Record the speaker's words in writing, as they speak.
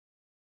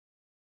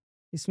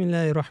بسم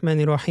الله الرحمن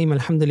الرحيم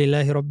الحمد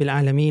لله رب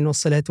العالمين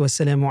والصلاة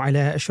والسلام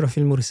على أشرف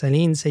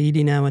المرسلين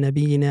سيدنا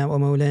ونبينا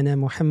ومولانا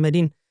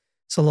محمد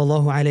صلى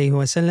الله عليه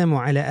وسلم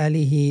وعلى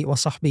آله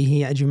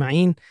وصحبه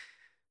أجمعين.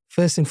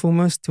 First and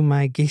foremost to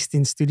my guest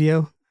in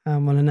studio,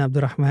 Maulana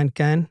Abdul Rahman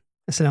Khan.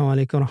 Assalamu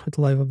alaikum wa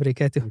rahmatullahi wa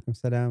barakatuh. عليكم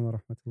السلام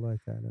ورحمة الله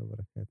تعالى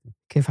وبركاته.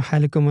 كيف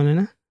حالكم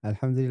مولانا?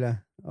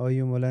 Alhamdulillah. How are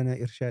you, Maulana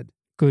Irshad?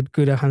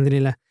 Good,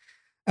 alhamdulillah.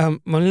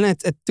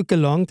 Maulana, it took a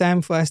long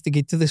time for us to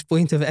get to this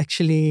point of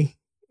actually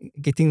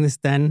getting this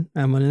done.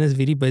 Maulana is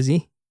very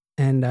busy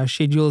and our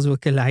schedules were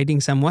colliding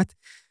somewhat.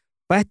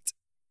 But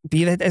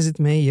be that as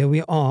it may, here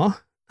we are.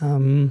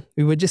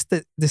 We were just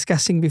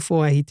discussing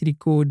before I hit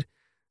record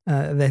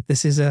that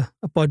this is a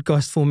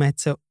podcast format.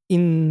 So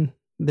in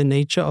the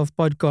nature of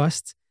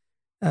podcasts,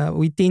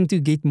 we tend to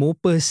get more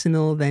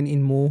personal than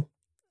in more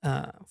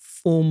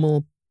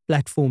formal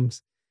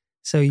platforms.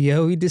 So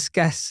here we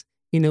discuss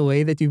in a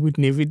way that we would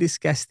never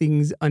discuss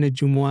things on a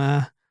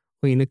Jumu'ah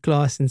or in a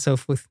class and so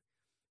forth.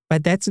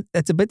 But that's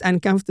a bit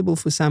uncomfortable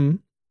for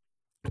some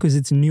because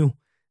it's new.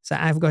 So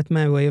I've got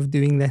my way of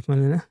doing that,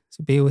 Maulana.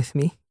 So bear with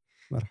me.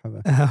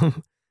 Marhaba.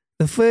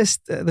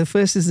 The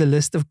first is a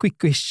list of quick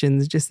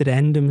questions, just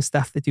random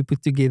stuff that you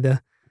put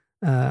together.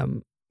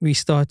 We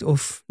start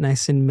off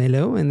nice and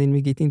mellow and then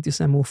we get into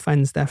some more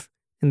fun stuff.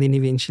 And then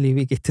eventually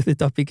we get to the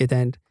topic at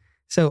hand.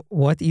 So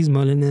what is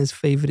Maulana's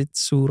favorite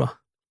surah?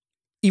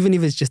 Even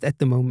if it's just at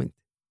the moment.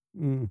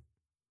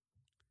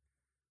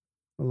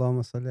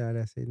 اللهم صل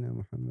على سيدنا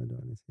محمد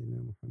وعلى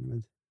سيدنا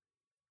محمد.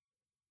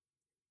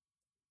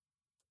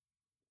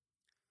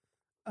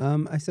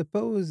 I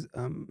suppose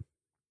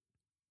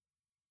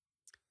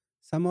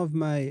some of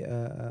my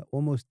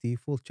almost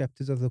default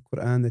chapters of the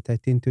Quran that I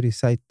tend to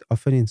recite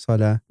often in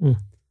Salah,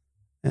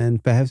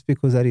 and perhaps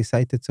because I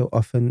recite it so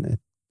often, it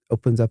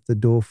opens up the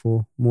door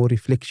for more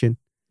reflection.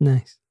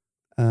 Nice.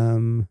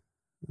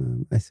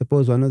 I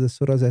suppose one of the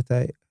surahs that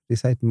I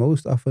recite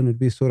most often would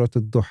be Surah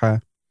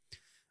Al-Duha.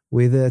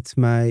 Whether it's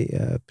my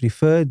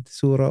preferred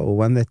surah or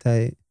one that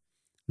I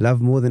love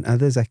more than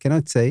others, I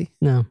cannot say.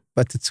 No.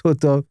 But it's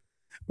sort of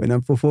when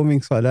I'm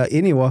performing salah,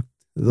 any waqt,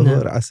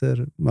 Dhuhr,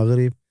 Asr,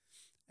 Maghrib,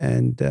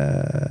 and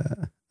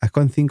I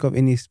can't think of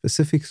any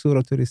specific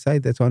surah to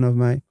recite. That's one of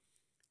my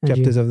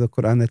chapters of the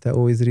Quran that I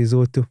always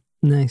resort to.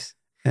 Nice.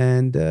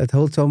 And it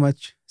holds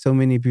so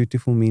many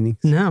beautiful meanings.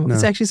 No,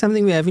 it's actually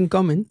something we have in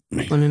common.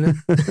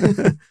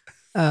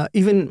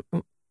 Even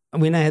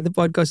when I had the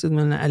podcast with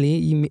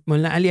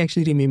Maulana Ali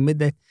actually remembered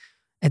that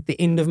at the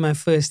end of my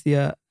first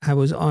year, I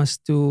was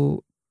asked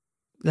to,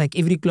 like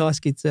every class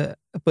gets a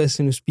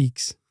person who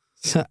speaks.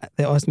 So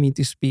they asked me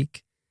to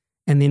speak.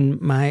 And then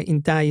my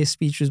entire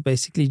speech was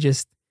basically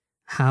just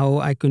how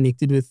I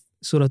connected with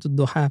Surah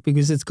Al-Duha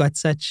because it's got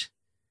such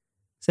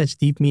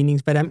deep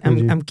meanings. But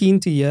I'm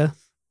keen to hear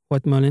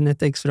what Maulana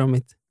takes from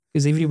it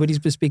because everybody's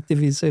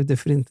perspective is so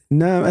different.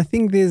 No, I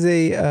think there's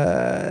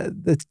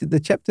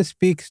the chapter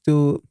speaks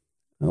to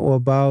or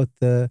about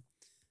the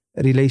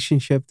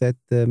relationship that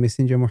the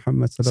Messenger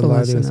Muhammad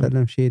sallallahu alaihi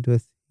wasallam shared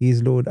with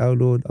his Lord, our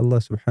Lord, Allah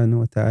subhanahu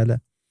wa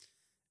ta'ala.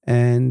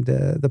 And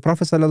the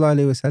Prophet sallallahu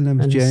alaihi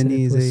wasallam's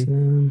journey is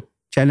a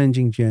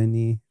challenging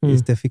journey.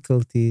 There's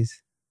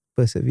difficulties,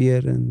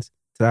 perseverance,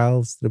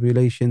 trials,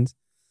 tribulations.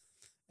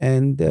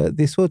 And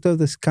there's sort of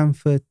this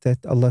comfort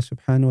that Allah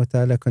subhanahu wa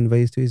ta'ala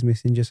conveys to his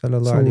Messenger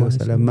sallallahu alaihi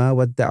wasallam. Ma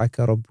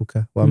wadda'aka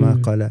rabbuka wa ma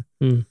qala.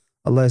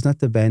 Allah has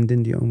not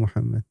abandoned you, O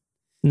Muhammad.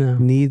 No.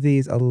 Neither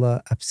is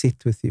Allah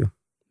upset with you.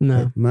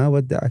 No. Ma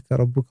wadda'aka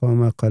rabbuka wa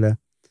ma qala.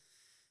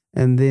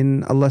 And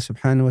then Allah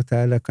subhanahu wa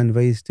ta'ala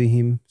conveys to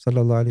him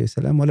sallallahu alayhi wa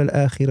sallam,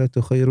 وَلَلْآخِرَةُ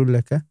خَيْرٌ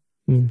لَكَ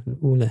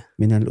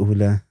مِنَ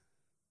الْأُولَى.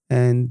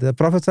 And the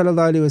Prophet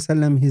sallallahu alayhi wa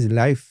sallam, his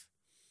life,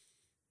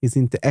 his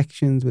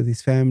interactions with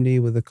his family,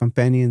 with the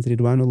companions,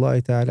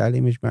 Ridwanullahi ta'ala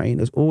alayhim ajma'in,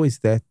 is always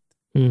that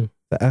the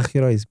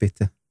akhirah is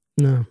better.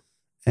 No.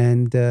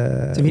 And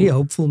it's a very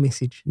hopeful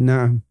message.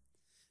 Naam.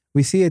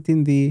 We see it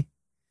in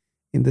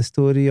the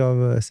story of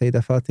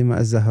Sayyidah Fatima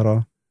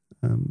az-Zahra.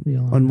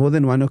 On more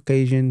than one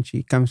occasion,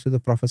 she comes to the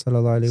Prophet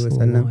sallallahu alaihi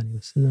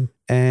wasallam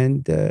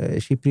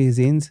and she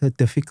presents her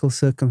difficult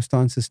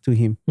circumstances to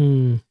him.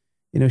 You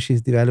know,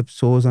 she's developed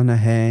sores on her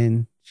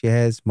hand. She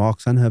has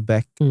marks on her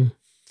back.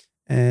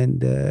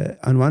 And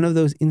on one of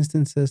those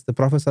instances, the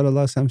Prophet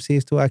sallallahu alaihi wasallam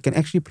says to her, I can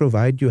actually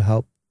provide you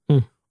help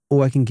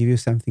or I can give you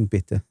something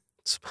better.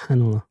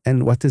 Subhanallah.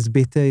 And what is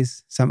better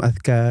is some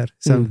adhkar,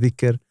 some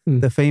dhikr.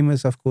 The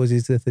famous, of course,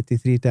 is the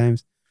 33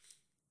 times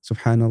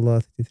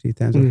Subhanallah, 33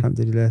 times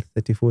Alhamdulillah,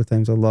 34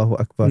 times Allahu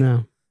Akbar.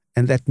 No.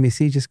 And that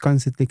message is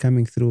constantly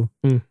coming through.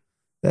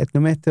 That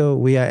no matter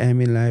where I am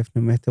in life,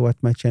 no matter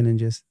what my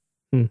challenges,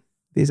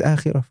 there's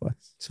akhirah for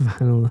us.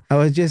 Subhanallah. I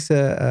was just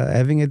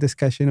having a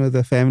discussion with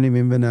a family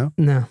member now.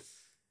 No.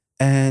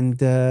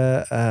 And,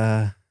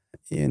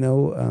 you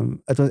know,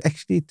 it was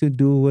actually to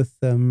do with,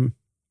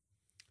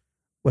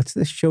 what's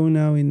the show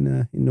now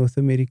in North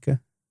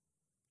America?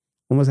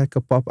 Almost like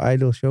a pop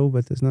idol show,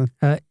 but it's not.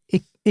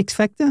 X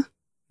Factor?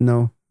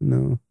 No.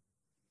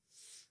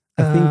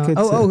 I think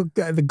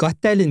it's... the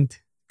Got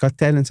Talent. Got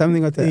Talent,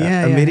 something like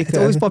Yeah, America. it's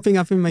always popping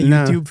up in my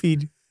YouTube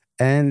feed.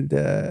 And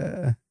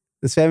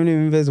this family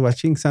member is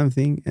watching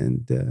something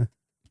and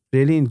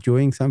really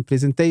enjoying some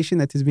presentation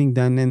that is being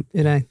done. And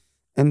Right.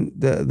 and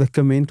the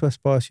comment was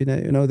passed, you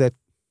know that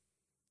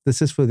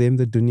this is for them,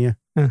 the dunya.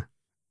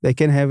 They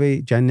can have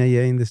a Jannah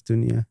here in this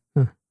dunya,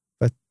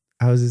 but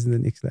ours is in the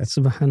next life.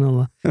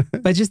 Subhanallah.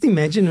 But just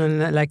imagine,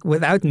 like,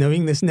 without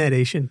knowing this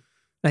narration,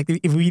 like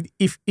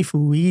if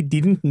we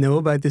didn't know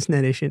about this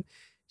narration,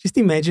 just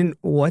imagine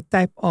what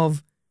type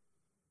of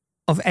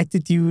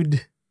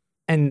attitude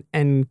and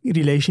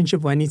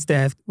relationship one needs to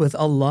have with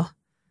Allah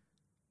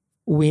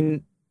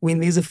when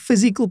there's a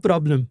physical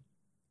problem,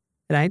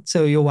 right?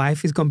 So your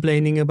wife is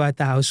complaining about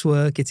the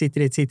housework,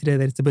 etc.,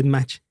 that it's a bit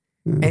much.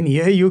 And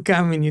here you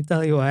come and you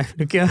tell your wife,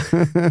 look here,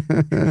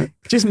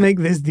 just make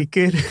this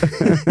dhikr.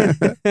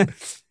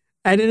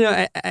 I don't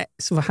know,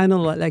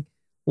 subhanallah, like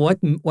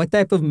what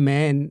type of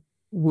man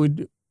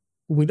would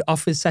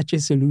offer such a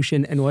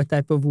solution, and what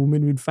type of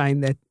woman would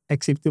find that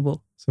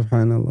acceptable?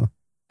 Subhanallah.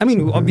 I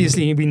mean,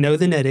 obviously we know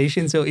the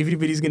narration, so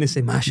everybody's going to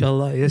say,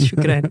 mashallah, yes,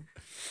 shukran.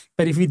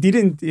 But if we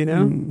didn't,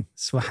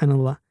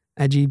 subhanallah,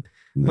 ajib.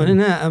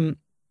 Maulana,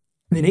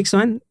 the next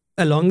one,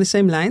 along the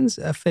same lines,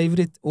 a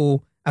favorite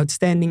or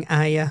outstanding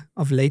ayah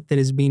of late that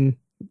has been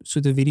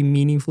sort of very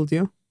meaningful to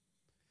you?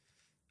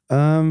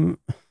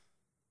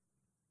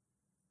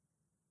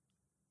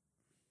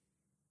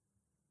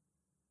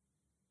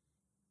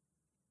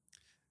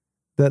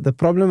 The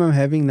problem I'm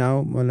having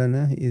now,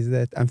 Maulana, is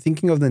that I'm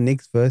thinking of the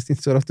next verse in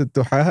Surah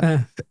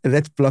Al-Duha, and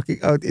that's blocking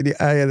out any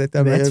ayah that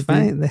I'm that's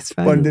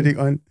fine. pondering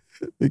on.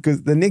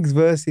 Because the next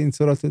verse in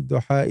Surah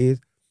Al-Duha is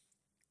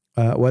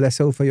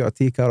وَلَسَوْفَ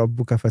يُعْطِيكَ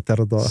رَبُّكَ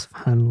فَتَرْضَى.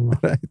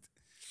 SubhanAllah. Right.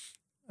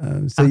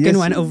 So how can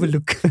one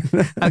overlook?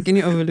 How can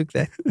you overlook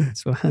that?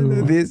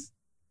 SubhanAllah.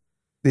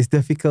 There's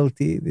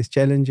difficulty, there's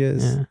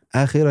challenges.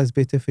 Akhirah is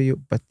better for you,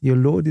 but your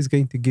Lord is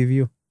going to give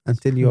you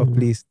until you are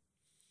pleased.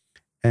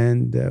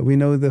 And we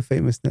know the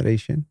famous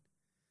narration.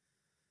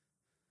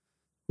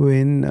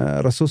 When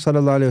Rasul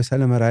sallallahu alayhi wa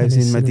sallam arrives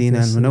in Medina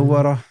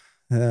al-Munawwarah,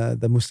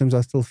 the Muslims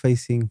are still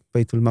facing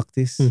Baytul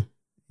Maqdis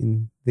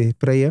in their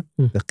prayer.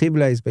 The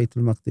Qibla is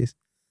Baytul Maqdis.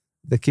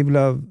 The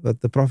Qibla that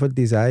the Prophet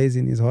desires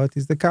in his heart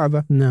is the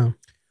Kaaba. No.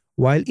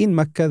 While in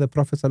Mecca, the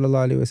Prophet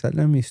sallallahu alayhi wa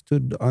sallam, he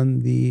stood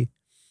on the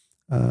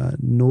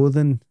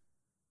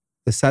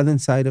southern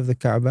side of the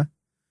Kaaba,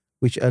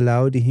 which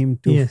allowed him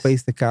to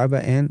face the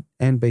Kaaba and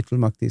Baytul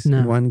Maqdis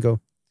in one go.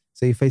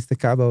 So he faced the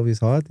Kaaba of his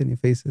heart and he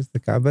faces the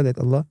Kaaba that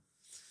Allah.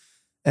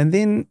 And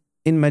then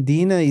in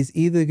Medina, he's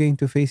either going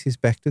to face his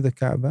back to the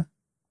Kaaba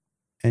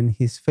and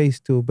his face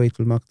to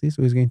Baytul Maqdis,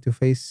 or he's going to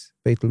face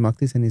Baytul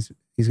Maqdis and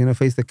he's going to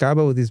face the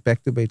Kaaba with his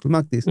back to Baytul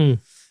Maqdis.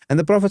 And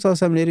the Prophet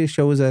ﷺ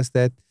shows us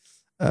that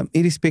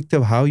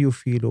irrespective of how you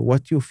feel or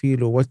what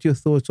your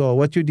thoughts are,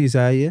 what you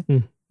desire,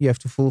 you have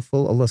to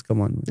fulfill Allah's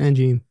commandments.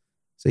 Ajib.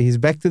 So he's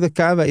back to the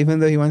Kaaba, even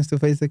though he wants to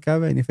face the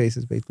Kaaba, and he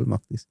faces Baytul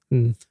Maqdis.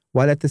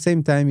 While at the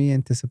same time, he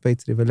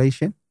anticipates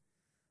revelation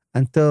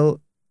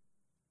until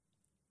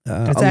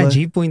that's an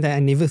ajib point. I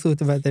never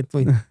thought about that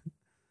point.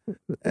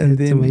 And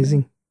it's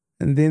amazing.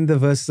 And then the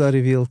verses are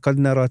revealed. قَدْ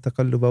نَرَى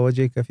تَقَلُّبَ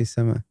وَجْهِكَ فِي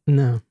السَّمَاءِ.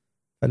 No.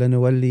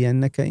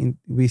 فَلَنُوَلِّيَنَّكَ.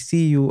 We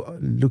see you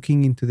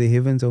looking into the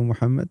heavens, O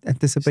Muhammad,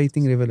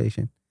 anticipating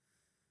revelation.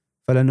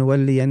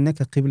 فَلَنُوَلِّيَنَّكَ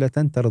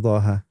قِبْلَةً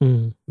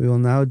تَرْضَاهَا. We will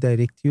now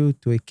direct you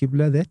to a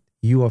Qibla that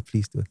you are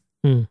pleased with.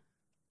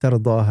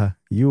 تَرْضَاهَا.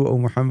 You, O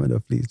Muhammad, are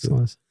pleased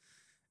with.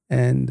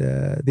 And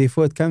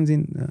therefore it comes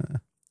in,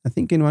 I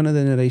think in one of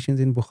the narrations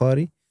in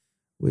Bukhari,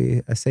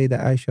 where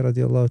Sayyidah Aisha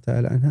radiallahu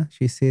ta'ala anha,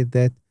 she said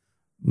that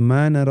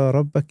مَا نَرَى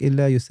رَبَّكَ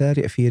إِلَّا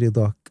يُسَارِعْ فِي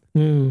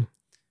رِضَاكَ.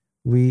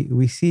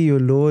 We see your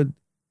Lord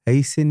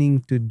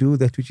hastening to do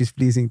that which is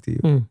pleasing to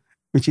you,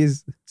 which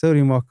is so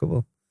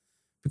remarkable.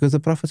 Because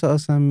the Prophet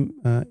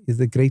ﷺ is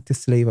the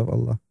greatest slave of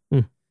Allah.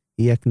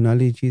 He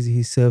acknowledges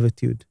his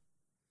servitude.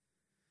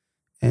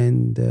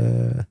 And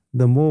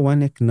the more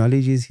one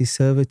acknowledges his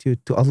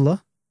servitude to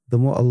Allah, the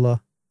more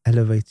Allah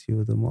elevates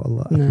you, the more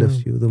Allah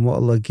uplifts you, the more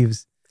Allah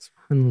gives.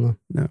 SubhanAllah.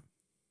 No.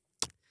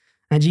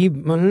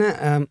 Ajib,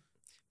 Maulana,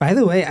 by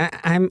the way,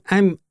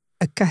 I'm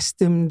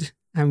accustomed,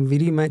 I'm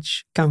very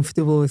much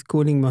comfortable with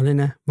calling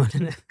Maulana,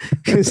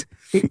 because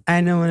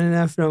I know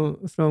Maulana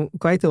from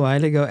quite a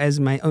while ago as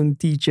my own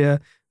teacher.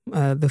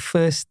 The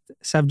first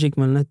subject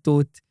Maulana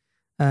taught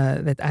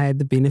that I had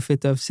the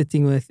benefit of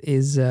sitting with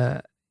is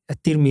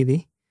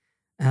At-Tirmidhi.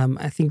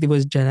 I think there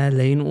was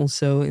Jalalain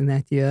also in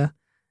that year,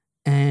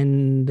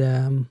 and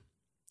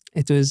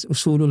it was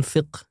Usulul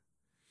Fiqh,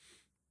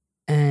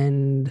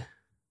 and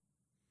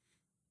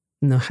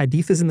no,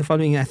 Hadith is in the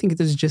following year. I think it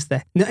was just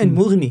that. No, and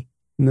Mughni.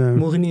 No.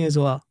 Mughni as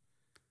well.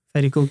 If I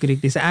recall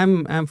correctly. So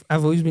I've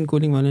always been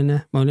calling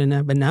Maulana,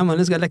 but now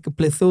Maulana's got like a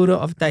plethora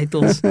of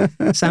titles.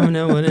 Some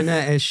know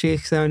Maulana as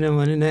Sheikh, some know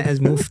Maulana as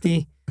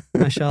Mufti.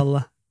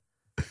 MashaAllah.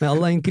 May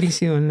Allah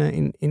increase you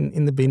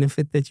in the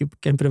benefit that you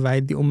can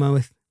provide the Ummah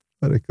with.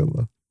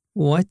 Barakallah.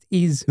 What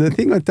is... The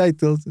thing on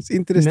titles, it's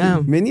interesting.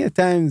 No. Many a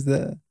times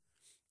the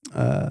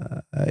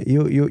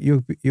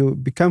you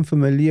become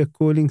familiar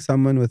calling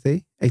someone with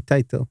a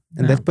title,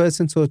 and that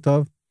person sort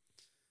of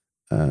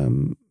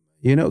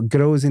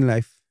grows in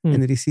life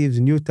and receives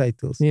new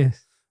titles.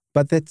 Yes.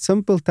 But that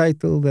simple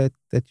title that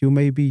you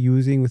may be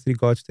using with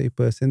regards to a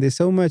person, there's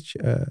so much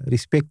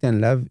respect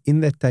and love in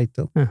that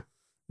title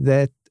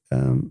that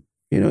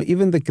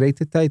even the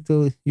greater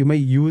title, you may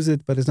use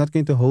it, but it's not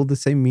going to hold the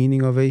same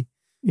meaning of a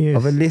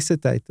lesser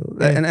title.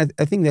 Yeah. And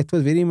I think that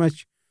was very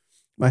much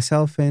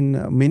myself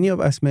and many of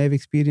us may have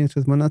experienced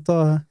with Mulana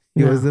Taha.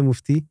 He was the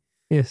Mufti.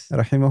 Yes.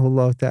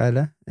 Rahimahullah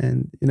ta'ala.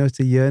 And, it's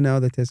a year now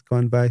that has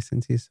gone by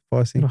since his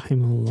passing.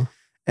 Rahimahullah.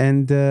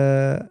 And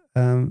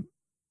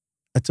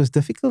it was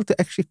difficult to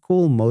actually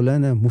call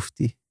Maulana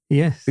Mufti.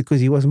 Yes. Because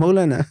he was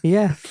Maulana.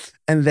 Yeah.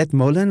 And that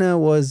Maulana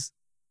was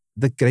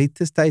the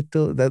greatest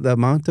title, the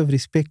amount of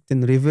respect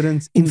and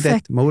reverence in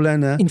that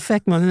Maulana. In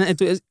fact,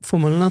 Maulana, for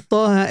Mulana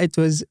Taha, it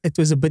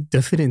was a bit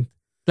different.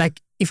 Like,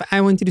 if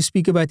I wanted to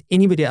speak about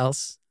anybody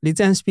else, let's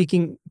say I'm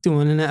speaking to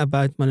Maulana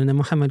about Maulana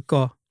Muhammad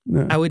Qa,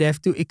 I would have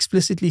to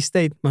explicitly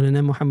state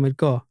Maulana Muhammad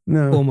Qa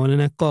or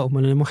Maulana Qa or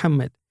Maulana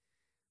Muhammad.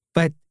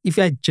 But if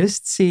I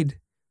just said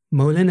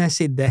Maulana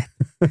said that,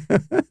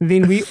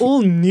 then we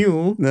all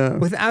knew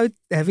without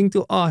having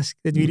to ask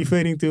that we're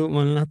referring to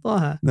Maulana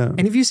Taha.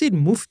 And if you said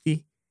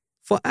Mufti,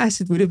 for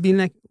us it would have been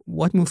like,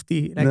 what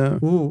Mufti? Like,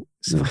 oh,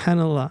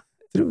 subhanallah.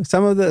 True.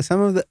 Some of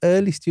the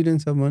early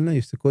students of Maulana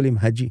used to call him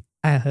Haji.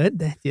 I heard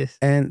that, yes.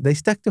 And they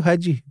stuck to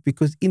Haji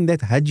because in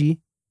that Haji,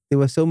 there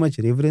was so much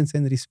reverence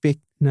and respect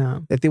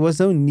that there was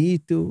no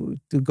need to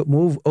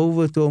move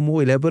over to a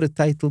more elaborate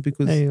title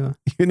because,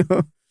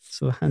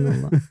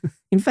 Subhanallah.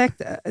 In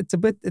fact, it's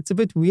a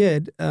bit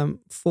weird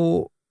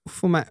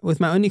with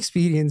my own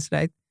experience,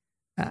 right?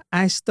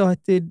 I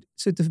started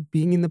sort of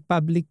being in the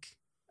public,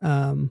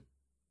 I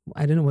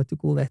don't know what to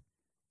call that,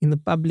 in the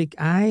public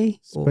eye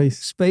or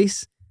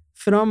space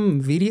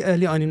from very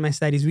early on in my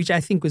studies, which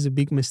I think was a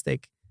big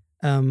mistake.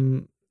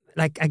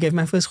 Like I gave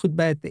my first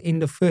khutbah at the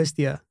end of first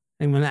year,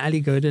 and when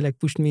Ali Gouda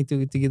pushed me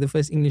to give the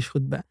first English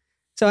khutbah.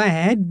 So I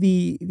had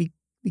the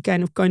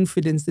kind of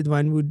confidence that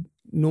one would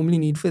normally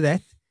need for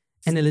that,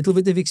 and a little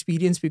bit of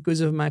experience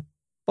because of my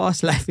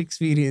past life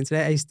experience.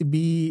 Right? I used to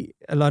be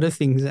a lot of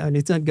things.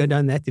 Let's not go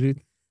down that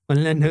route.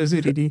 One knows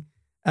already.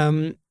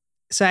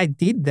 So I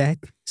did that.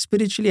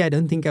 Spiritually, I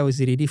don't think I was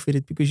ready for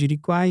it because you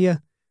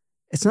require,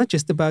 it's not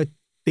just about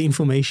the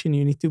information.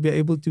 You need to be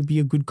able to be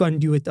a good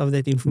conduit of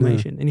that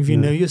information. And if you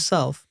know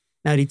yourself,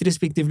 now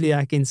retrospectively,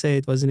 I can say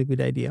it wasn't a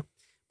good idea.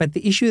 But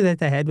the issue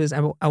that I had was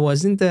I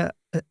wasn't a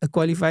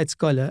qualified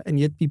scholar, and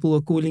yet people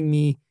were calling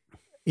me,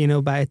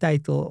 by a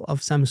title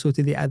of some sort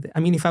or the other. I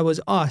mean, if I was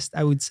asked,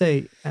 I would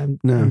say I'm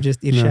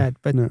just Irshad.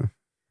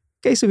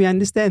 Okay, so we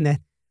understand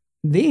that.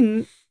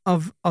 Then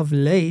of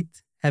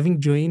late, having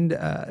joined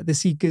the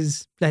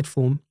Seekers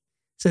platform,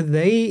 so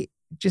they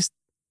just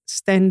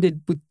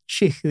standard put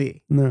Sheikh there.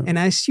 And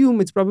I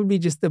assume it's probably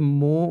just a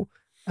more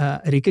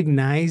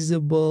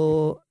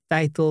recognizable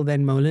title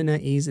than Maulana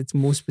is. It's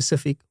more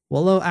specific.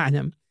 Wallahu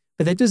a'lam.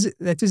 But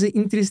that was an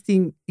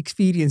interesting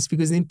experience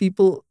because then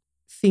people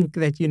think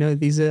that,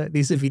 there's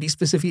a very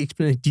specific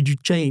explanation. Did you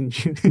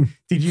change?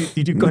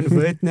 did you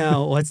convert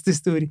now? What's the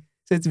story?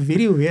 So it's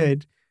very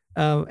weird.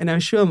 And I'm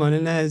sure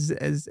Maulana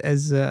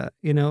has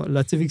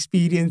lots of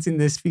experience in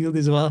this field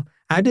as well.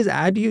 How do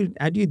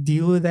you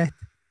deal with that?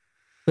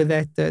 With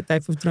that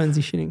type of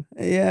transitioning?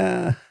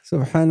 Yeah,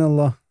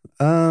 subhanallah.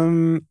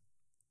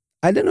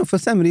 I don't know, for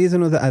some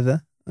reason or the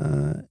other,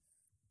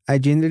 I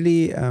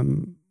generally,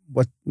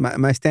 what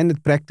my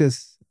standard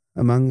practice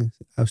among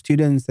our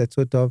students that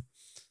sort of,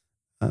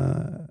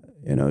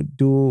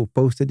 do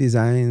poster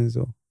designs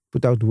or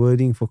put out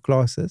wording for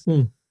classes,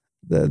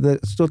 the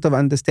sort of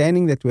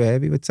understanding that we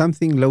have, if it's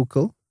something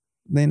local,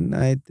 then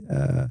I'd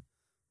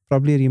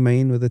probably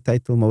remain with the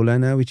title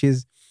Maulana, which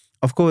is,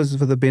 of course,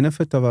 for the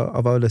benefit of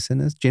our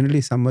listeners,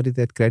 generally somebody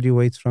that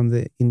graduates from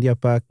the India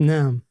Park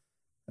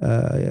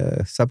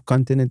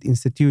subcontinent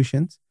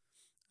institutions,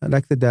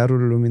 like the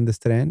Darul Uloom in the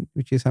Strand,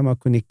 which is somehow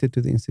connected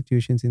to the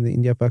institutions in the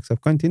India Park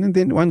subcontinent.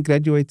 Then one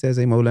graduates as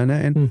a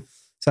Maulana, and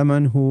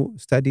someone who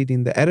studied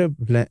in the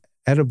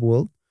Arab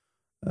world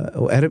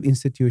or Arab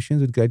institutions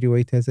would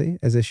graduate as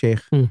a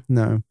Sheikh.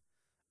 Now,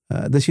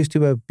 this used to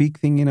be a big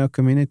thing in our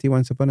community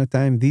once upon a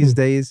time. These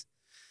days,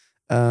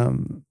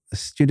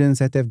 students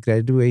that have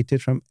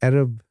graduated from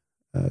Arab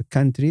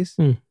countries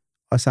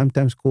are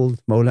sometimes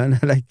called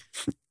Maulana, like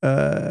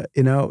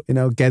in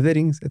our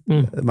gatherings at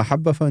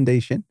Mahabba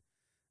Foundation.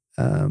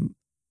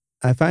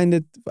 I find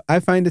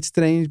it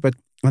strange, but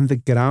on the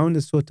ground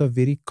it's sort of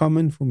very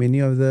common for many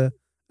of the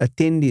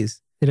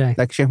attendees. Right.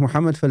 Like Sheikh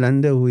Muhammad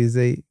Falanda, who is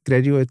a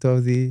graduate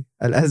of the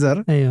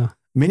Al-Azhar.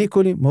 Many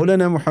call him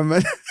Maulana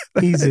Muhammad.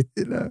 Is it?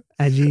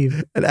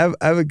 Ajib. And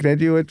I'm a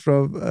graduate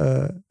from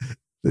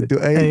the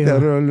Du'ayn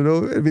Darul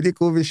Uloom. Many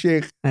call me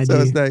Sheikh. So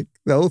it's like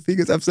the whole thing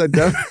is upside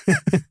down.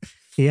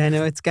 Yeah,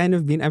 no, it's kind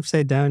of been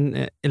upside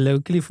down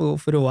locally for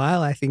a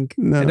while, I think.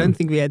 I don't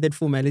think we had that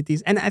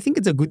formalities. And I think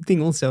it's a good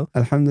thing also.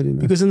 Alhamdulillah.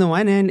 Because on the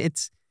one hand,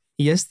 it's,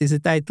 yes, there's a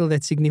title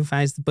that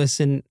signifies the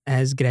person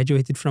has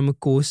graduated from a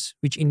course,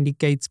 which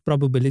indicates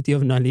probability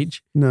of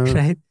knowledge, No.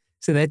 right?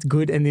 So that's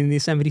good. And then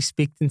there's some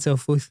respect and so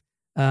forth.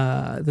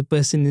 The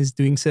person is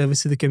doing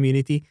service to the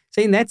community.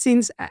 So in that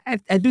sense,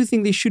 I do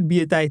think there should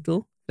be a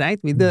title, right?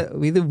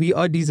 Whether we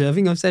are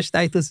deserving of such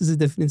titles is a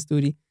different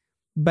story.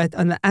 But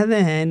on the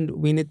other hand,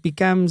 when it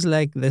becomes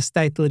like this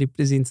title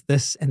represents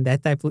this and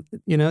that type of,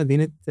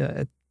 then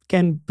it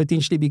can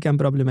potentially become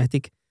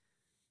problematic.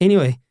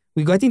 Anyway,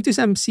 we got into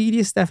some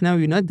serious stuff now.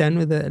 We're not done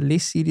with the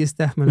less serious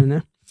stuff,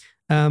 Maulana.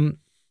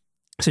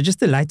 So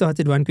just a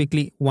lighthearted one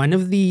quickly. One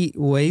of the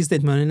ways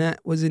that Maulana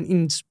was an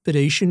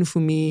inspiration for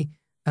me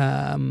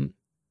a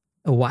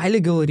while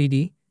ago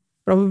already,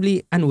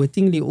 probably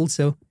unwittingly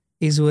also,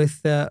 is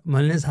with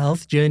Maulana's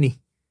health journey.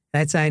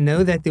 That's, I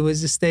know that there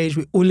was a stage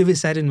where all of a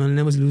sudden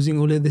Maulana was losing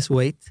all of this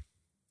weight.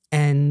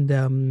 And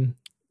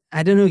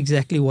I don't know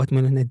exactly what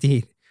Maulana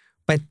did.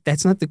 But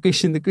that's not the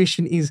question. The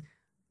question is,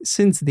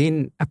 since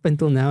then, up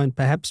until now, and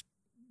perhaps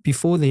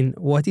before then,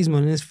 what is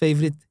Maulana's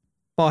favorite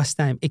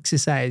pastime,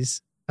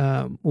 exercise,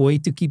 way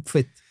to keep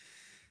fit?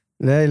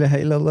 La ilaha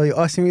illallah. You're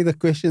asking me the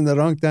question the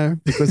wrong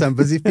time because I'm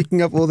busy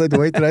picking up all that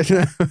weight right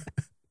now.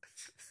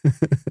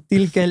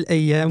 تلك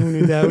الأيام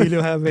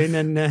نداولها بين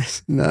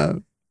الناس.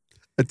 No.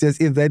 It's as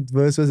if that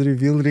verse was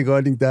revealed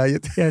regarding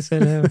diet. Ya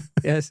salam.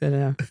 Ya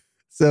salam.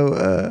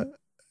 So,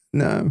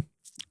 no.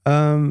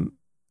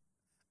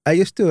 I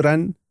used to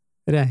run.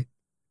 Right.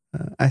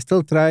 I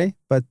still try,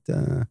 but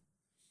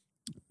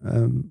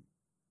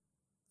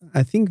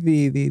I think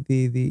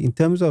the in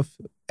terms of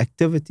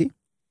activity,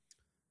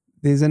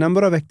 there's a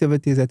number of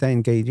activities that I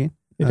engage in,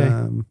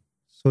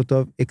 sort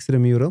of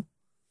extramural.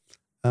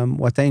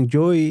 What I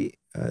enjoy,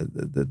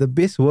 the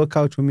best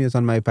workout for me is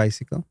on my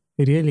bicycle.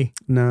 Really?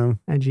 No.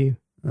 Ajib.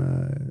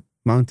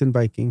 Mountain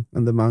biking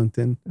on the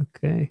mountain.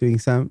 Okay. Doing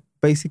some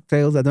basic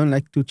trails. I don't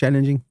like too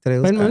challenging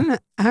trails. But Maulana,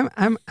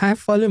 I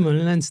follow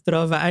Maulana on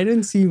Strava. I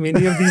don't see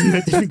many of these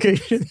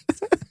notifications.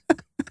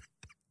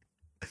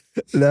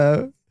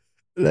 No,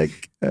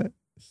 like,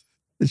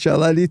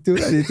 inshallah, I need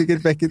to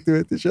get back into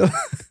it, inshallah.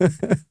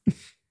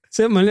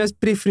 So Maulana's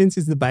preference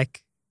is the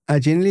bike. I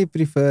generally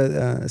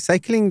prefer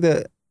cycling.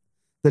 The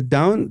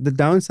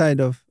downside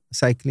of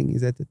cycling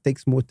is that it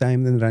takes more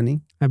time than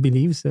running. I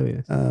believe so,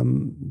 yes.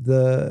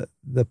 The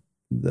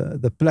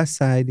plus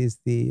side is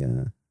the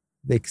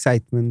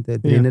excitement, the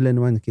adrenaline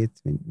one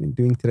gets when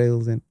doing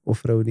trails and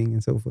off-roading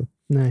and so forth.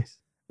 Nice.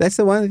 That's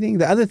the one thing.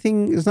 The other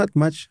thing is not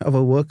much of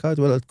a workout.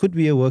 Well, it could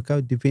be a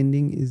workout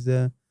depending.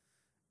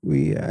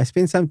 I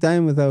spent some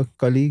time with our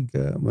colleague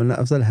Maulana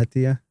Afzal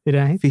Hatiya,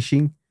 right,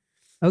 fishing.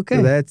 Okay.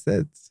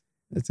 So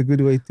that's a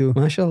good way to.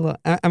 MashaAllah.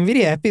 I'm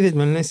very happy that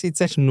Maulana said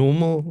such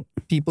normal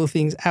people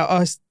things. I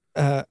asked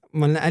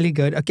Maulana Ali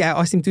Gaud, I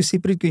asked him two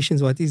separate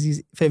questions. What is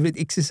his favorite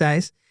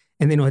exercise?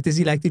 And then what does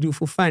he like to do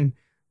for fun?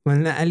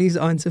 Maulana Ali's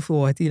answer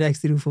for what he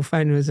likes to do for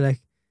fun was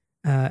like,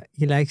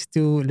 he likes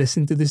to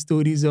listen to the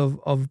stories of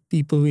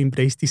people who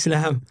embraced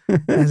Islam.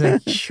 I was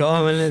like, sure,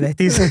 Maulana,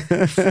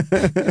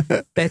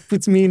 that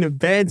puts me in a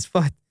bad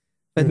spot.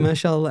 But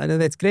mashallah, no,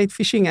 that's great.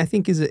 Fishing, I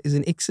think, is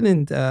an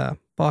excellent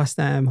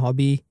pastime,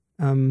 hobby.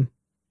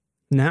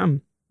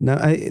 Naam. No,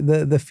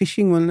 the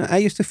fishing one, I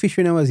used to fish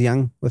when I was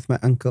young with my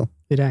uncle.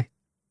 Did I?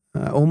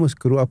 I almost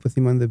grew up with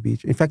him on the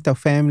beach. In fact, our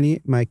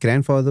family, my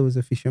grandfather was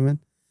a fisherman.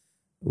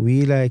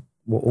 We were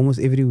almost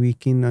every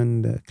weekend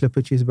on the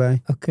Clippertjes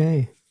Bay.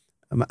 Okay.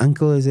 My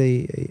uncle is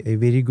a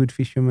very good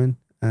fisherman.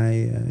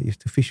 I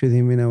used to fish with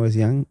him when I was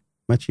young,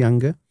 much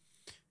younger.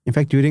 In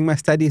fact, during my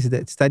study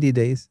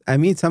days, I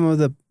meet some of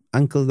the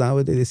uncles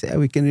nowadays. They say,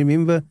 we can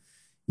remember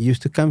you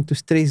used to come to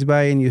Stress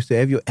Bay and you used to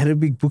have your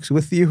Arabic books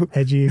with you.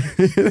 Ajib.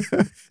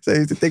 So I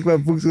used to take my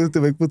books with to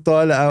make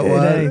mutala.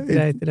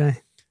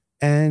 Right.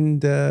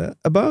 And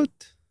about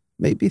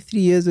maybe 3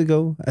 years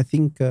ago, I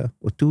think,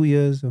 or 2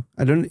 years,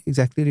 I don't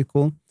exactly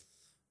recall,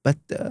 but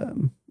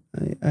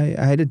I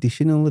had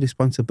additional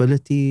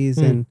responsibilities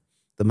and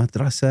the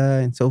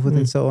madrasa and so forth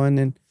and so on.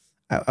 And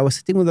I was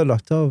sitting with a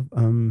lot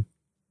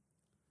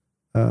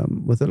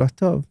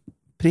of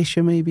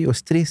pressure maybe, or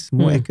stress,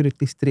 more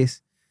accurately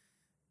stress.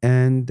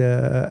 And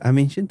I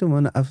mentioned to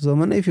Maulana Afzal,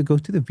 Maulana, if you go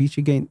to the beach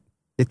again,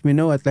 let me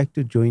know. I'd like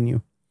to join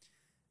you.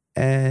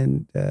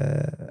 And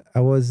I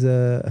was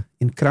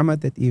in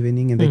Kramat that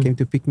evening, and they came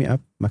to pick me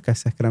up,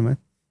 Makassar Kramat.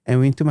 And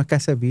we went to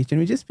Makassar Beach, and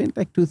we just spent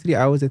like 2-3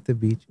 hours at the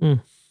beach.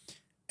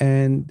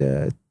 And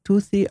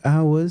 2-3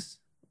 hours,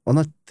 or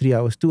not 3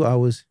 hours, 2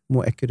 hours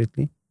more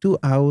accurately, 2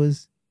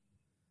 hours,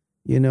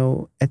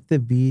 at the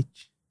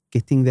beach,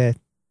 getting that,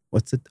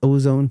 what's it,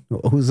 ozone,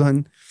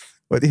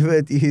 whatever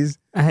it is.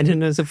 I don't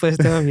know, it's the first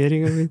time I'm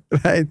hearing of it.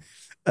 Right.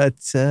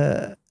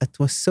 It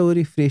was so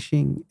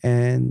refreshing,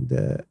 and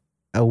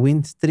I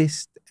went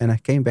stressed and I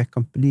came back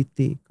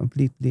completely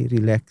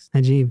relaxed.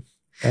 Ajib.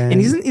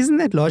 And isn't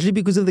that largely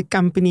because of the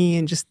company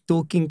and just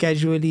talking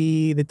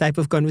casually, the type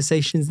of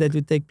conversations that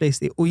would take place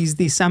there? Or is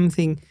there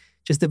something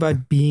just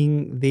about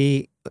being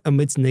there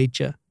amidst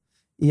nature?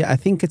 Yeah, I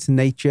think it's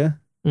nature.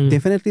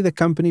 Definitely the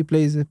company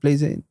plays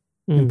an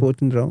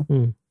important role.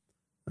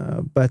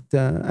 But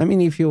I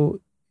mean, if you're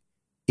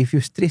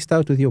stressed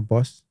out with your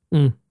boss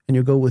and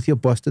you go with your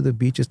boss to the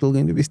beach, it's still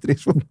going to be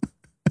stressful.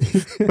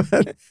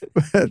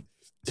 but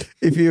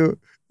if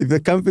the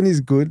company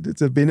is good,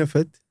 it's a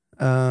benefit.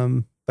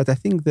 But I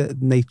think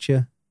that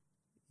nature,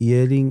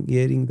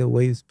 hearing the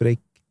waves break.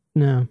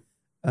 No.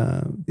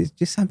 There's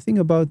just something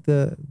about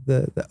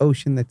the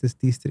ocean that is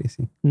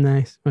de-stressing.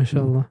 Nice,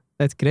 mashallah.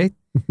 That's great.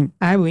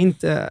 I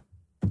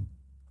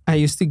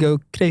used to go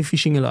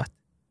crayfishing a lot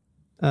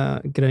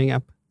growing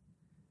up.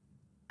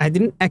 I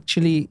didn't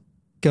actually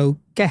go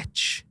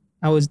catch.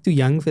 I was too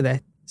young for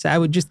that. So I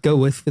would just go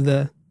with for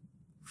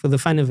the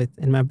fun of it.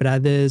 And my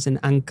brothers and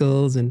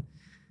uncles and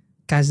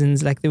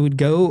cousins, like they would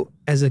go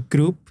as a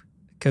group,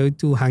 go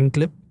to Hang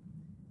Klip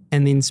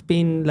and then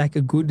spend like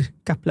a good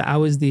couple of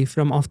hours there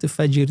from after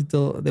Fajr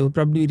till they would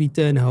probably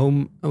return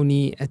home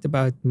only at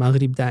about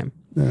Maghrib time.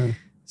 Yeah.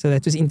 So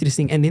that was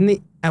interesting. And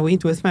then I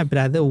went with my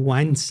brother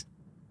once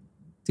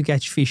to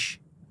catch fish.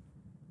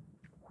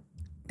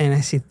 And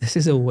I said, this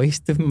is a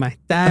waste of my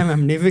time.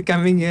 I'm never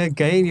coming here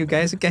again. You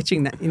guys are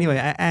catching that. Anyway,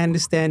 I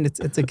understand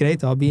it's a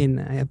great hobby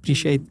and I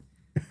appreciate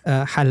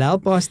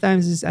halal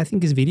pastimes. I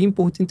think is very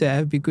important to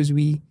have because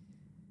we,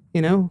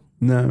 if you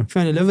want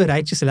to live a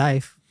righteous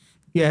life,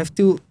 you have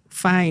to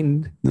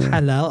find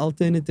halal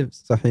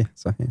alternatives. Sahih.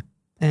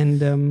 And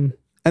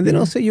then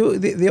also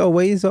there are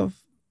ways of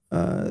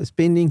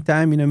spending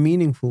time in a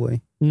meaningful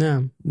way.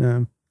 No.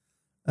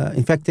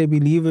 In fact, a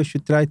believer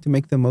should try to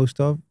make the most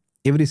of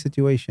every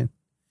situation.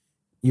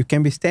 You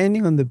can be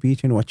standing on the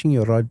beach and watching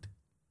your rod,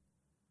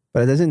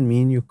 but it doesn't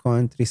mean you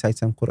can't recite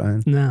some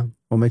Quran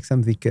or make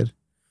some dhikr.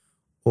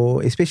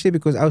 Or especially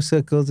because our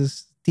circles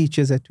is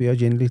teachers that we are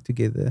generally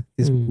together.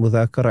 This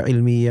mudhakara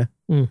ilmiya,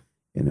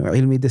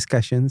 ilmi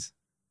discussions.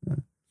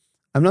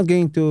 I'm not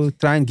going to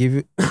try and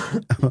give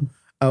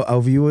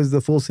our viewers the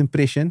false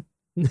impression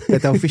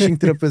that our fishing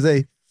trip is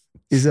a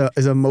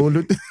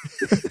mawlud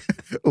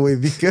or a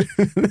dhikr.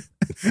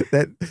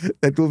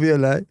 that will be a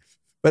lie.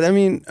 But I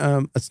mean,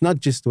 it's not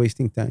just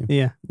wasting time.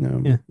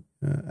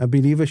 A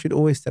believer should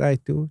always try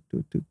to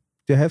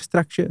have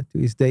structure to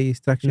his day,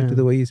 structure to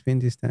the way he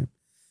spends his time.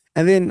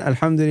 And then,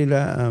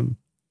 alhamdulillah,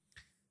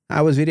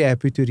 I was very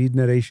happy to read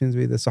narrations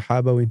where the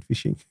Sahaba went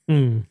fishing.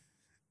 And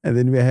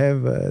then we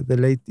have the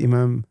late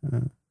Imam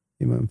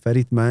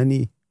Farid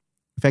Mani.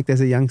 In fact,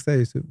 as a youngster, I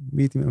used to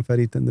meet Imam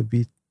Farid on the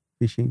beach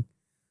fishing.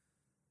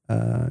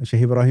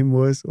 Shaykh Ibrahim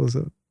was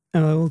also.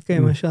 Oh, okay,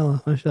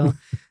 mashallah.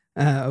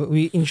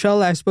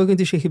 Inshallah, I've spoken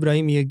to Shaykh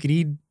Ibrahim. He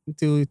agreed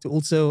to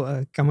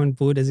also come on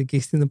board as a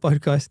guest in the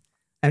podcast.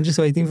 I'm just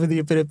waiting for the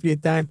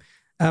appropriate time.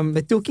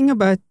 But talking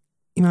about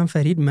Imam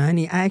Farid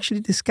Mani, I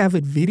actually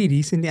discovered very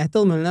recently, I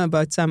told Mulna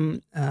about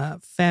some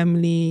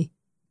family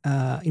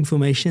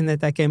information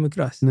that I came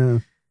across.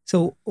 No.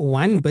 So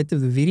one bit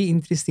of the very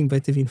interesting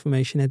bit of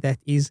information at that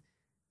is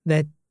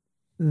that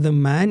the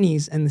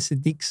Manis and the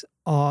Siddiqs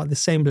are the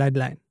same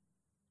bloodline.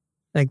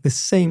 Like the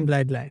same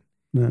bloodline.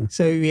 No.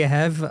 So we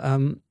have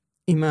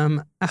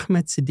Imam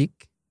Ahmad Siddiq,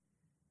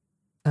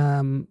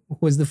 who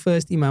was the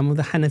first Imam of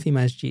the Hanafi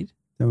Masjid.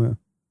 No.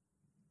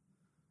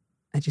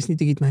 I just need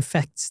to get my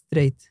facts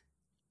straight.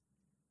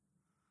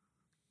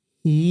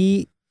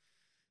 His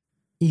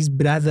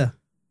brother,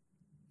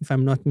 if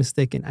I'm not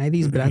mistaken, either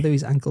his brother or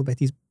his uncle, but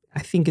I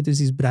think it was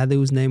his brother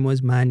whose name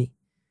was Mani.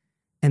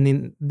 And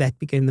then that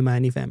became the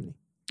Mani family.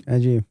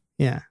 Ajib.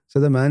 Yeah. So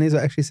the Manis are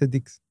actually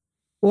Siddiqs?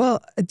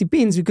 Well, it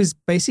depends because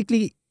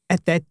basically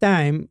at that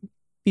time,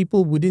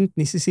 people wouldn't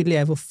necessarily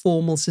have a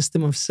formal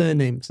system of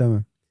surnames.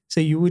 So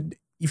you would,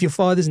 if your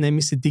father's name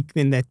is Siddiq,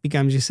 then that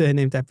becomes your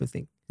surname type of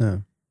thing.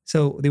 No.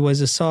 So there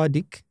was a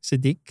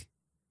Siddiq.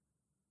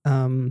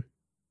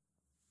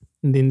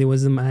 And then there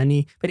was the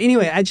Mani. But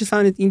anyway, I just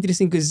found it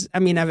interesting because, I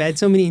mean, I've had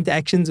so many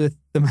interactions with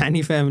the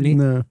Mani family,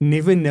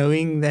 never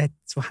knowing that,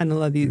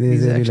 subhanAllah,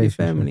 these are actually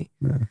family.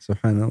 No,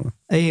 subhanAllah.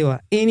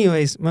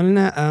 Anyways,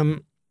 Maulana,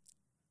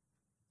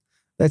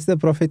 that's the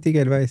prophetic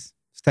advice.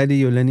 Study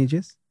your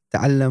lineages.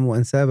 تَعَلَّمُوا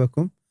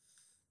أَنْسَابَكُمْ,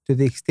 to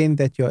the extent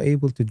that you're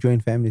able to join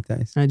family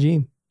ties.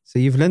 Ajib. So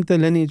you've learnt the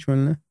lineage,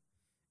 Maulana.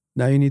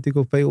 Now you need to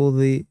go pay all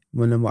the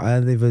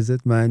Mu'adhi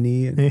visit,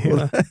 Mani. And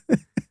all that.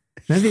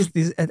 Now,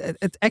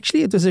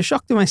 it was a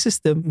shock to my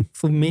system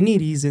for many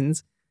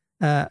reasons.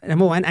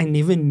 Number one, I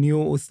never knew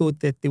or thought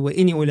that there were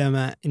any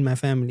ulama in my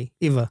family,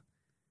 ever.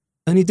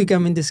 Only to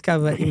come and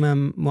discover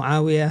Imam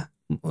Muawiyah,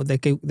 or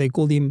they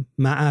called him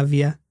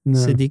Ma'awiyah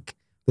Siddiq.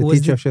 The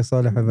teacher of Shaykh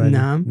Salih Abadi.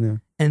 No.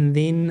 And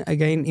then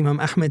again, Imam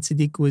Ahmad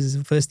Siddiq was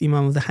the first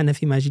Imam of the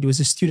Hanafi Masjid. He was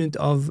a student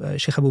of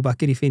Shaykh Abu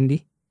Bakr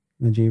Effendi.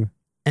 Ajib.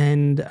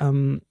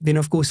 And then,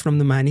 of course, from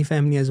the Mani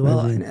family as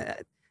well. And,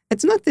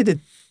 it's not that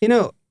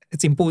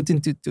it's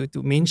important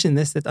to mention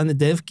this, that on the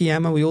day of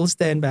Qiyamah, we all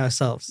stand by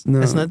ourselves. No.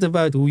 It's not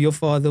about who your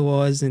father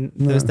was and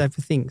those type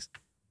of things.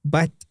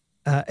 But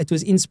it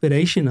was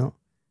inspirational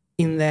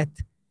in that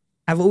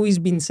I've always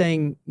been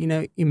saying,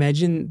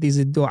 imagine there's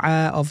a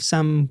dua of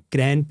some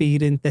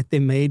grandparent that they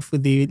made for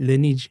their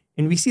lineage.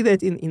 And we see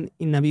that in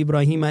Nabi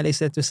Ibrahim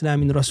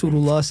والسلام, in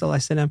Rasulullah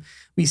sallallahu.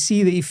 We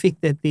see the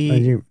effect that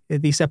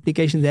these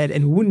applications had,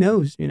 and who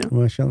knows,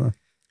 MashaAllah.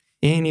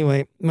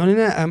 Anyway,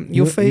 Maulana,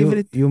 your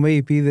favorite? You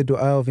may be the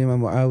dua of Imam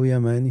Muawiyah,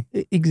 Mani.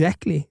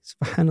 Exactly.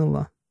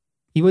 Subhanallah.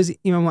 He was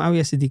Imam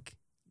Muawiyah Siddiq.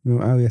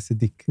 Muawiyah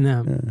Siddiq.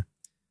 No.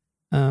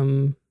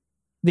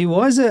 There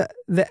was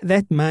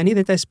that Mani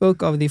that I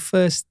spoke of, the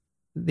first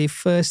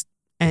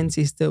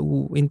ancestor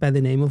who went by the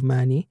name of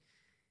Mani.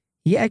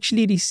 He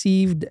actually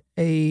received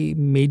a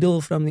medal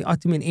from the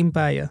Ottoman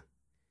Empire,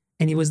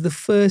 and he was the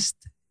first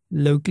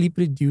locally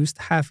produced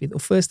Hafid, or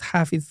first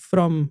Hafid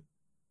from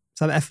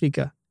South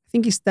Africa. I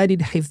think he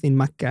studied Hifz in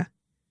Makkah,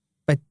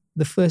 but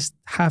the first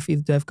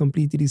Hafid to have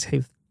completed his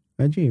Hifz.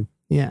 Ajib.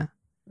 Yeah.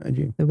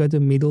 Ajib. They've got a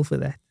medal for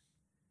that.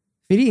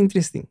 Very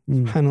interesting.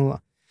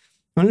 SubhanAllah.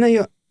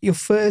 Maulana, your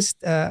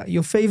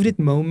favorite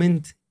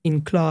moment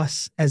in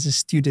class as a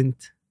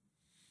student?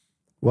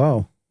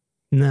 Wow.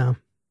 No.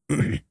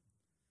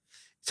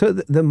 So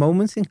the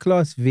moments in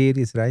class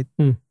varies, right?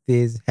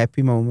 There's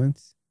happy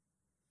moments.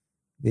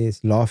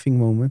 There's laughing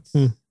moments.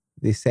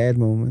 There's sad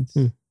moments.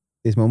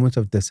 There's moments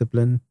of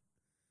discipline.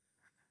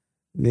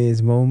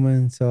 There's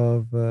moments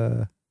of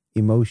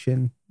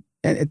emotion.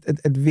 And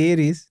it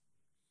varies.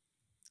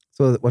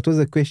 So what was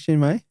the question,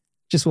 Mai?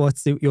 Just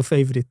what's your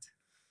favorite?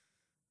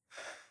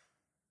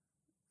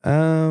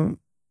 I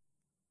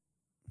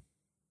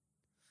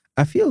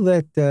feel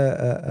that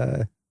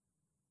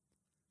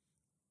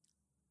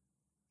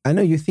I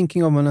know you're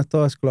thinking of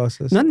Manata's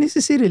classes. Not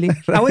necessarily.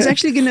 Right. I was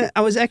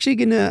actually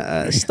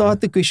gonna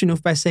start the question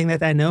off by saying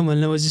that I know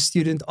Mulna was a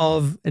student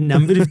of a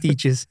number of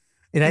teachers.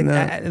 Right?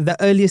 No. The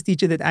earliest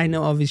teacher that I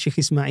know of is Sheikh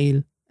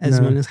Ismail as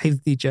Mulna's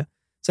Hifz teacher.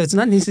 So it's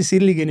not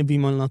necessarily going to be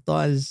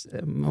Mulna's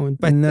moment,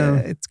 but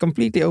it's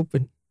completely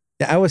open.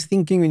 Yeah, I was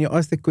thinking when you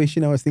asked the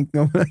question, I was thinking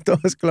of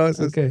Manata's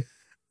classes. Okay.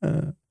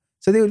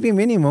 So there will be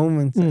many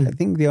moments. I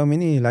think there are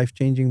many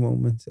life-changing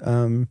moments.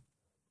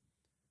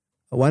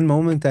 One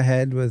moment I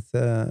had with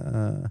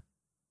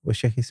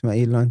Sheikh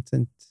Ismail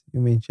Lansant,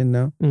 you mentioned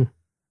now,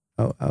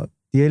 our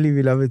dearly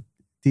beloved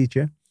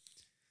teacher.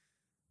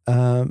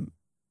 I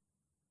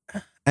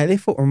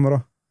left for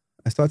Umrah.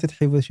 I started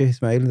Hifz with Sheikh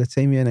Ismail that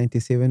same year,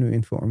 97, we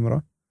went for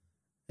Umrah.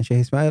 And Sheikh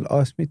Ismail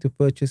asked me to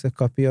purchase a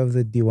copy of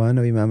the Diwan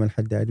of Imam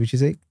al-Haddad, which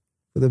is,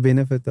 for the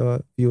benefit of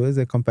our viewers,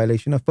 a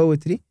compilation of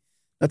poetry.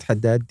 Not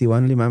Haddad,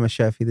 Diwan al-Imam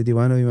al-Shafi, the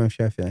Diwan of Imam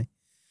Shafi'i.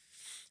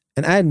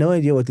 And I had no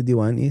idea what the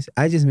Diwan is.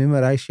 I just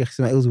memorized Sheikh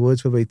Ismail's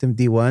words verbatim,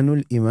 Diwan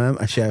al-Imam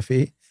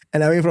al-Shafi.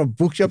 And I went from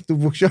bookshop to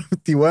bookshop,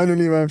 Diwan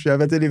al-Imam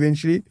al-Shafi, until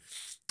eventually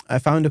I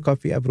found a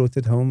copy, I brought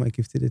it home, I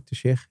gifted it to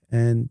Sheikh,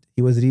 and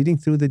he was reading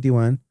through the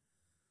Diwan.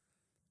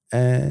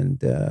 And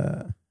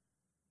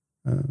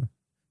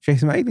Sheikh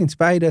Ismail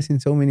inspired us in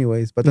so many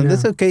ways. But on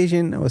this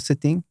occasion, I was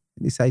sitting,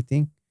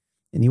 reciting,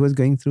 and he was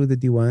going through the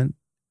Diwan.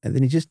 And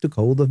then he just took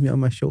hold of me on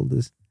my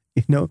shoulders.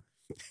 He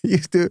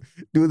used to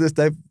do these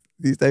type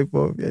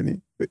of, Sheikh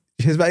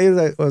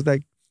Ismail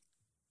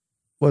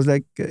was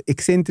like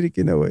eccentric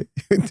in a way.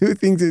 Do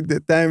things at the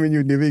time when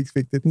you never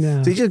expected.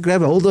 No. So he just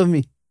grabbed hold of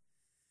me.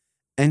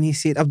 And he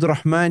said,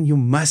 Abdurrahman, you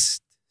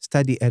must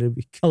study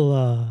Arabic.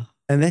 Allah.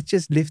 And that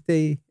just left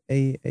a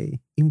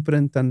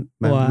imprint on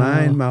my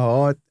mind, my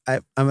heart.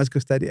 I must go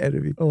study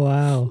Arabic.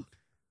 Wow.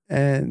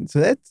 And so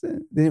that's,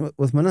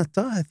 with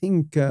Manata, I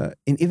think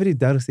in every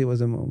dars there was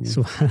a moment.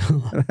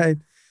 SubhanAllah. Right?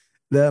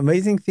 The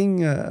amazing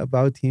thing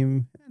about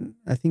him,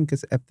 I think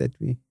it's apt that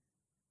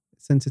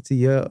since it's a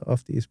year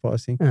after his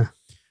passing,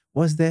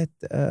 was that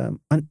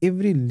on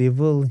every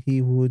level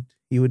he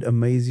would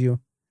amaze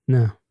you.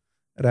 No.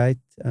 Right?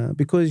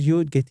 Because you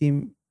would get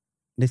him,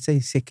 let's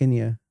say second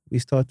year, we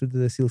started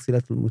the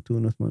Silsilatul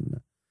Mutun with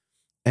Mulna.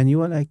 And you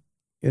were like,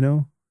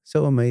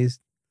 so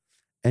amazed.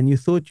 And you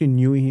thought you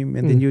knew him,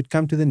 and then you would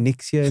come to the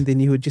next year, and then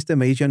he would just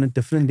amaze you on a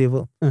different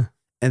level. And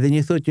then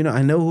you thought,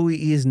 I know who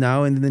he is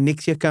now, and then the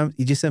next year comes,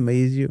 he just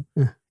amazes you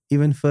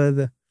even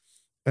further.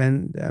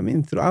 And I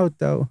mean, throughout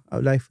our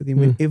life with him,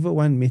 whenever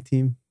one met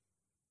him,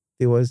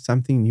 there was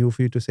something new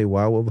for you to say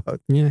wow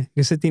about. Yeah,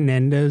 you're sitting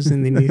Nando's,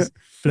 and then he's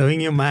blowing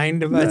your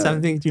mind about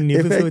something you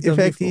never thought of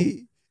before.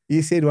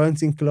 He said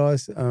once in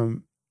class,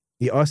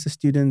 he asked the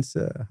students,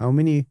 how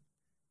many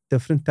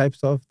different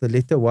types of the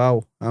letter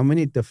wow. How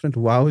many different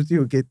wows do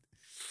you get?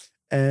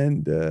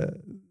 And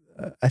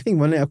I think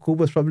Mullah Yaqub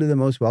was probably the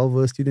most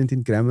well-versed student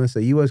in grammar. So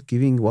he was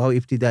giving wow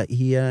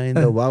ibtidaiya and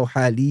the wow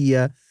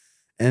haliya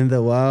and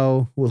the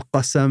wow wal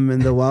qasam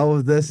and the wow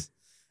of this.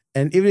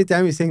 And every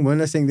time he's saying,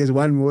 Mullah saying there's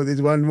one more,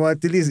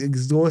 till he's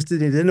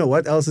exhausted. He didn't know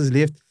what else is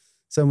left.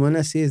 So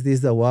Mullah says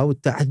there's the wow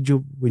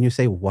ta'ajjub when you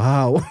say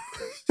wow.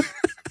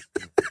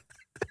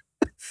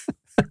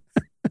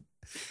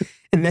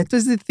 And that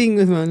was the thing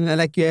with Mullah,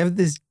 like you have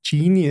this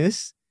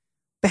genius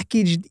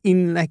packaged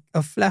in like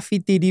a fluffy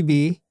teddy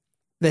bear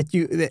that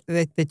you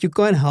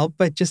can't help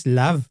but just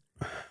love.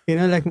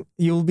 Like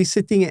you'll be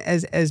sitting,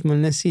 as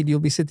Mullah said, you'll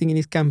be sitting in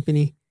his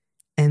company,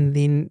 and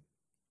then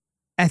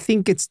I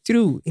think it's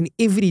true. In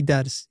every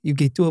dars, you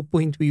get to a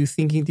point where you're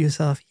thinking to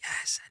yourself,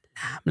 yes,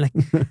 I'm like,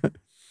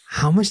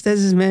 how much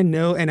does this man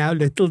know and how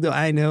little do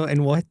I know,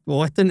 and what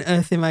on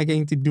earth am I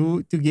going to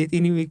do to get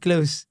anywhere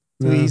close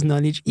to where his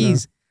knowledge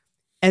is?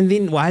 And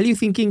then while you're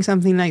thinking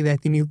something like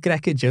that, then you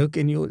crack a joke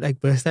and you like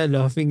burst out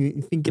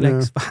laughing, thinking like,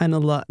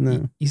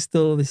 subhanallah, you're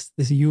still this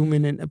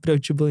human and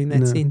approachable in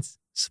that sense.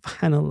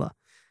 Subhanallah.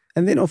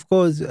 And then, of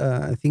course,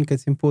 I think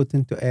it's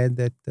important to add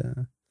that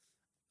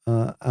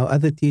our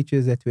other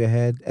teachers that we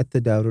had at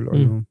the Darul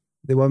Ulum,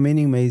 there were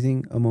many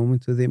amazing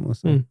moments with them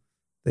also.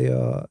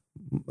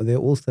 They're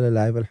all still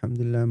alive,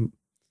 alhamdulillah.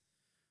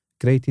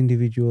 Great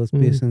individuals,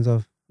 persons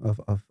of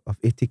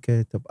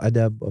etiquette, of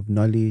adab, of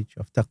knowledge,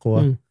 of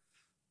taqwa.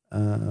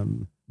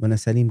 Mana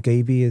Salim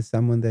Gaibi is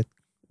someone that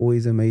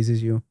always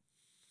amazes you.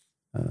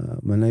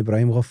 Mana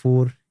Ibrahim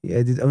Ghafoor, he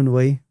had his own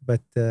way,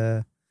 but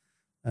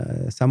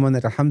someone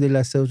that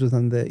alhamdulillah serves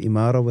within the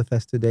Imara with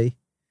us today.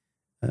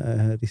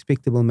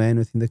 Respectable man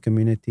within the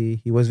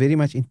community. He was very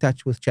much in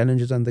touch with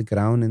challenges on the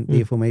ground, and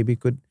therefore maybe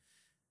could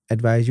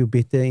advise you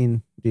better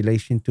in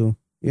relation to,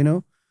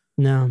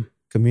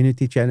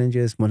 community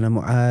challenges. Mullah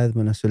Mu'adh,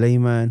 Mullah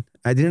Sulaiman.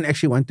 I didn't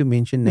actually want to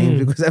mention names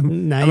because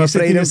I'm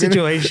afraid of a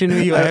situation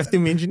where you have to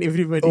mention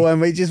everybody. Oh, I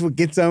might just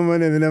forget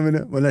someone, and then I'm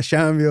gonna Mullah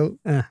Shamil.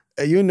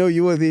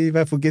 You were there. If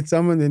I forget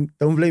someone, then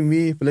don't blame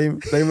me. Blame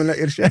Mullah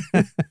Irshad.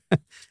 And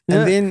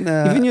then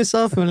even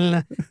yourself,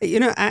 Mullah.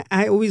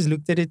 I always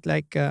looked at it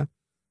like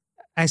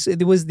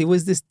there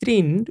was this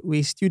trend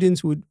where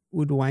students would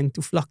want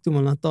to flock to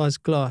Mullah Tah's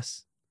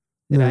class,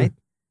 right?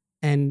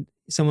 And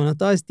so Mullah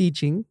Tah is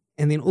teaching,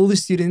 and then all the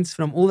students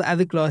from all the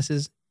other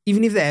classes,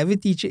 even if they have a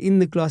teacher in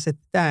the class at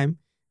the time,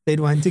 they'd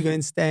want to go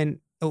and stand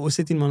or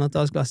sit in Mullah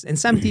Tah's class. And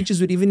some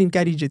teachers would even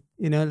encourage it,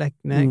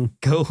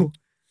 go.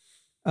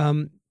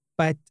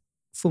 But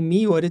for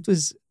me, what it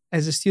was,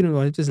 as a student,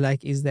 what it was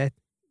like is that,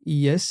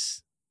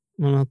 yes,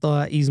 Mullah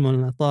Tah is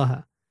Mullah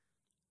Taha,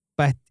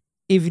 but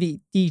every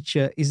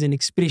teacher is an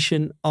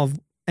expression of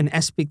an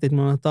aspect that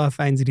Mullah Tah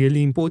finds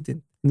really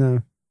important.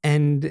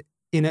 And,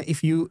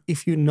 if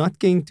you're not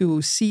going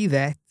to see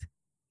that,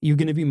 you're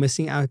going to be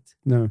missing out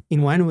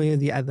in one way or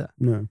the other.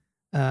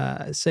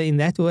 So in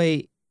that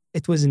way,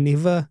 it was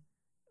never,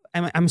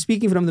 I'm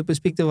speaking from the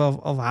perspective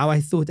of how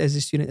I thought as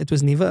a student. It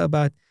was never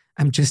about,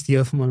 I'm just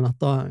here for Mullah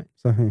Tah.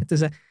 It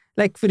was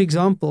like, for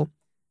example,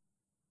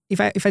 if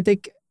I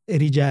take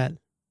Rijal,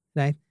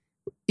 right?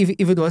 If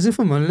it wasn't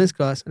for Mullah's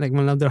class, like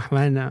Mullah Abdul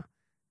Rahman now,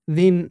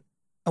 then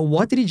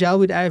what Rijal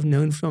would I have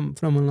known from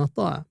Mullah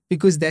Tah?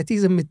 Because that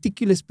is a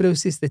meticulous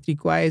process that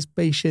requires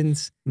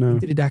patience,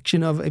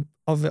 introduction of a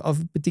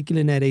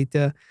particular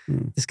narrator,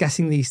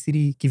 discussing the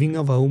history, giving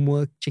of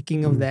homework,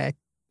 checking of that,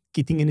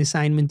 getting an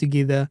assignment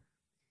together.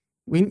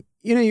 When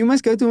you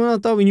must go to Mullah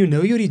Tah when you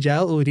know your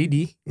Rijal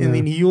already, and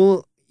then he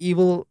will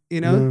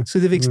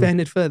sort of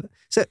expand it further.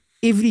 So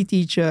every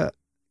teacher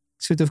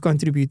sort of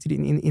contributed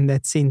in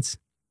that sense.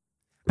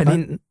 But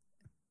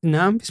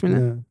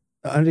Bismillah.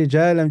 On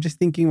Rijal, I'm just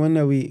thinking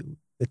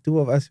the two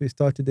of us, we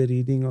started the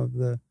reading of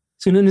the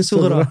Sunan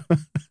al-Sughra.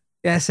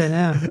 Ya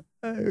salam.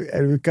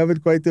 And we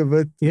covered quite a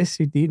bit. Yes,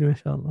 we did,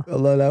 mashallah.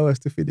 Allah allow us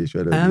to finish.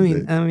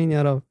 Ameen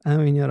ya Rab.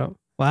 Ameen ya Rab.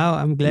 Wow,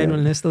 I'm glad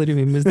Mullah still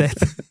remembers that.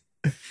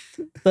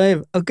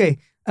 Okay.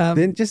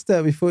 Then just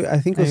before, I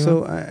think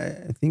also,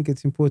 I think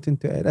it's important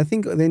to add, I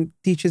think then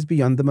teachers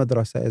beyond the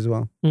madrasa as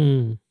well.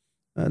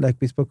 Like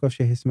we spoke of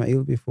Sheikh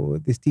Ismail before,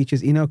 these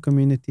teachers in our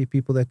community,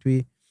 people that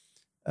we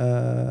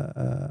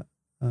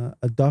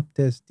adopt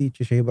as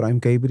teachers. Sheikh Ibrahim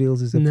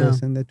Gabriels is a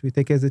person that we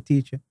take as a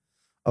teacher.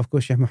 Of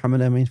course, Sheikh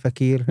Muhammad Amin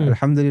Fakir.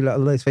 Alhamdulillah,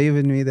 Allah has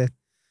favored me that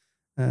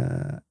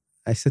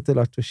I sit a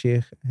lot with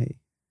Sheikh.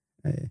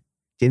 I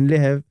generally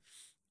have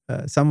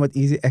somewhat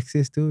easy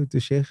access to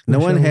Sheikh. No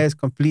one has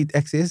complete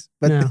access,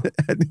 but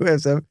I do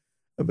have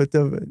a bit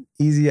of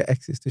easier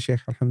access to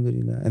Sheikh,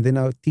 alhamdulillah. And then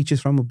our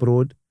teachers from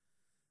abroad.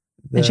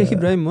 And Sheikh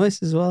Ibrahim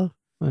Moas as well.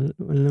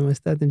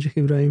 And Sheikh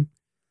Ibrahim.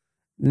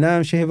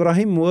 No, Sheikh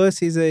Ibrahim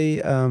Moas is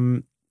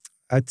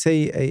I'd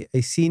say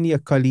a senior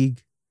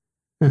colleague.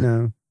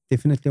 No,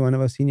 definitely one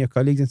of our senior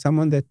colleagues, and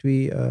someone that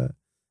we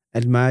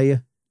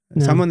admire.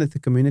 Someone that the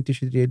community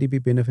should really be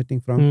benefiting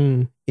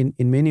from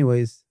in many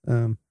ways.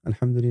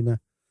 Alhamdulillah.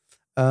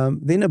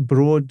 Then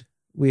abroad,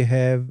 we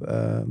have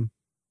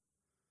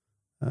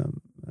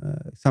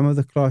some of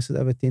the classes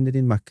I've attended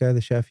in Makkah,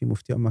 the Shafi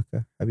Mufti of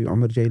Makkah, Habib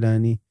Umar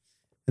Jailani,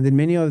 and then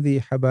many of the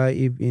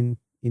Habaib in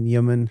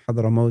Yemen,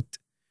 Hadramaut.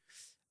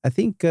 I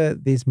think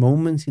there's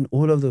moments in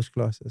all of those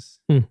classes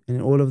and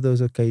in all of those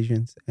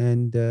occasions.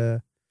 And may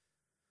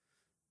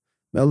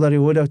Allah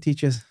reward our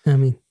teachers.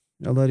 Ameen.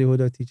 Allah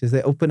reward our teachers.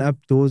 They open up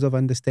doors of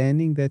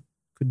understanding that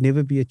could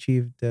never be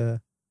achieved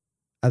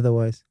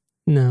otherwise.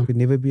 No. Could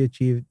never be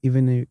achieved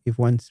even if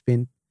one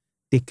spent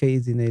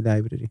decades in a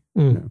library.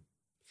 No.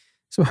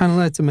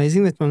 SubhanAllah, it's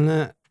amazing that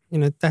Mullah,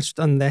 touched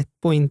on that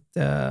point,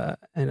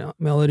 and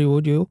may Allah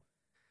reward you.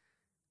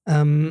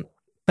 But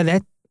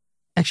that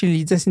actually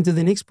leads us into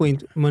the next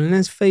point.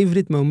 Mullah's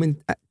favorite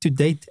moment to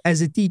date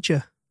as a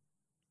teacher.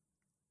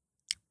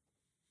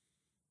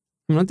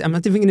 I'm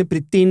not even going to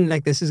pretend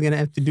like this is going to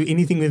have to do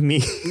anything with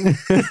me.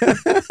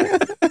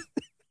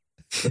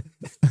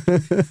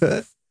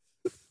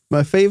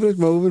 My favorite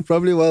moment,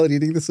 probably while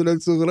reading the Surah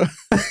Al-Sughra.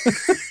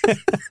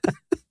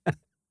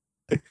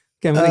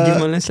 Okay, I'm going to give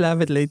Mullah a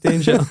slap it later,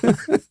 inshallah.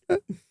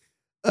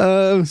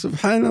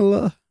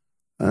 Subhanallah.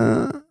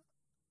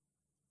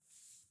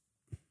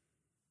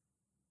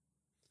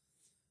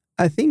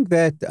 I think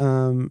that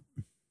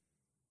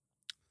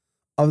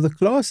of the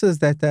classes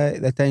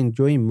that I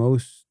enjoy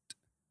most,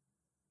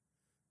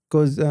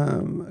 because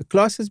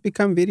classes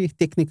become very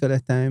technical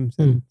at times,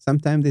 and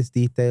sometimes there's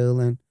detail,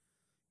 and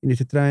you need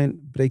to try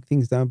and break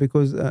things down,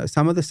 because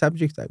some of the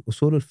subjects like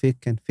usul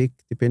al-fiqh and fiqh,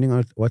 depending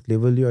on what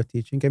level you are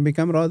teaching, can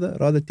become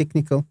rather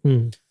technical.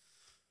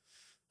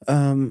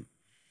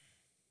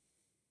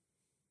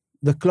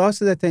 The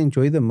classes that I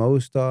enjoy the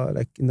most are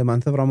like in the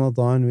month of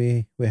Ramadan,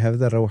 we have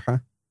the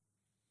Rawha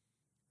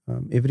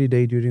every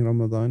day during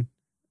Ramadan,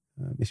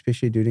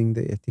 especially during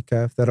the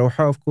i'tikaf. The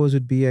Rawha, of course,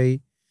 would be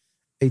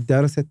a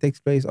dars that takes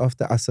place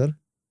after Asr.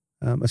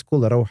 It's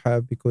called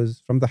Rawha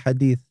because from the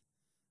hadith,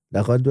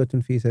 لَغَدْوَةٌ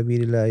فِي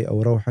سَبِيلِ اللَّهِ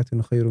أَوْ رَوْحَةٌ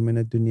خَيْرٌ مِنَ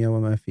الدُّنْيَا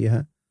وَمَا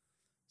فِيهَا.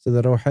 So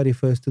the Rawha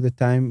refers to the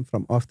time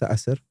from after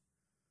Asr.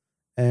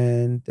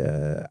 And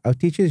our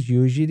teachers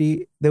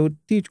usually, they would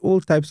teach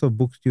all types of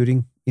books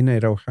in a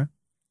Rawha.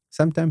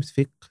 Sometimes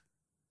fiqh,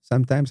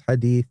 sometimes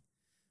hadith.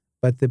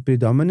 But the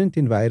predominant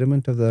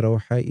environment of the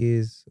Rawha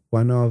is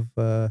one of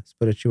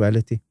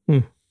spirituality.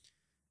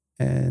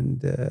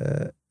 And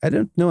I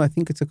don't know, I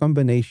think it's a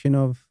combination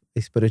of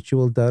a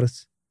spiritual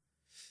dars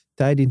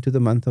tied into the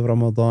month of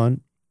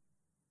Ramadan,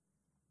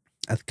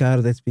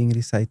 adhkar that's being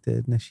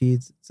recited,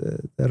 nasheeds.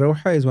 The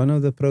Rawha is one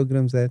of the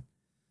programs that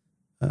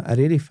I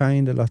really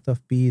find a lot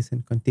of peace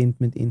and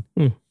contentment in.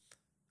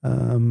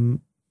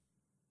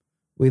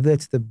 Whether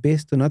it's the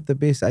best or not the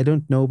best, I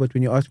don't know. But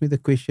when you asked me the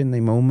question, a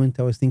moment,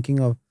 I was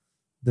thinking of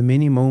the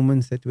many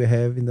moments that we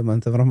have in the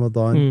month of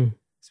Ramadan,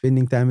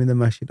 spending time in the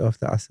masjid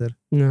after Asr,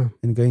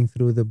 and going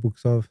through the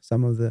books of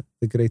some of the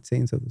great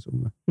saints of this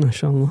ummah.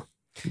 MashaAllah.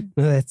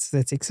 No, that's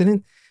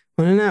excellent.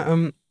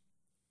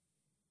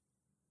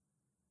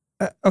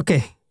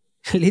 Okay,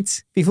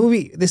 this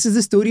is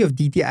the story of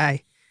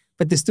DTI,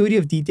 but the story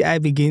of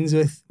DTI begins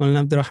with Maulana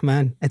Abdul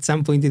Rahman at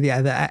some point or the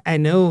other. I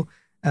know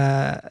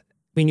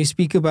when you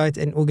speak about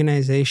an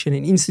organization,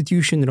 an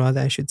institution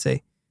rather, I should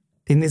say,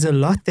 then there's a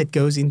lot that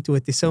goes into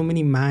it. There's so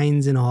many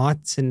minds and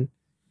hearts and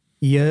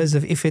years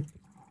of effort.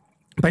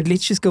 But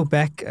let's just go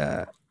back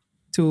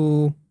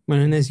to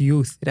Maulana's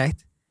youth, right?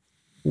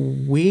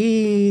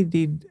 Where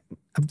did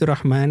Abdul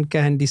Rahman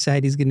Khan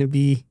decide he's going to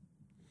be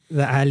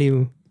the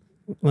alim,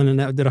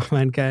 Maulana Abdul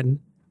Rahman Khan?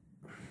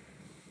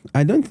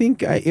 I don't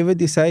think I ever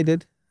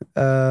decided.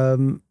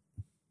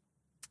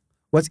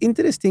 What's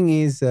interesting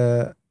is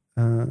our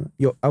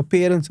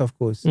parents, of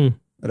course,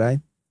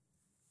 right?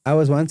 I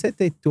was once at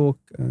a talk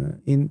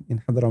in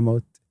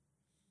Hadramaut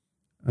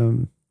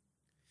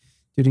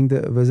during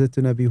the visit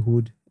to Nabi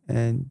Hud,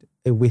 and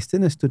a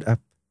Westerner stood up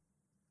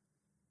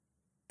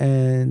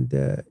and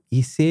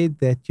he said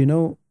that,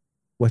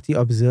 what he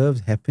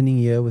observes happening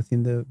here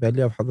within the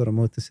valley of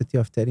Hadramaut, the city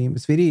of Tarim,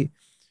 it's very,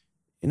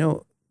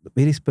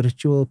 very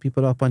spiritual.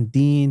 People are upon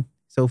deen,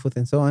 so forth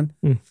and so on.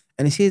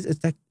 And he says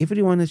it's like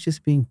everyone is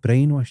just being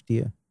brainwashed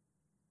here,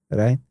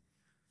 right?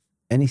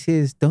 And he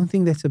says, don't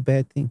think that's a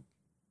bad thing,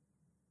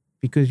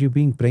 because you're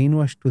being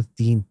brainwashed with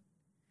deen.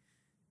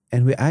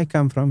 And where I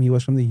come from, he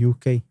was from the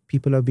UK,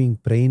 people are being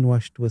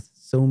brainwashed with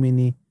so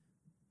many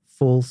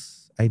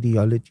false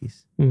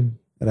ideologies,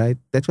 right?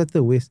 That's what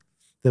the West,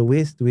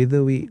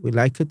 whether we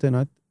like it or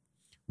not,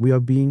 we are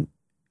being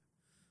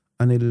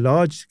on a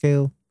large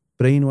scale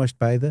brainwashed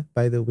by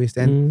the West.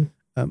 And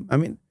I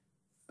mean,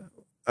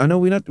 I know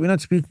we're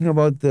not speaking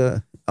about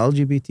the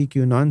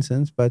LGBTQ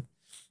nonsense, but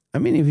I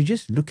mean, if you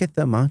just look at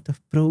the amount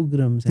of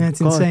programs and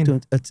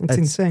cartoons, it's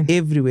insane.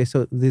 Everywhere.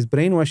 So there's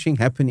brainwashing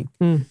happening.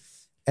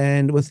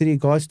 And with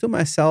regards to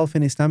myself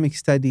and Islamic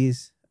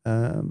studies,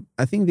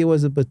 I think there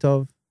was a bit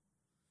of,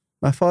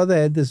 my father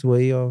had this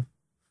way of,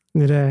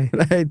 right?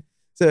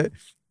 So,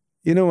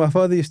 my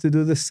father used to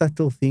do this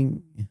subtle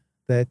thing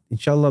that,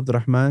 inshallah, Abdul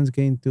Rahman's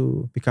going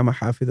to become a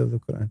Hafid of the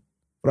Quran.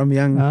 From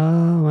young,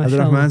 Abdul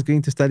Rahman's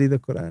going to study the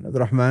Quran.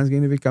 Abdul Rahman's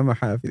going to become a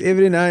Hafid.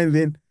 Every now and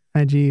then,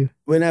 Ajib.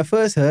 When I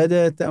first heard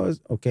it, I was,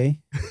 okay,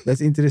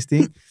 that's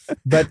interesting.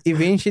 But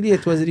eventually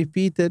it was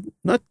repeated,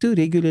 not too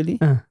regularly,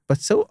 but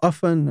so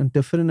often on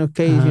different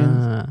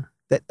occasions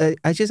that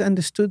I just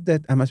understood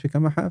that I must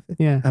become a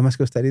Hafid. I must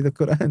go study the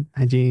Quran.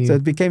 Ajib. So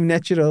it became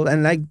natural.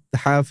 And like the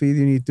Hafid,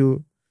 you need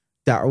to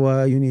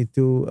da'wah, you need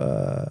to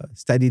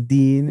study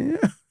deen.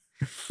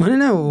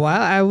 Maulana, while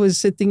I was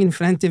sitting in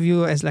front of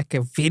you as like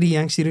a very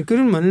young student,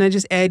 couldn't Maulana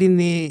just add in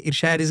there,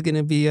 Irshad is going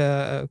to be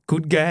a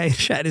good guy,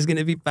 Irshad is going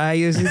to be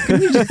pious?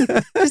 Couldn't you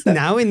just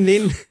now and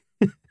then?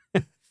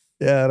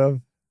 Yeah, Rav.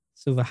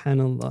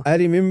 Subhanallah. I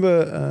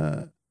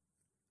remember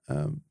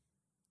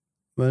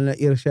Maulana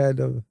Irshad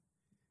of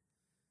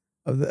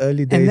of the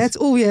early days. And that's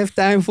all we have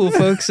time for,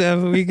 folks.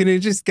 We're going to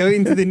just go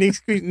into the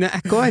next question. No, I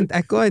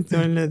can't.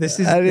 No, this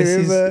is... I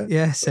remember...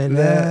 Yes,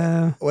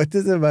 what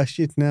is the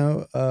masjid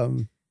now?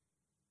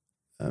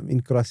 In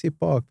Grassy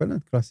Park, but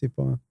not Grassy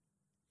Park.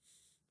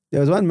 There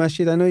was one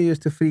masjid, I know you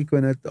used to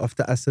frequent it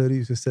after Asr, you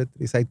used to sit,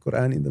 recite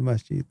Quran in the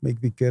masjid, make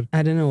dhikr.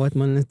 I don't know what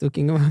Mullah is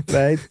talking about.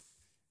 Right?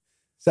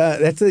 So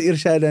that's the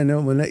Irshad I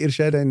know. Mullah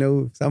Irshad I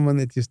know, someone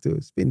that used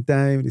to spend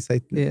time,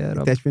 recite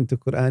attachment to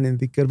Quran and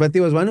dhikr. But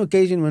there was one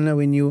occasion, Mullah,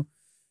 when you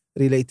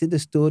related the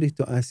story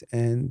to us,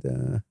 and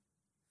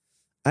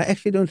I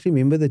actually don't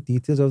remember the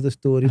details of the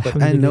story,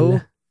 but I know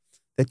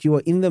that you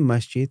were in the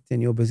masjid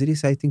and you were busy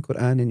reciting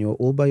Quran and you were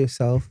all by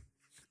yourself.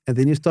 And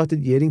then you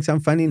started hearing some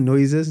funny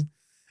noises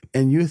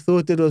and you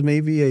thought it was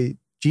maybe a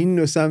jinn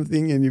or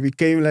something, and you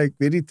became like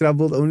very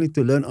troubled, only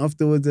to learn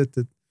afterwards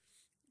that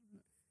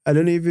I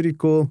don't know if you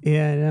recall.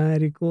 Yeah, no, I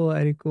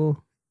recall.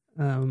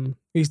 We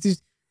used to,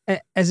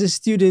 as a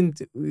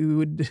student, we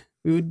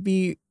would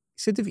be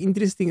sort of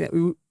interesting that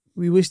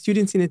we were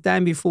students in a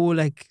time before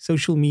like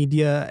social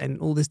media and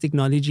all this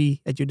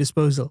technology at your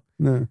disposal.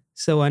 No.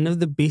 So one of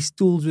the best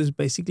tools was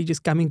basically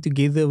just coming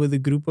together with a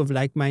group of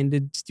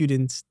like-minded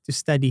students to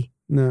study.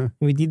 No.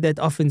 We did that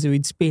often, so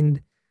we'd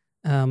spend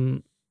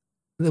the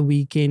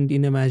weekend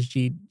in a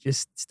masjid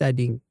just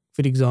studying,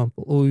 for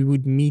example, or we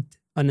would meet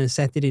on a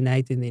Saturday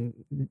night and then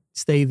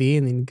stay there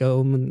and then go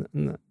home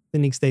on the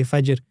next day,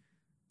 Fajr.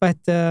 But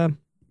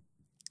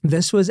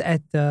this was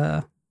at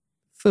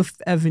 5th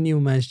Avenue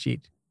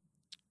Masjid.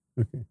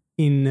 Okay.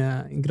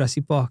 In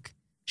Grassy Park,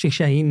 Sheikh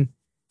Shaheen,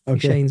 okay.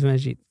 Sheikh Shaheen's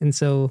Masjid. And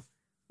so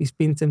we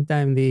spent some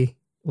time there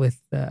with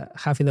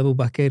Hafid Abu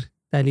Bakr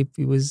Talib.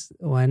 He was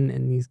one,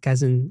 and his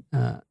cousin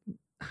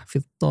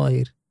Hafid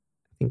Tahir,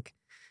 I think.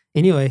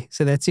 Anyway,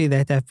 so that's where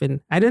that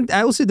happened.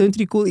 I also don't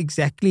recall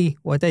exactly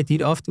what I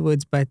did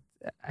afterwards, but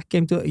I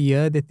came to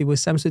hear that there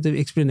was some sort of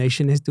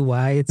explanation as to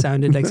why it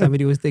sounded like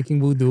somebody was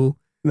taking wudu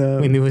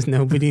when there was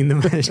nobody in the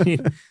masjid.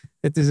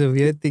 That was a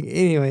weird thing.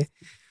 Anyway.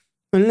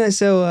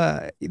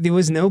 So there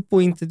was no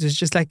point. It was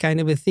just like kind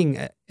of a thing.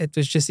 It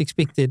was just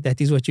expected. That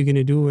is what you're going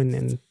to do, and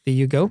then there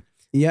you go.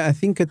 Yeah, I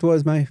think it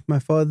was my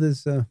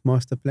father's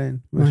master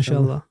plan.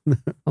 MashaAllah.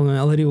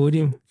 Allah reward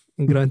him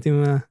and grant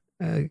him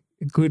a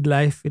good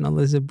life in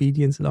Allah's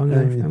obedience, long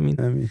life.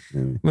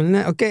 Ameen.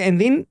 Okay,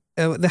 and then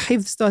the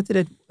hifz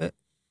started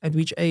at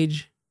which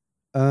age?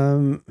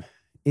 In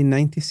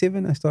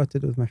 97, I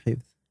started with my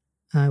hifz.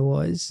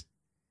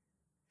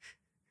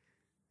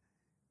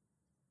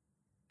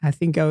 I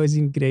think I was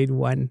in grade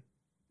 1,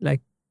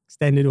 like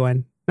standard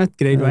 1. Not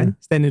grade 1,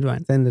 standard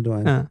 1. Standard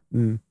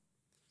 1.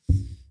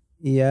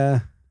 Yeah.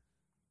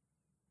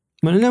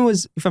 Maulana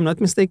was, if I'm not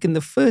mistaken,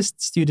 the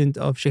first student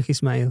of Sheikh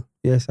Ismail.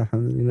 Yes,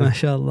 alhamdulillah.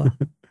 MashaAllah.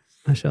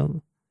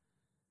 MashaAllah.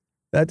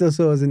 That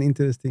also was an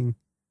interesting.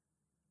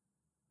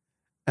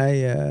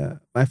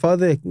 My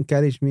father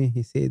encouraged me.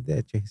 He said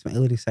that Sheikh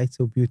Ismail recites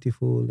so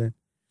beautiful.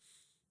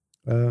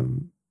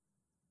 And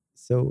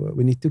so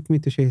when he took me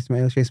to Sheikh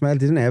Ismail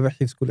didn't have a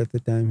hifz school at the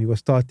time. He was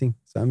starting.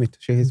 So I met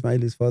Sheikh Ismail,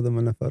 his father,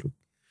 Mullah Farooq.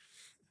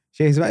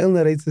 Sheikh Ismail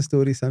narrates the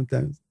story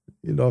sometimes.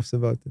 He laughs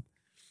about it.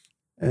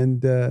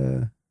 And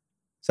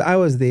so I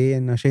was there,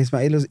 and Sheikh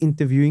Ismail was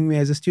interviewing me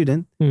as a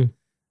student.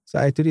 So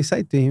I had to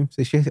recite to him.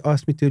 So Sheikh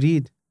asked me to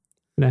read.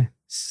 Right.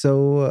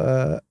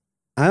 So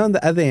I, on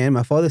the other hand,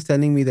 my father's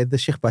telling me that the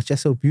Sheikh Bacha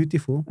is so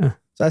beautiful.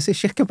 So I said,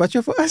 Sheikh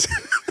Bacha for us.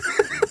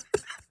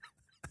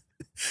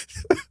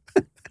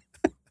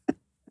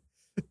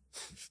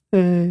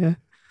 Yeah.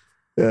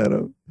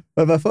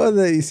 But my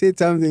father, he said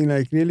something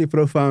like really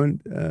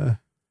profound.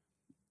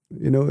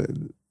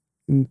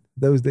 In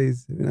those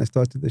days when I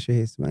started the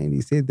Sheikh Ismail,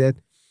 he said that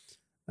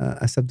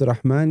as Abdul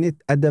Rahman, it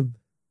adab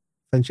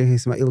van Sheikh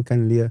Ismail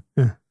kan leer.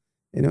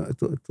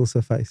 It will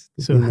suffice.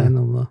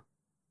 Subhanallah.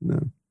 No.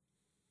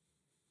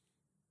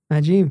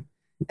 Ajib.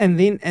 And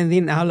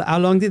then how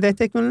long did that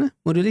take, Mullah?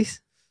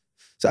 Murulis?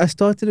 So I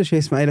started the Sheikh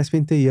Ismail. I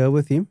spent a year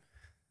with him.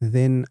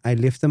 Then I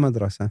left the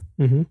madrasa.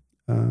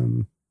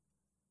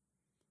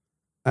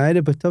 I had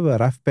a bit of a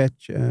rough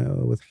patch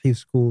with hifz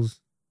schools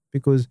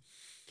because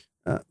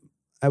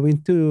I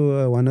went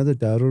to one of the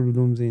Darul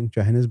Ulooms in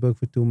Johannesburg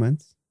for 2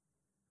 months.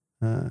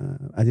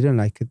 I didn't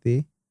like it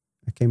there.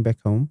 I came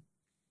back home.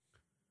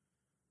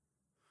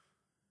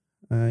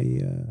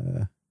 I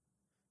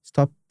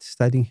stopped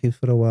studying hifz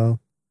for a while.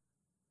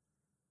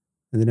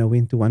 And then I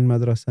went to one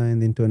madrasa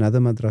and then to another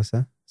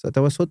madrasa. So I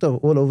was sort of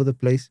all over the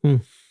place.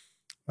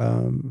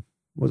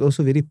 Was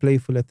also very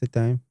playful at the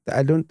time.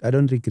 I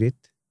don't regret.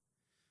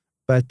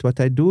 But what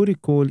I do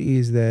recall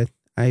is that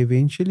I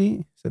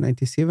eventually, so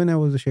 97 I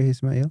was a Sheikh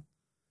Ismail.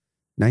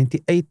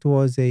 98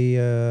 was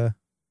a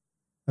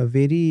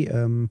very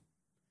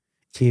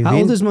How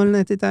old was Maulana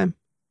at the time?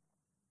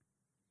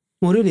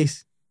 More or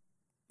less?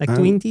 Like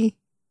 20?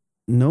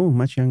 No,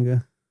 much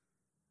younger.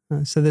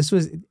 So this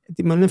was,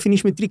 did Maulana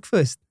finish matric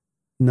first?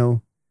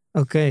 No.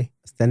 Okay.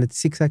 Standard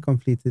 6 I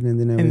completed and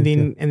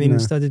then I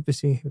started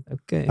pursuing.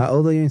 Okay. How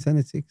old are you in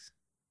standard 6?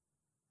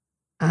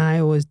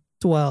 I was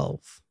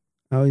 12.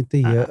 I went a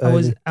year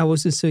early. I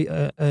was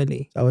so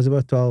early. I was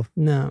about 12.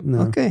 No.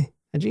 Okay.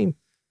 Ajim.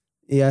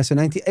 Yeah, so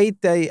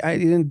 98, I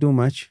didn't do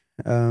much.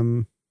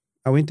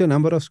 I went to a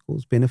number of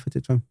schools,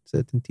 benefited from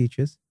certain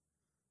teachers.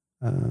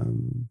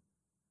 Mu'allim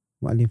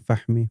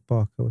Fahmi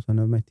Parker was one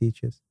of my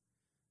teachers.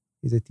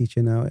 He's a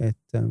teacher now at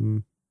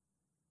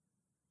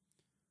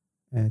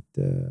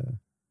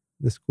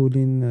the school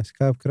in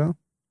Skarpkraal.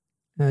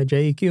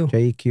 JEQ.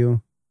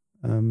 JEQ.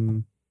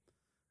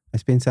 I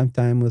spent some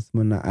time with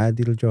Munna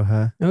Adil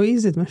Johar. Oh,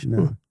 is it?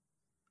 MashaAllah.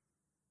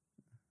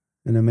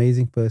 An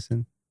amazing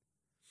person.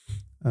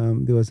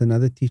 There was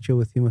another teacher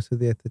with him also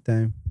there at the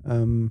time.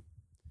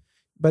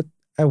 But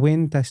I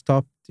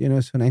stopped,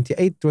 so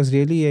 98 was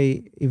really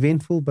a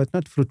eventful but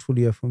not fruitful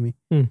year for me.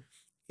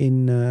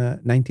 In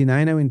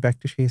 99, I went back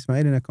to Sheikh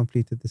Ismail and I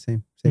completed the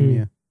same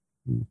year.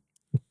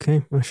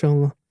 Okay,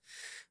 mashallah.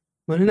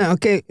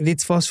 Okay,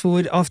 let's fast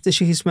forward after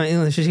Sheikh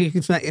Ismail.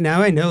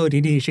 Now I know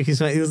already Sheikh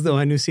Ismail is the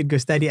one who said go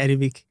study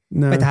Arabic.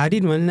 No. But how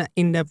did Maulana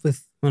end up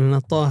with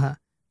Maulana Taha?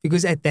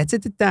 Because that's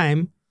at the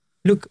time.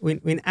 Look,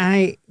 when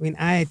I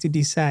had to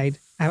decide,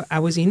 I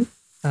was in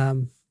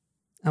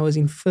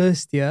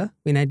first year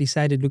when I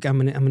decided, look,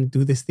 I'm gonna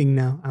do this thing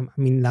now. I'm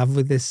in love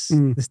with this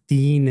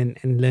deen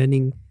and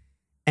learning,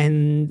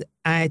 and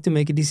I had to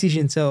make a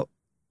decision. So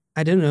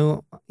I don't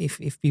know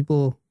if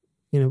people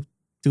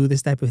do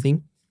this type of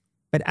thing,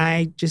 but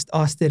I just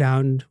asked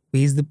around,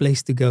 where's the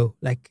place to go?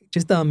 Like,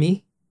 just tell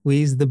me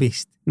where's the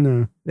best.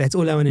 No, that's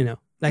all I want to know.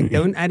 Like,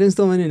 I don't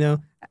still want to know.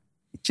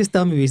 Just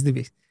tell me where's the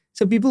best.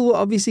 So people were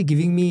obviously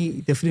giving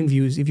me different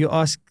views. If you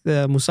ask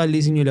the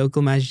musallis in your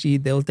local masjid,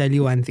 they'll tell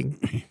you one thing.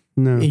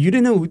 No. And you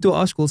don't know who to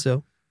ask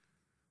also.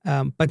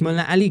 But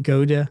Maulana Ali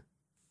Gouda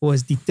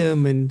was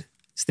determined,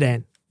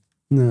 Strand.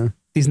 No.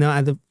 There's no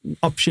other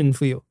option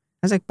for you.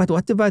 I was like, but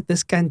what about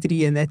this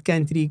country and that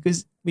country?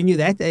 Because when you're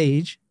that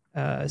age,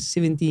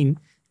 17,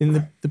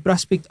 then the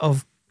prospect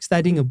of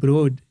studying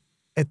abroad,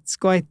 it's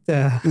quite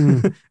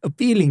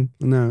appealing.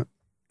 No.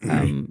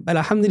 But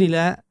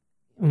alhamdulillah,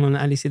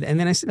 Maulana Ali said, and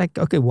then I said, like,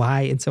 okay,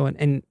 why? And so on.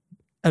 And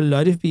a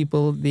lot of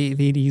people, the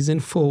reason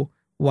for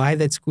why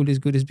that school is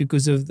good is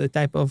because of the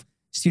type of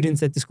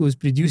students that the school is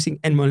producing.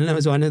 And Maulana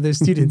was one of those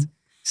students.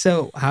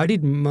 So how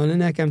did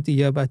Maulana come to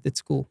hear about that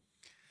school?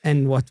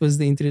 And what was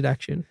the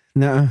introduction?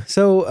 No.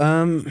 So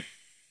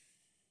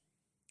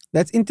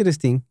that's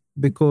interesting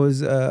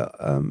because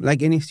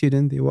like any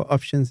student, there were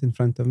options in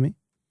front of me.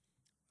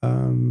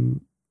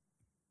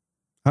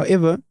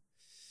 However,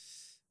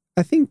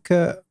 I think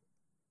I'll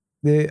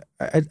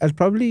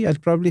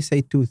probably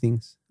say two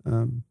things.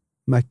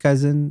 My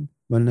cousin,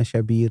 Maulana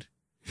Shabir,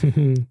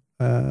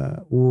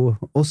 who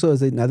also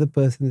is another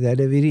person that had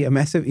a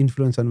massive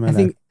influence on my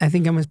life. I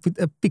think I must put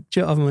a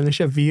picture of Maulana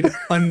Shabir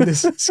on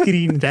this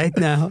screen right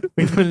now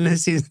when Maulana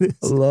says this.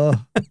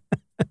 Allah.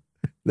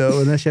 No,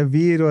 Maulana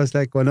Shabir was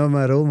like one of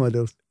my role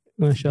models.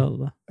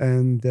 MashaAllah.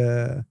 And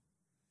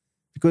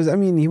because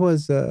he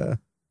was,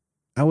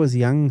 I was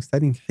young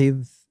studying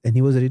Hifz, and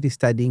he was already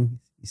studying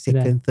his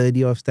second, third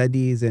year of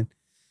studies, and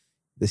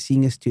the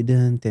senior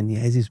student, and he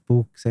has his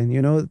books, and he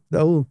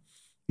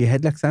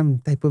had like some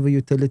type of a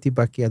utility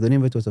bakki. I don't know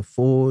if it was a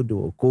Ford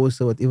or a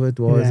Corsa or whatever it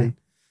was. Yeah.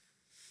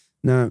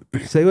 And,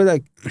 so it was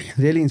like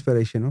really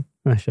inspirational.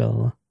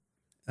 MashaAllah.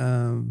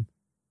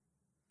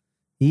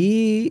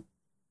 He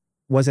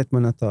was at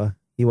Maulana Taha.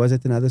 He was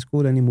at another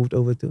school and he moved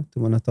over to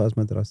Maulana Taha's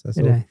madrasa.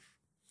 So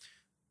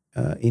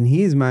in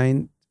his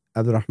mind,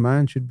 Abdul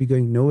Rahman should be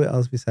going nowhere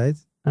else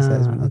besides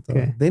Maulana Taha.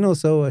 Okay. Then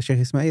also Sheikh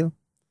Ismail.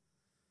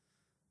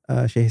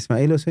 Sheikh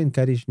Ismail also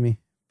encouraged me.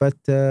 But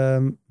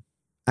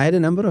I had a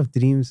number of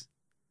dreams.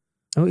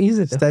 Oh, is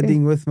it?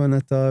 Studying with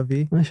Maulana Taha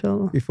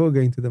MashaAllah. before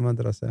going to the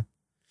madrasa.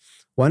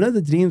 One of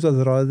the dreams was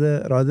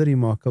rather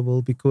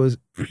remarkable because,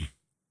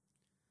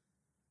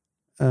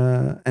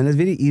 and it's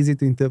very easy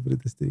to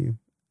interpret this dream.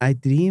 I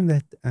dream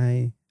that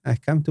I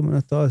come to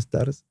Maulana Taha's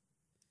dars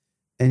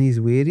and he's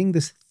wearing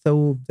this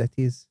thawb that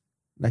is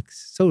like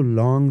so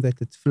long that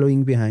it's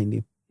flowing behind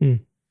him.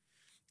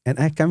 And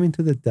I come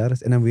into the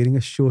dars and I'm wearing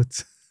a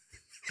shorts.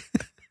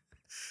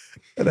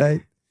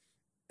 Right?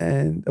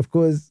 And of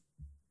course,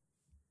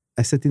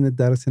 I sit in the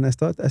dars and I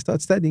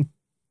start studying.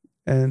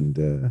 And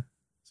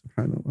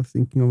subhanAllah,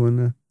 thinking of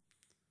one.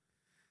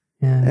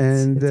 Yeah,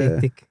 and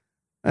hectic.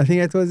 I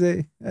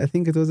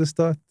think it was a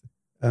start.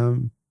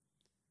 And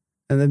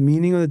the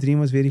meaning of the dream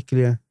was very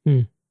clear.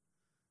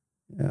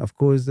 Of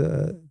course,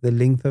 the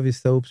length of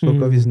his thawb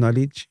spoke of his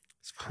knowledge.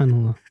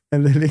 SubhanAllah.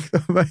 And the length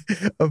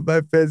of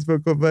my pants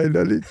spoke of my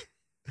knowledge.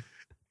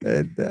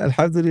 And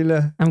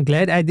alhamdulillah. I'm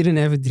glad I didn't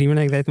have a dream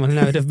like that,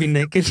 Maulana. I would have been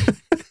naked.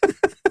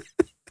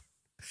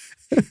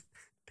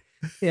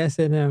 Yes,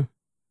 I know.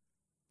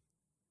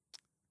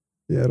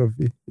 Ya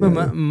Rabbi.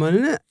 But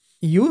Maulana,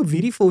 you were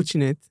very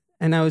fortunate,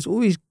 and I was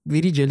always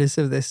very jealous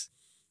of this.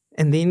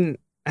 And then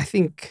I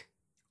think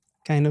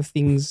kind of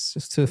things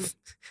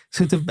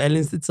sort of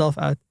balanced itself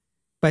out.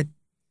 But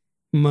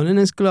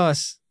Maulana's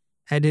class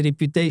had a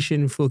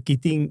reputation for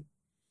getting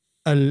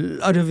a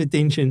lot of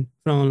attention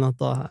from Maulana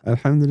Taha.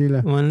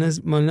 Alhamdulillah.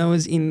 Maulana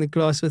was in the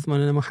class with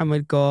Maulana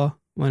Muhammad Ka,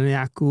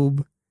 Maulana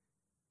Yaqub,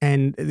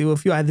 and there were a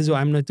few others who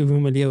I'm not too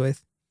familiar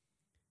with.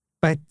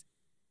 But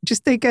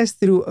just take us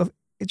through,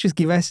 just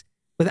give us,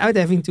 without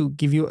having to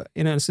give you,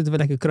 sort of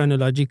like a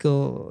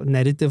chronological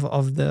narrative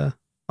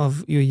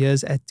of your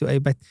years at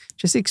 2A, but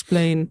just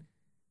explain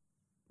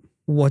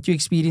what your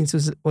experience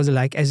was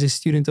like as a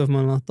student of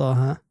Maulana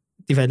Taha,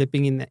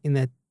 developing in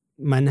that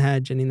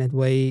manhaj and in that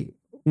way.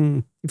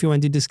 If you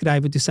want to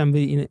describe it to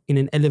somebody in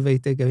an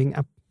elevator going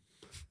up.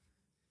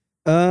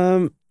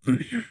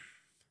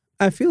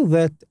 I feel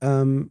that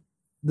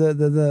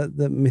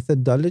the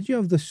methodology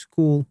of the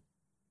school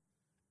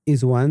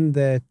is one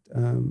that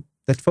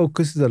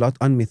focuses a lot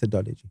on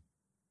methodology,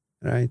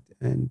 right?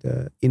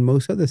 And in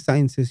most of the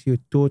sciences, you're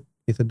taught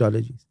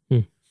methodologies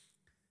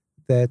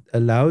that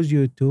allows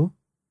you to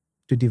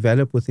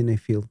develop within a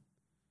field.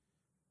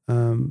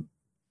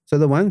 So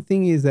the one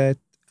thing is that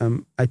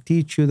I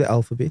teach you the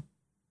alphabet,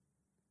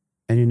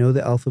 and you know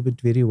the alphabet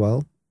very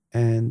well,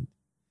 and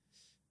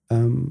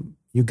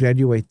you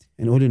graduate,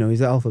 and all you know is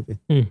the alphabet.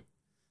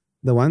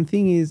 The one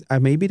thing is, I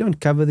maybe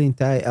don't cover the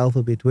entire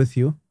alphabet with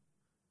you,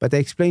 but I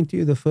explain to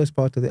you the first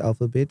part of the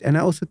alphabet, and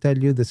I also tell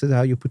you this is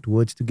how you put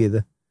words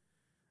together,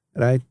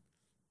 right?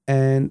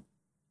 And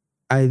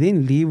I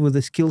then leave with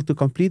the skill to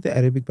complete the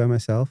Arabic by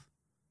myself,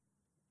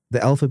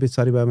 the alphabet,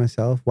 by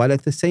myself, while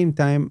at the same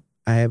time,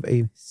 I have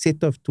a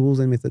set of tools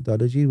and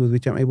methodology with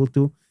which I'm able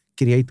to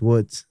create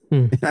words.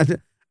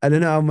 I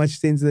don't know how much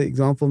sense the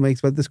example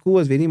makes, but the school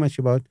was very much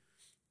about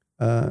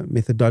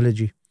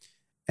methodology.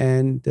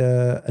 And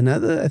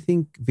another, I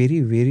think,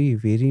 very, very,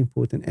 very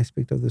important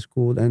aspect of the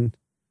school, and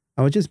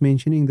I was just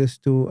mentioning this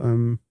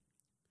to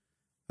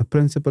a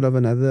principal of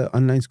another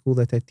online school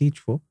that I teach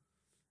for,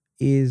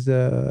 is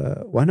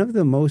one of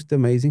the most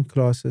amazing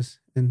classes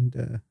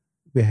and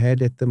we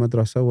had at the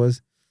madrasa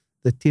was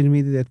the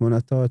Tirmidhi that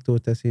Maulana Taha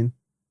taught us in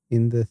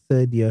the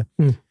third year.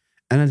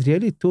 And it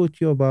really taught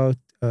you about,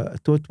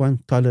 taught one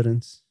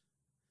tolerance.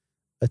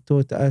 It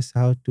taught us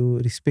how to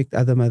respect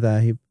other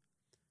madhahib,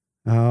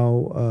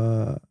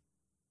 how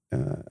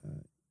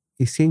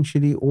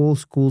essentially all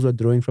schools are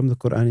drawing from the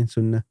Quran and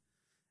Sunnah.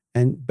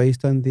 And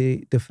based on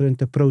the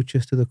different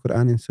approaches to the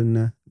Quran and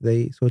Sunnah,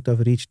 they sort of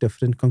reach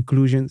different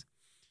conclusions.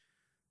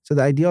 So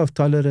the idea of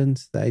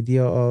tolerance, the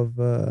idea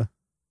of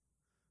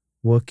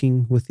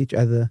working with each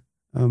other,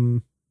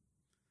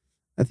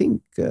 I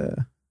think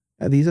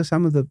these are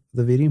some of the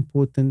very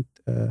important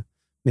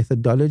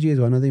methodology is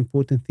one of the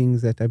important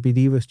things that I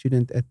believe a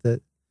student at the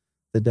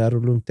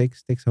Darul Uloom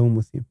takes home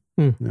with him.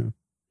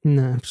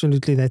 No,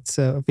 absolutely. That's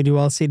very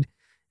well said.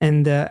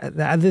 And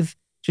the other,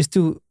 just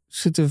to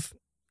sort of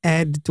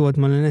add to what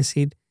Maulana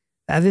said,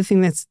 the other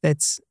thing that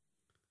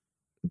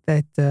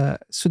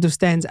sort of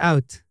stands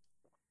out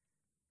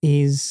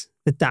is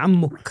the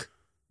ta'ammuk,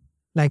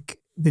 like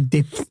the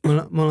depth.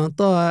 Maulana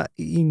Taha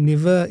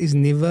is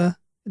never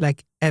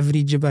like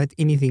average about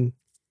anything.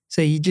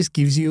 So he just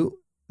gives you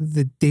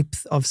the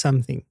depth of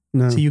something.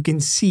 So you can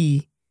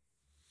see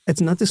it's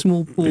not a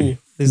small pool.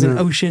 There's an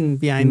ocean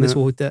behind this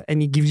water,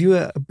 and he gives you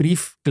a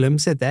brief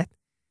glimpse at that,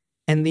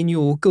 and then you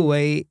walk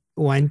away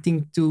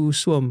wanting to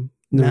swim.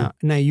 Now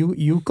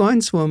you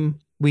can't swim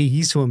where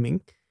he's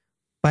swimming,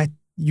 but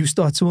you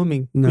start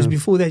swimming because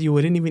before that you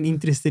weren't even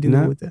interested in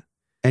the water.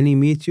 And he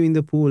meets you in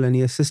the pool and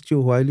he assists you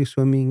while you're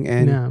swimming,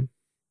 and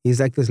he's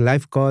like this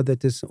lifeguard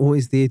that is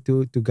always there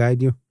to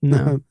guide you.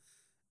 No,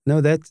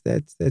 that's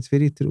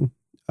very true.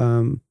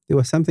 There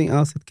was something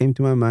else that came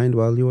to my mind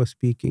while you were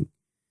speaking.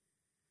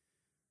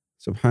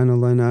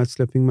 Subhanallah, now it's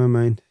slipping my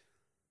mind.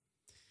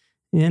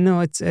 Yeah,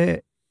 no, it's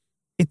an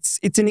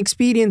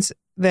experience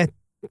that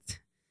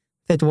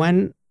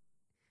one,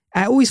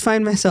 I always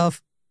find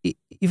myself,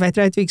 if I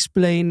try to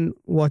explain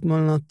what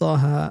Maulana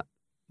Taha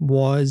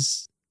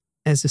was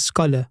as a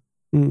scholar,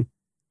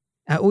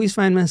 I always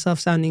find myself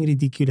sounding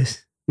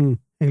ridiculous. Like,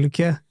 look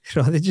here,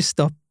 rather just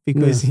stop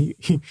because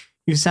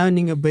you're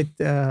sounding a bit,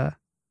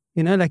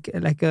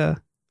 like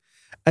a...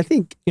 I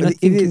think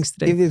if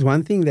there's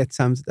one thing that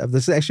sums it up,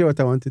 this is actually what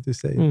I wanted to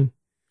say. And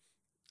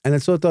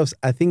it's sort of,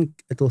 I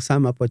think it will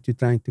sum up what you're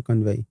trying to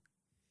convey.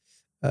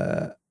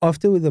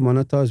 After with the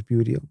Maulana Taha's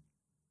burial,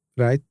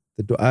 right?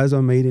 The du'as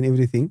are made and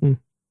everything.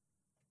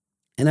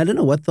 And I don't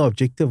know what the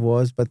objective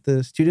was, but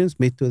the students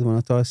met with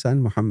Maulana Taha's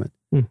son, Muhammad.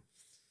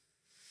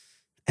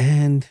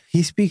 And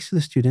he speaks to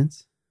the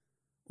students,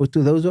 or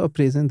to those who are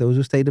present, those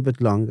who stayed a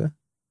bit longer.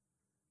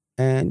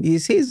 And he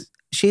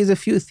shares a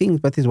few things,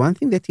 but there's one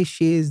thing that he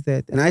shares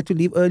that, and I had to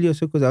leave early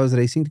also because I was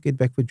racing to get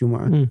back for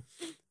Jumu'ah.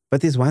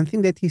 But there's one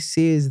thing that he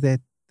says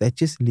that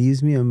just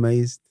leaves me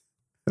amazed.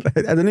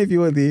 Right? I don't know if you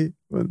were there.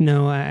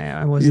 No,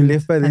 I wasn't. You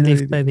left by then. I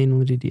left by then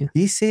already.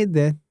 He says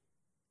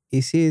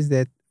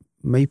that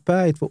my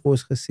pa het vir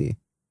ons gesê,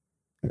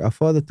 like our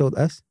father told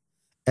us,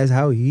 as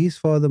how his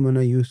father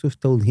Maulana Yusuf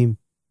told him,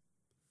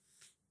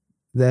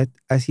 that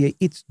as jy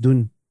iets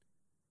doen,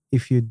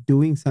 if you're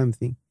doing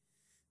something,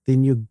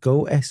 then you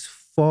go as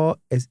far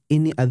as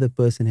any other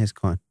person has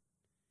gone.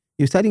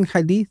 You're studying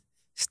hadith,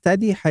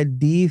 study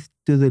hadith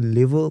to the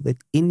level that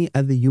any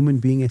other human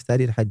being has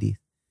studied hadith.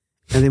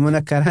 And then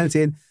Maulana Karan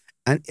said,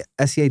 En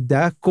as jy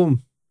daar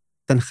kom,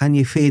 dan gaan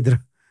jy verder.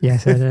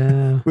 Yes,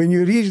 When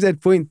you reach that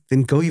point,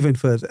 then go even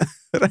further,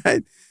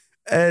 right?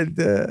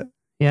 And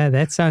yeah,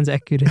 that sounds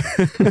accurate.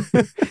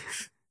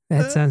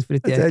 That sounds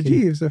pretty accurate.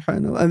 Ajib,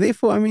 subhanAllah. And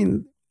therefore, I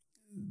mean,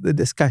 the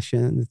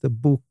discussions, the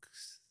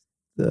books,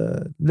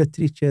 the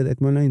literature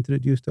that Mullah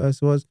introduced to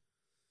us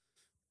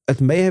it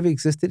may have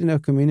existed in our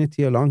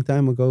community a long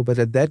time ago, but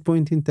at that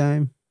point in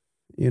time,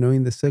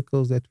 in the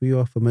circles that we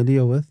are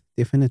familiar with,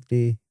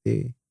 definitely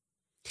they...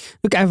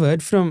 Look, I've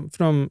heard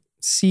from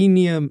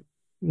senior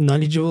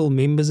knowledgeable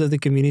members of the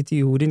community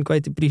who wouldn't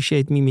quite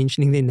appreciate me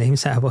mentioning their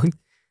names. I won't.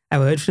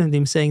 I've heard from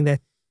them saying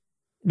that,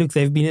 look,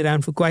 they've been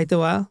around for quite a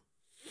while.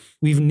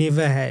 We've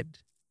never had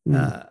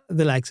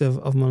the likes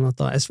of Mullah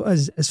Taha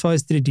as far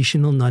as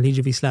traditional knowledge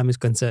of Islam is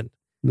concerned.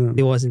 No.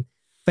 There wasn't.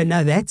 But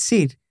now that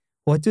said,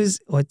 what was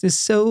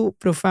so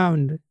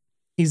profound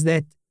is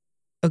that,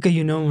 okay,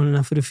 you know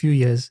Mullah for a few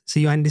years, so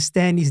you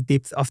understand his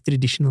depth of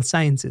traditional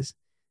sciences,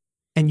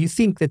 and you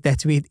think that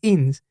that's where it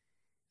ends.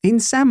 Then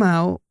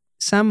somehow,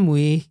 some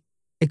way,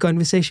 a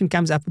conversation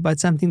comes up about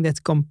something that's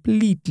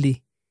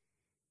completely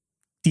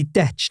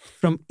detached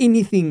from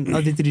anything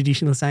of the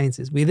traditional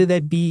sciences, whether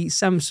that be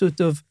some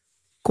sort of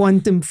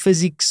quantum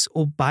physics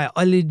or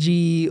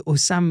biology or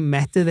some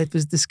matter that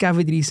was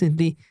discovered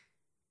recently.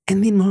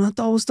 And then Mullah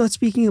Taha will start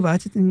speaking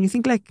about it, and you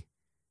think like,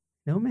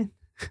 no man,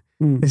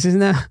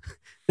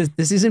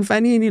 this isn't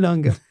funny any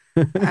longer.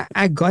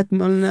 I got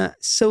Mullah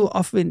so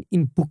often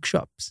in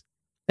bookshops.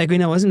 Like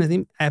when I wasn't with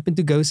him, I happened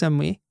to go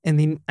somewhere, and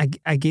then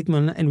I get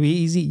Mullah, and where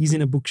is he? He's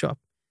in a bookshop.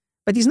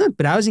 But he's not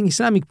browsing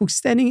Islamic books,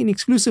 standing in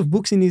exclusive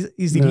books, and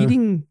he's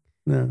reading.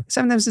 No.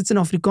 Sometimes it's an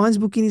Afrikaans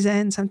book in his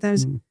hand.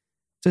 Sometimes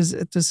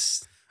it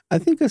was. I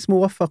think it's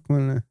muwaffaq,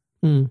 Mullah.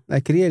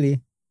 Like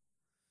really.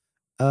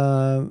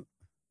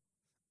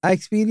 I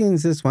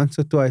experienced this once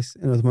or twice.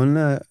 And with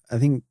Mullah, I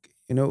think,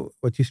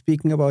 what you're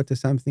speaking about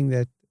is something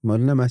that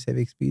Mullah must have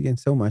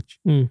experienced so much.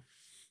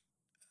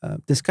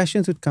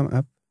 Discussions would come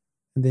up,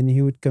 and then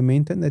he would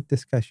comment on that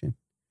discussion.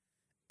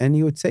 And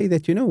he would say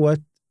that, you know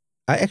what?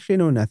 I actually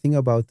know nothing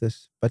about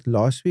this, but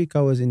last week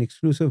I was in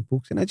exclusive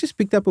books, and I just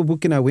picked up a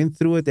book and I went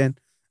through it, and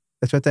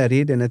that's what I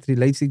read, and it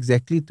relates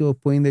exactly to a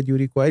point that you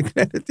require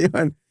clarity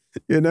on,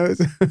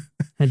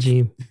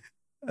 Ajib.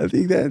 I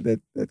think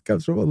that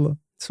comes from Allah.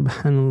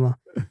 Subhanallah.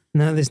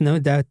 No, there's no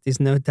doubt.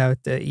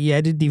 He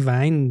had a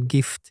divine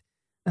gift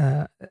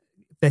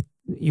that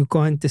you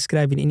can't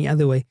describe in any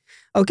other way.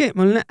 Okay,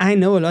 Mullah, I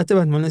know a lot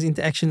about Mullah's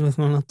interaction with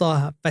Mullah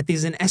Taha, but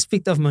there's an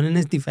aspect of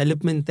Mullah's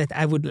development that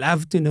I would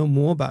love to know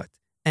more about,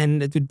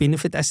 and it would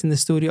benefit us in the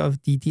story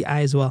of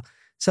DTI as well.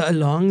 So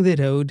along the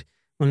road,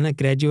 Mullah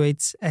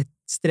graduates at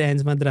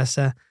Strands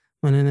Madrasa.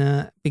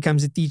 Mullah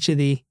becomes a teacher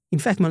there. In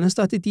fact, Mullah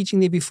started teaching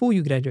there before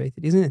you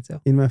graduated, isn't it so?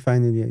 In my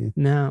final year, yeah.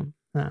 No.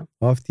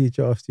 Half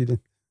teacher, half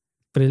student.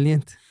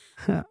 Brilliant.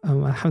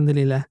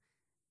 Alhamdulillah.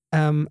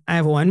 I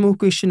have one more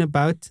question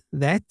about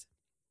that,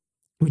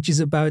 which is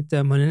about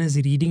Maulana's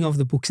reading of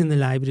the books in the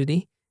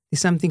library.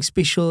 There's something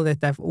special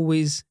that I've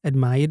always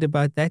admired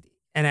about that,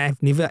 and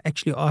I've never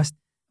actually asked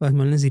about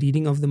Maulana's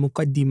reading of the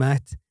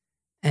Muqaddimat,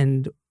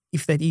 and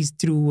if that is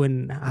true,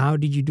 and how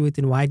did you do it,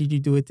 and why did you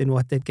do it, and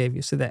what that gave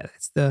you. So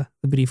that's the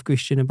brief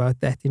question about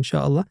that,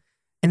 inshallah.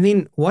 And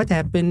then what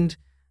happened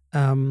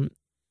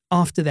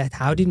after that?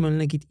 How did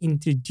Maulana get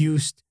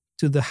introduced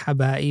to the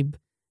Habaib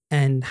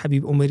and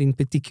Habib Umar in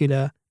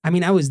particular? I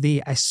mean, I was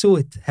there, I saw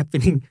it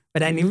happening,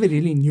 but I never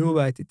really knew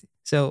about it.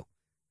 So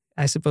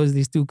I suppose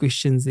there's two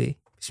questions there.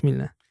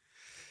 Bismillah.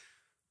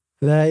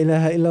 La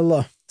ilaha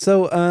illallah.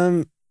 So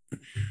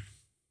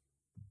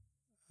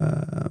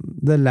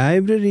the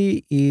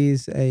library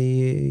is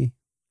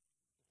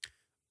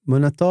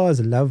Mullah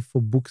Taha's love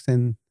for books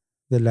and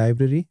the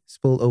library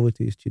spilled over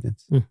to his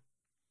students.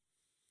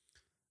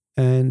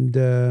 And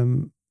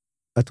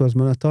it was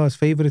Mullah Taha's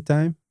favorite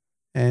time,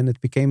 and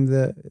it became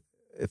the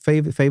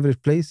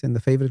favorite place and the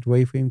favorite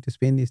way for him to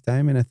spend his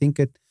time. And I think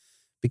it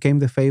became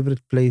the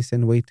favorite place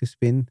and way to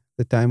spend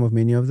the time of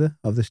many of the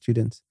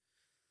students.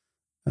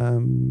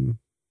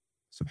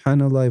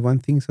 Subhanallah, one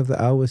thinks of the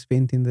hours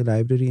spent in the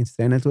library in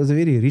Strand. It was a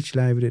very rich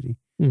library.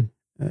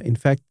 In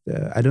fact,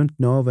 I don't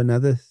know of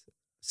another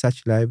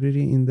such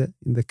library in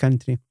the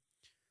country.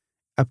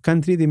 Up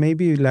country, there may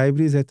be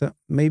libraries that are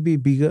maybe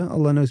bigger,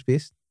 Allah knows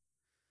best,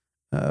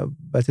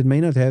 but it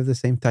may not have the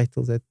same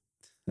titles that.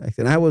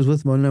 And I was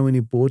with Mullah when he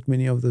bought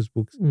many of those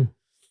books.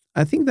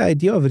 I think the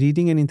idea of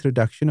reading an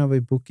introduction of a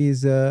book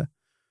is the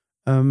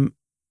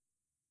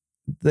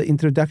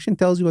introduction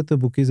tells you what the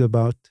book is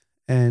about,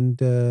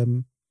 and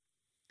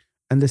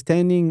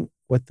understanding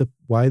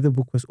why the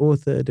book was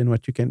authored and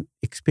what you can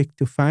expect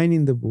to find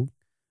in the book.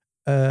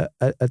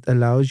 It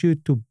allows you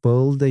to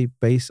build a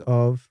base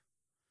of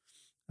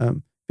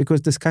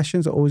because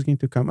discussions are always going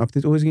to come up.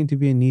 There's always going to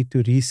be a need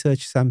to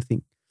research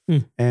something.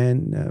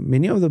 And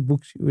many of the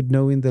books you would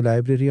know in the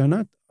library are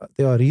not.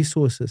 They are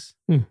resources.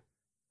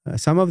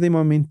 Some of them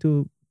are meant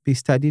to be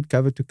studied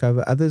cover to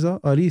cover. Others are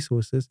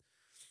resources.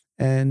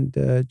 And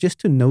just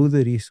to know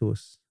the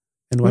resource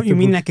and what you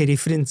mean, like a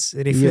reference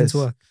yes.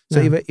 work? So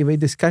if a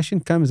discussion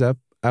comes up,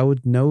 I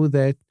would know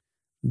that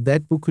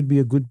book could be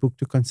a good book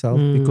to consult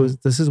because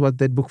this is what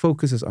that book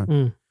focuses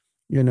on.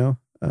 You know,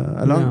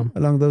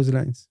 along those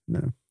lines.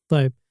 No.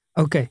 Type.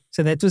 Okay,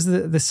 so that was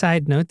the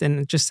side note,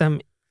 and just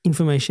some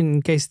information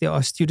in case there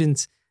are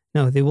students.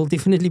 No, there will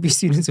definitely be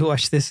students who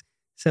watch this.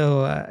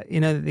 So,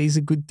 there's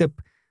a good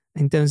tip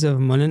in terms of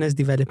Maulana's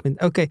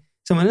development. Okay,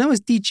 so Maulana was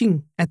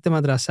teaching at the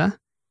madrasa.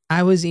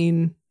 I was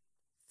in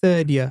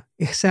third year.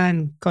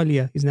 Ihsan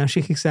Kolia is now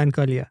Sheikh Ihsan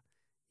Kolia.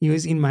 He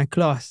was in my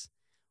class.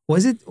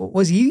 Was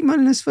he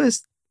Maulana's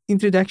first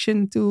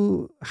introduction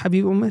to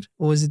Habib Umar,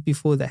 or was it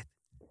before that?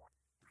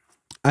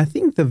 I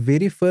think the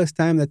very first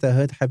time that I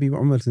heard Habib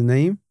Umar's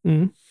name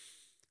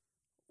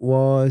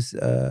was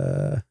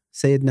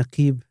Sayyid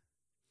Naqib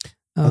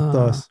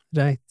Attas.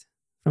 Right.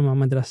 From our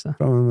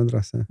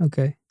madrasa.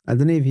 Okay. I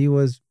don't know if he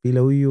was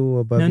below you or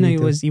above you. No,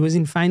 he was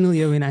in final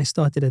year when I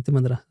started at the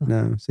madrasa.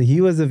 No, so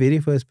he was the very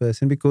first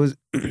person because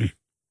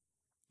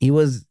he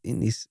was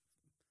in his,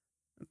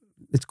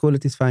 let's call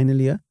it his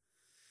final year.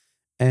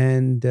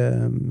 And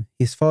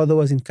his father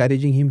was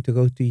encouraging him to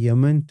go to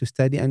Yemen to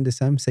study under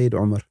some Sayyid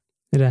Umar.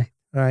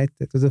 Right.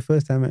 That was the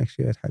first time I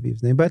actually heard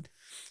Habib's name. But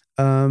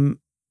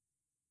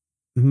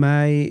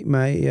my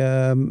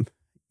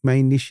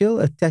initial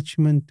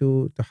attachment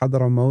to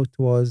Hadramaut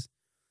was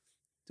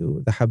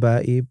to the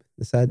Habaib,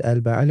 the Saad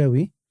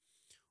al-Ba'alawi,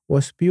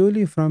 was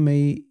purely from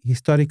a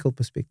historical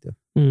perspective.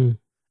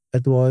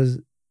 It was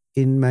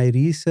in my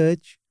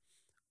research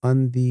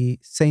on the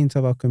saints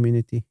of our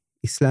community,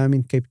 Islam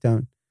in Cape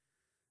Town,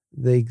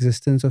 the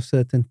existence of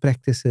certain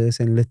practices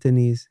and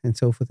litanies and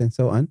so forth and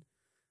so on.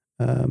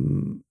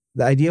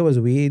 The idea was,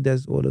 where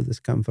does all of this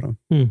come from?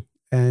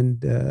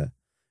 And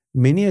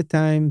many a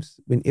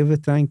times, whenever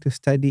trying to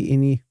study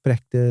any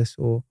practice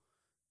or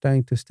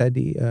trying to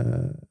study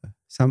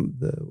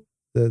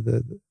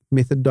the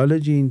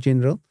methodology in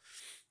general,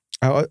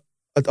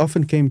 it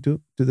often came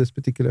to this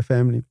particular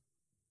family.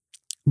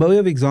 By way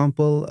of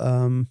example,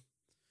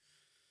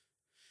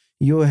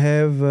 you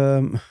have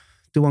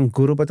Tuan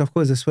Guru, but of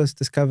course this was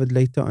discovered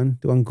later on.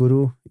 Tuan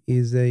Guru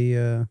is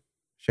a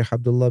Sheikh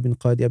Abdullah bin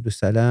Qadi Abdul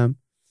Salam.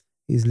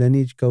 His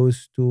lineage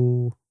goes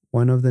to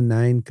one of the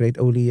 9 great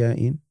awliya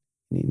in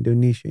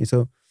Indonesia.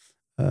 So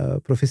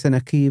Professor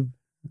Naqib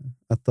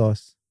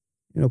Attas.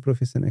 You know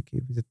Professor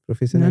Naqib? Is it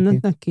Professor Naqib? No,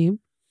 not Naqib.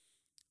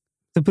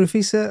 The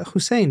Professor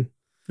Hussein.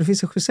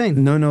 Professor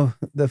Hussein. No.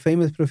 The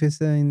famous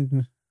professor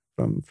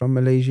from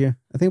Malaysia.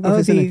 I think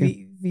Professor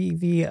Naqib.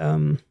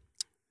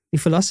 The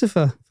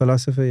philosopher.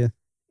 Philosopher, yeah.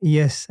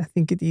 Yes, I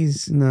think it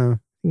is. No.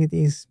 I think it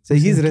is. So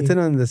he's written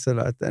on this a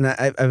lot. And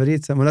I've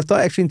read some. Mullah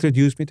actually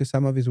introduced me to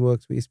some of his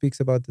works where he speaks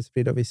about the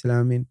spread of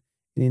Islam in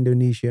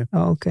Indonesia.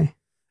 Oh, okay.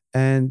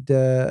 And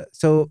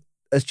so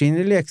it's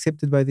generally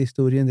accepted by the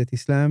historian that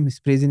Islam is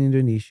present in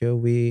Indonesia,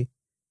 where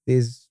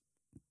there's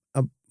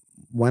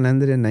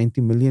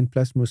 190 million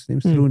plus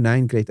Muslims through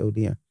 9 great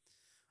awliya.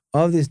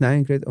 Of these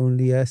 9 great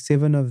awliya,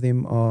 7 of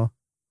them are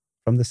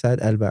from the Saad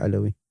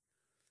al-Ba'alawi.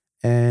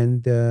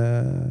 And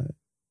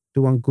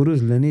Tuan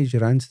Guru's lineage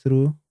runs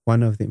through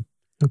one of them.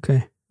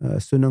 Okay.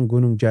 Sunan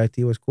Gunung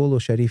Jati was called,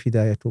 or Sharif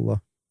Hidayatullah.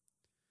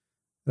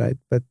 Right?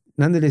 But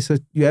nonetheless, so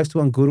you have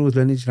Tuan Guru's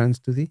lineage runs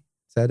to the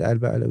Saad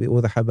al-Ba'alawi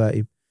or the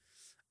Habaib.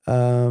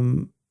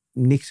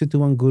 Next to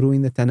Tuan Guru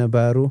in the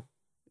Tanabaru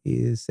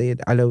is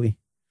Sayyid Alawi.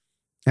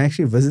 I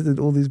actually visited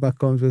all these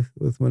maqams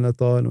with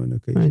Mulata on one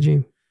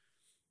occasion.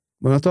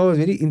 Mulata was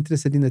very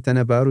interested in the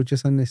Tanabaru,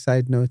 just on a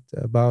side note,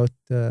 about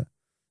the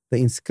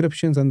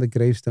inscriptions on the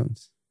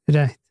gravestones.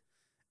 Right.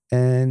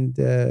 And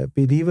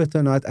believe it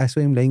or not, I saw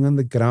him laying on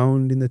the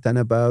ground in the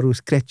Tanabaru,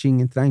 scratching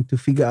and trying to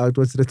figure out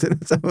what's written.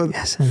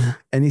 Yes,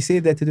 and he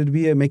said that it would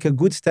make a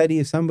good study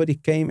if somebody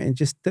came and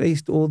just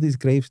traced all these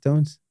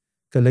gravestones,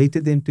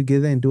 collated them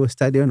together and do a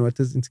study on what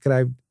is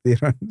inscribed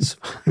thereon.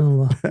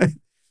 SubhanAllah. Right?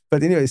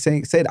 But anyway,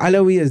 Sayyid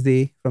Alawi is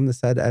there from the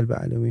Saad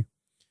al-Ba'alawi.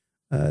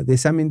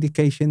 There's some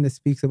indication that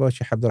speaks about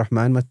Shaykh Abdul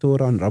Rahman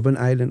Matura on Robben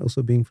Island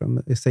also being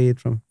from a Sayyid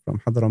from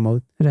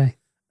Hadramaut. Right.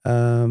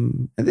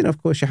 And then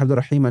of course Shaykh Abdul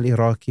Rahim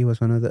al-Iraqi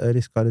was one of the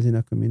early scholars in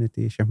our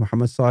community. Shaykh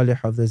Muhammad Salih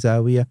of the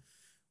Zawiya,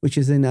 which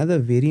is another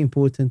very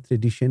important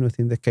tradition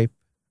within the Cape.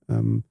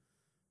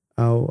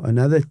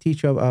 Another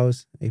teacher of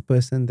ours, a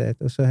person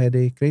that also had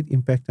a great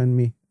impact on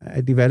me.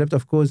 I developed,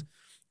 of course,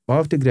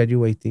 after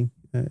graduating,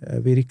 a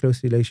very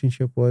close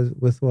relationship with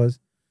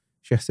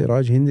Sheikh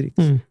Siraj Hendricks.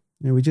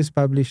 And we just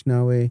published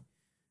now a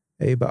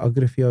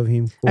biography of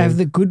him. I have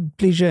the good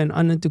pleasure and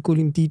honor to call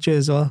him teacher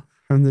as well.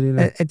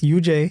 Alhamdulillah. At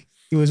UJ,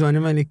 he was one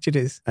of my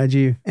lecturers.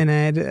 Ajib. And I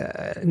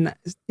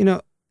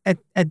had,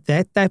 at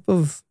that type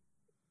of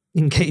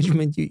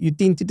engagement, you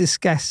tend to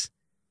discuss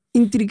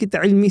intricate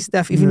ilmi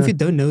stuff, even if you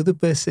don't know the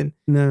person,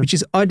 which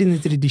is odd in the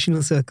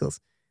traditional circles.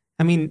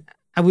 I mean,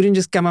 I wouldn't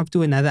just come up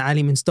to another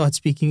alim and start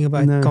speaking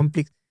about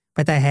complex.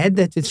 But I had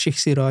that with Sheikh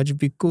Siraj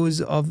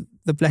because of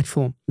the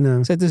platform.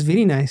 So it was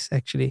very nice,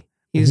 actually.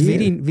 He was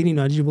very, very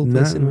knowledgeable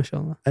person,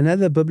 mashallah.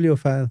 Another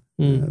bibliophile,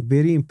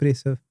 very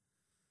impressive.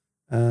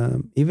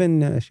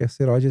 Even Sheikh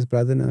Siraj's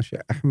brother now,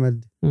 Sheikh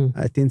Ahmed,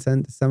 attends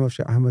some of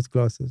Sheikh Ahmed's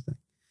classes.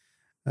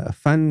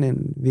 Fun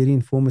and very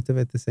informative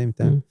at the same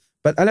time.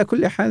 But ala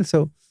kulli hal,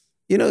 so,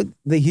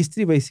 the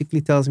history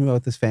basically tells me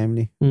about this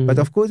family. But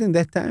of course, in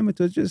that time, it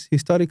was just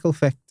historical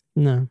fact.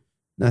 No.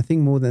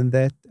 Nothing more than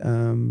that.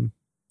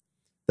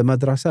 The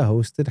madrasa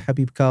hosted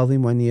Habib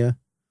Kadhim 1 year.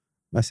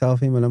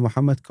 Myself and Mullah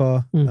Muhammad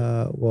Kah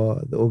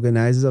were the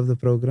organizers of the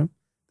program.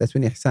 That's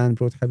when Ihsan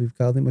brought Habib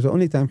Kadhim. It was the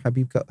only time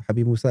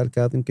Habib Musa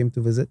al-Kadhim came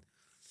to visit.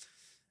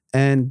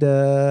 And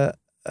the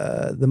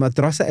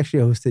madrasa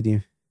actually hosted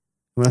him.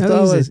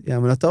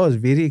 Munata was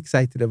very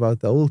excited about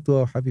the whole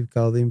tour of Habib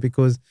Kadhim,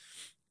 because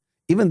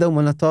even though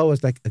Munata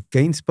was like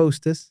against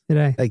posters,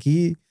 right. like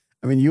you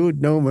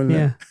would know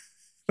Mullah,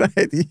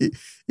 right? He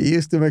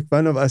used to make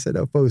fun of us at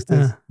our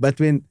posters. But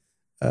when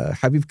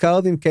Habib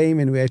Kadhim came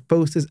and we had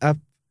posters up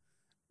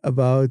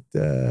about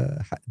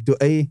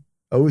Du'ay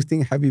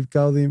hosting Habib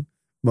Kadhim,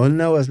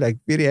 Mullah was like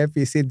very happy.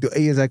 He said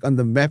Du'ay is like on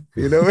the map,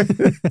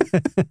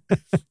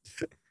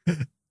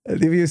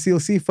 If you'll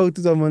see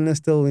photos of Mullah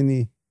still when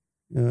he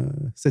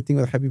sitting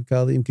with Habib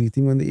Kadhim,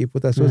 greeting on the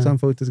airport. I saw some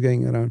photos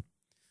going around.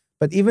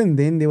 But even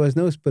then, there was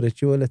no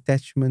spiritual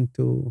attachment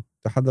to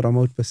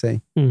Hadramaut per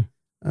se.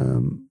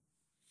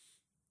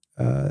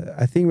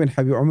 I think when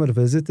Habib Umar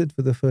visited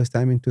for the first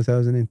time in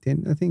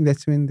 2010, I think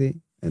that's when the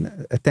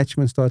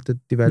attachment started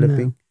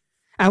developing.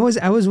 No.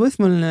 I was with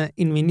Mullah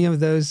in many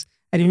of those.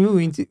 I remember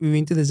we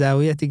went to the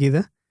Zawiya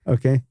together.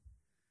 Okay.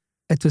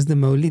 It was the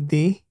Mawlid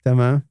day.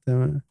 Tamam.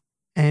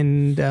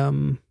 And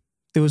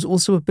there was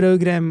also a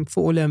program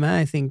for ulama,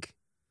 I think,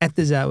 at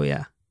the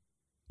Zawiya,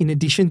 in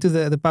addition to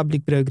the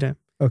public program.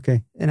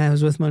 Okay. And I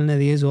was with Mullah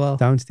there as well.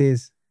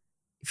 Downstairs.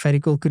 If I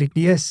recall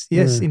correctly. Yes,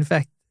 in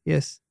fact,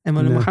 yes. And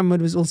Mullah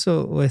Muhammad was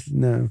also with.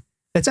 No.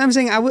 That's what I'm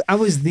saying. I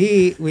was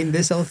there when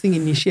this whole thing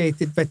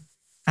initiated, but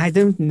I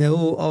don't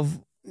know of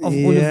all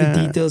of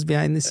the details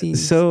behind the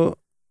scenes. So,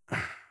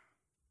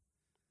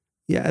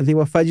 there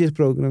were Fajr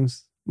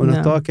programs.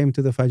 Munata came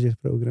to the Fajr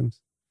programs.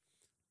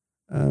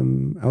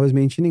 I was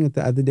mentioning it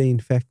the other day, in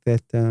fact,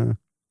 that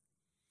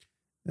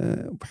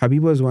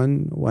Habib was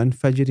one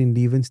Fajr in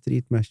Leven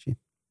Street Masjid.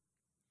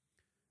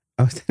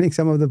 I was telling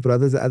some of the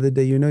brothers the other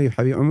day, if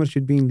Habib Umar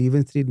should be in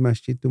Leven Street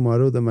Masjid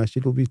tomorrow, the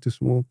masjid will be too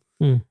small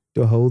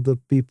to hold the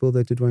people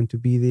that would want to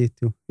be there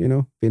to,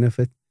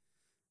 benefit.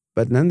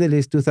 But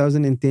nonetheless,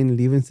 2010,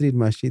 Leven Street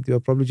Masjid, there were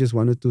probably just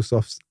 1 or 2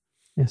 softs.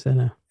 Yes, I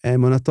know.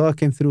 And Munata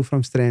came through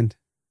from Strand.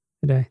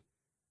 Right.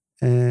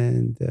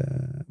 And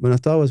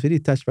Munata was very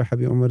touched by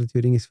Habib Umar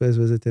during his first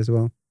visit as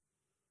well.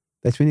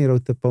 That's when he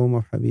wrote the poem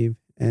of Habib.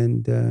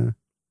 And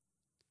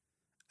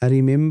I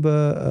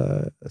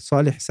remember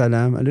Salih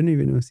Salam. I don't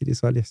even know Sidi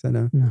Salih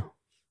Salam. No.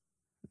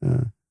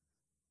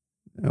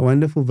 A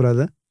wonderful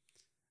brother.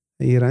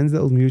 He runs the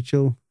Old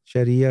Mutual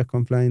Sharia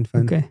Compliant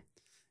Fund. Okay.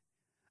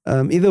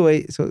 Either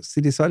way, so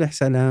Sidi Salih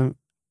Salam,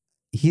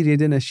 he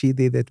read a nasheed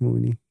there that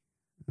morning.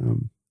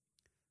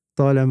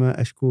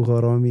 طالما أشكو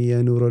غرامي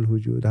يا نور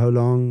الوجود. How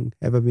long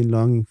have I been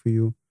longing for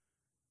you?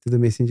 To the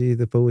messenger,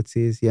 the poet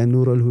says, يا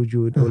نور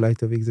الوجود, O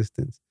light of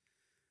existence.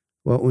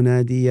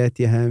 وأنادي يا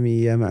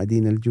تهامي يا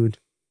معدين الجود.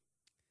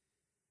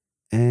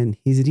 And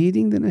he's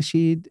reading the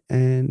nasheed,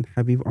 and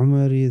Habib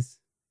Umar is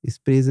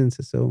present.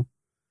 So,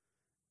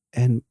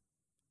 and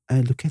I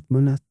look at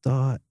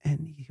Munata,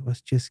 and he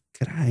was just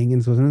crying.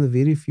 And it was one of the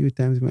very few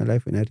times in my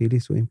life when I really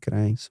saw him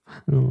crying.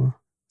 SubhanAllah.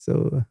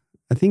 So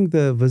I think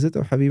the visit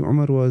of Habib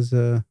Umar was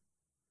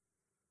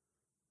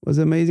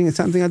amazing. It's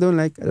something I don't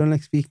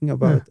like speaking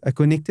about. I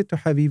connected to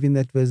Habib in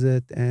that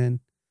visit, and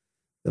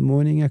the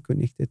morning I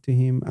connected to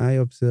him, I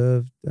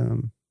observed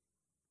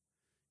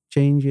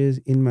changes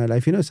in my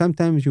life.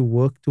 Sometimes you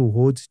work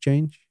towards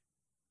change,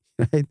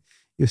 right?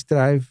 You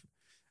strive.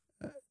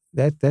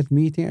 That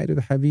meeting I did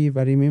with Habib,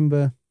 I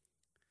remember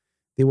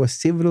there were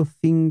several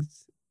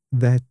things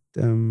that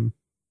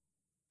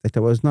I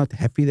was not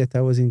happy that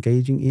I was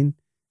engaging in,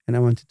 and I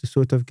wanted to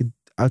sort of get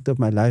out of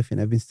my life, and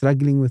I've been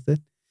struggling with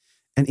it.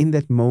 And in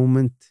that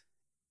moment,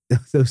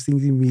 those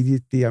things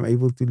immediately, I'm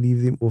able to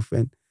leave them off.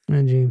 And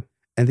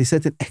there's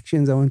certain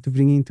actions I want to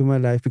bring into my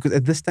life, because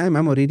at this time,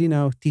 I'm already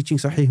now teaching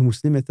Sahih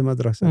Muslim at the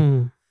madrasa.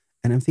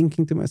 And I'm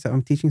thinking to myself,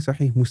 I'm teaching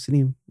Sahih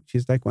Muslim, which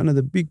is like one of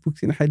the big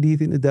books in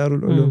Hadith in the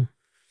Darul Ulum.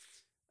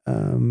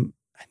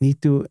 I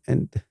need to,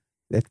 and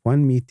that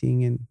one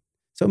meeting and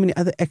so many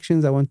other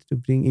actions I wanted to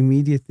bring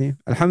immediately.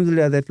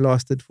 Alhamdulillah, that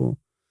lasted for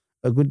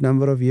a good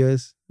number of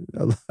years.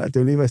 Allah, I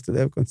don't know if I still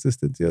have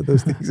consistency of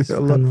those things.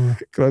 Allah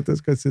grant us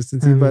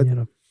consistency. But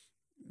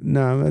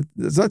no,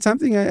 it's not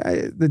something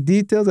the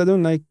details I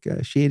don't like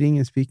sharing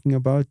and speaking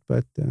about,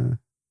 but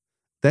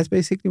that's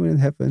basically when it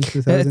happened.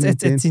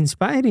 It's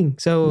inspiring.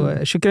 So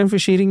shukran for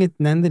sharing it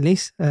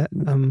nonetheless.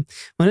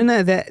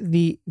 Maulana,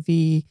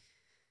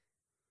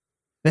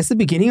 that's the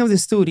beginning of the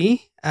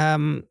story.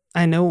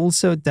 I know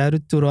also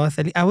Darut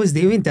Turath. I was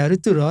there when Darut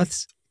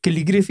Turath's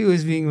calligraphy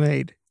was being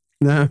made.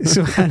 No.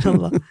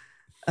 SubhanAllah.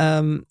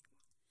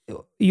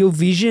 Your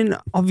vision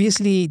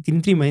obviously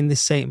didn't remain the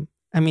same.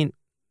 I mean,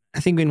 I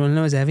think when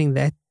Maulana was having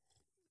that,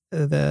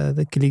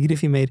 the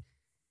calligraphy made,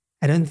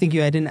 I don't think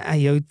you had an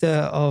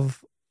iota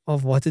of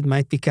what it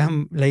might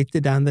become later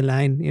down the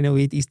line, where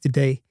it is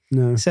today.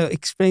 No. So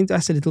explain to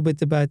us a little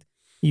bit about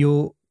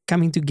your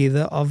coming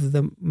together of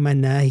the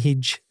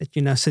manahij that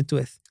you now sit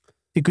with.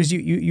 Because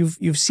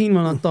you've seen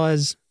Mullah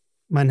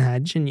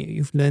manhaj and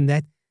you've learned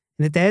that.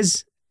 And it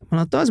has,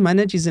 Mullah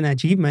manhaj is an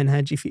ajib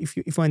manhaj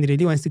if one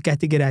really wants to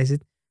categorize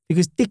it.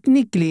 Because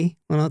technically,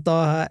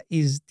 Mullah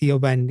is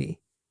Deobandi.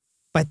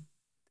 But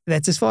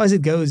that's as far as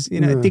it goes,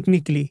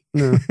 technically.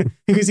 No.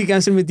 Because he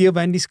comes from a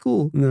Deobandi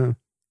school. No.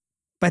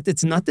 But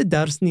it's not a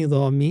Dars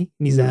Nizami.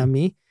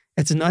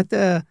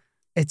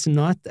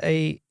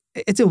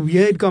 It's a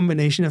weird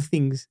combination of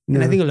things. No.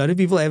 And I think a lot of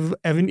people have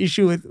an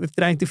issue with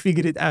trying to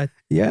figure it out.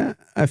 Yeah.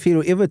 I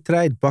feel whoever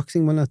tried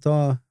boxing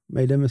Mullah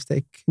made a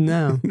mistake.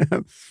 No.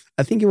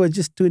 I think it was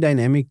just too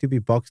dynamic to be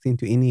boxed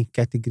into any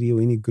category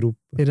or any group.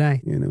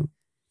 Right.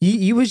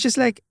 He was just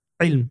like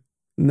ilm.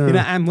 No.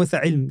 I'm with the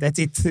ilm. That's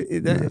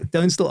it.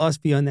 Don't still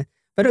ask beyond that.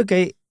 But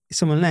okay,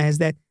 so Mullah has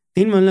that.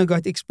 Then Mullah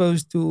got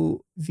exposed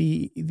to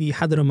the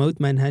Hadramaut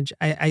manhaj,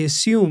 I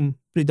assume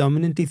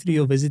predominantly through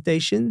your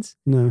visitations.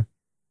 No.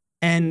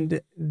 And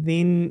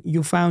then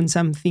you found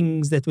some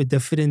things that were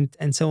different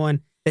and so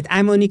on that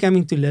I'm only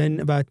coming to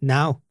learn about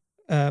now,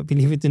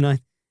 believe it or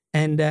not.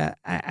 And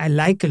I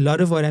like a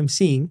lot of what I'm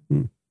seeing.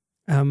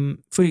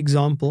 For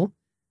example,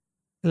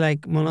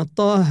 like Mullah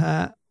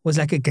Taha was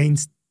like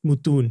against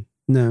Mutun.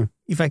 No.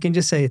 If I can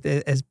just say it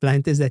as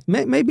blunt as that.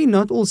 Maybe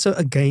not also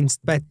against,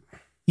 but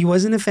he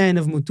wasn't a fan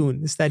of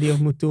Mutun, the study of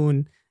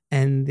Mutun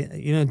and,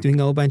 doing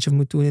a whole bunch of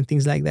Mutun and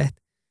things like that.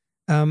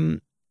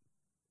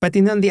 But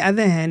then on the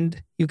other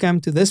hand, you come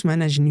to this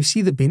manhaj and you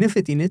see the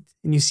benefit in it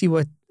and you see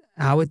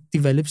how it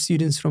develops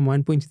students from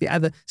one point to the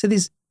other. So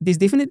there's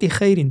definitely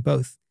khair in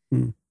both.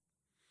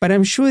 But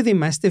I'm sure there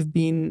must have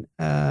been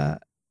a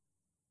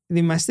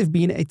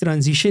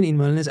transition in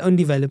Maulana's own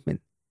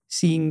development,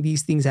 seeing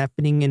these things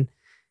happening and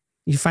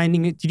you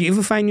finding it. Did you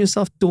ever find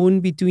yourself torn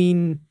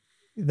between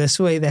this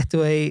way, that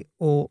way,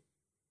 or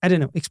I don't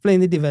know, explain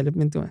the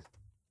development to us.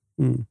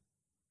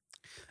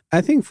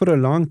 I think for a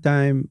long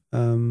time,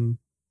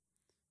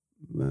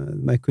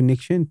 my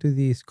connection to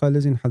the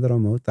scholars in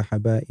Hadramaut, the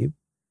Habaib,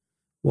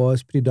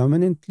 was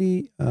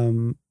predominantly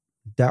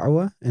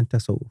da'wah and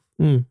tasawwuf.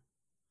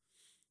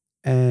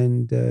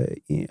 And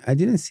I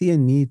didn't see a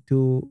need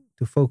to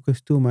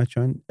focus too much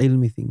on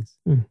ilmi things.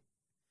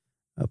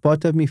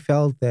 Part of me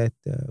felt that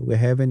we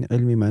have an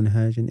ilmi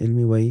manhaj, an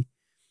ilmi way.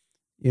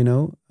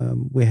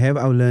 We have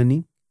our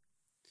learning,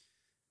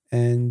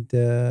 and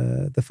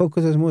the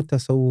focus was more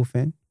tasawwuf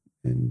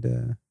and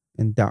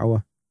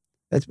da'wah.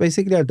 That's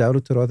basically how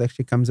Darut Turath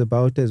actually comes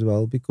about as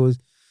well, because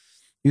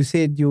you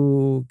said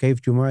you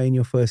gave Jumu'ah in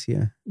your first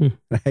year,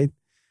 right?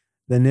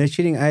 The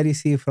nurturing I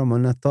received from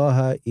Mullah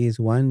Taha is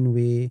one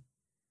where,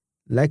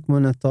 like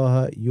Mullah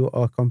Taha, you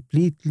are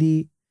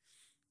completely,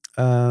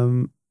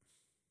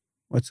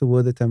 what's the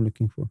word that I'm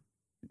looking for?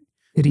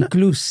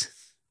 Recluse.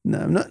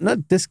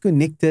 Not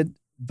disconnected,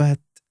 but,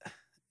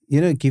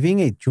 giving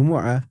a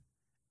Jumu'ah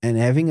and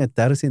having a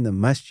dars in the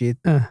masjid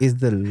is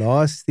the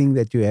last thing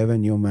that you have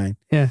in your mind.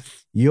 Yeah.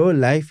 Your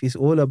life is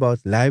all about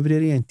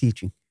library and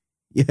teaching.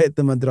 You're at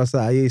the madrasa,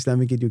 higher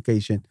Islamic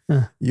education.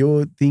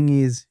 Your thing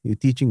is you're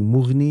teaching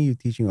Mughni, you're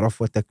teaching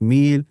Rafwa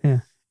Takmil,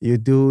 you're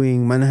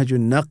doing Manhajul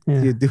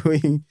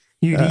Naqd,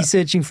 you're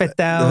researching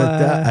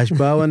Fatawa,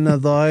 Ashbah wa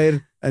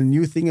Nadhair. A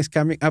new thing is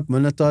coming up.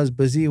 Mullah Taha is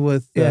busy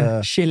with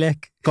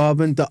shellac,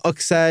 carbon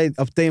dioxide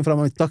obtained from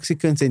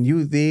intoxicants, and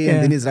you there,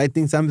 and then he's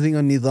writing something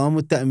on Nidham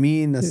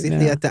al-Ta'min,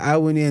 Sihya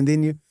Ta'awuni, and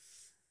then you.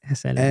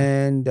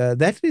 And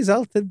that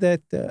resulted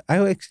that I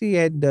actually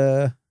had,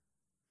 there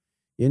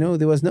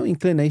was no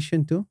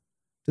inclination to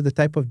the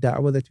type of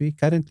da'wah that we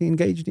currently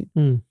engaged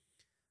in.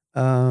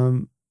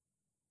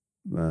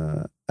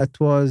 It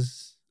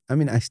was,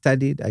 I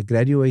studied, I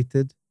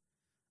graduated.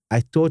 I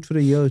taught for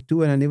a year or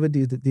two and I never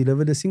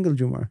delivered a single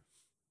Jumu'ah.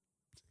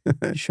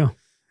 Sure.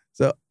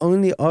 So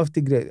only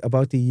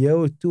about a year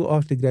or two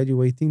after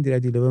graduating did I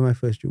deliver my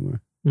first Jumu'ah.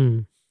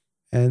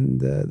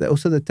 And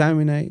also the time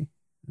when I...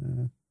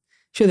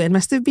 Sure, that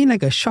must have been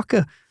like a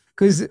shocker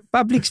because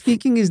public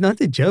speaking is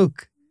not a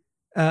joke.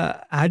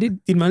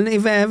 Did Maulana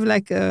ever have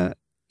like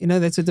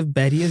that sort of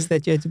barriers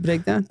that you had to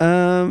break down?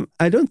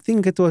 I don't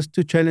think it was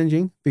too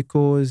challenging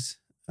because...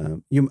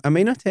 I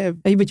may not have...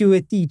 Hey, but you were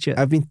a teacher.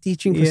 I've been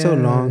teaching for so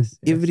long,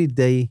 every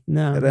day,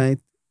 right?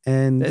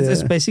 And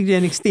it's basically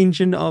an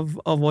extension of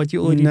what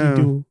you already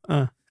do.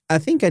 I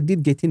think I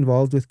did get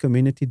involved with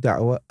community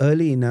da'wah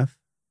early enough.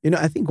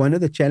 I think one of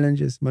the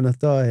challenges Mullah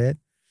Taha had,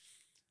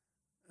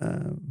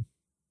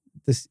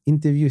 this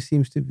interview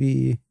seems to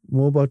be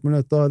more about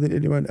Mullah Taha than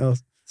anyone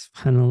else.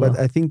 SubhanAllah. But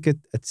I think it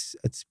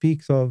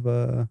speaks of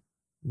the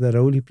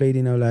role he played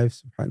in our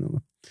lives,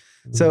 SubhanAllah.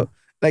 So,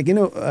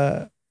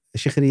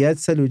 Sheikh Riyad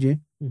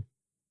Saluji,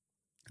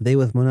 they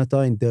with Mullah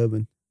Taha in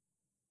Durban.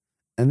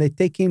 And they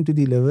take him to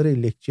deliver a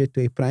lecture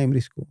to a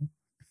primary school,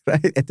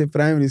 right? At a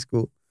primary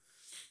school.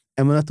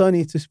 And Mullah Taha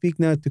needs to speak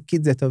now to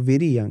kids that are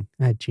very young.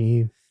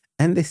 Ajib.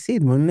 And they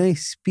said, Mullah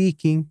is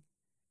speaking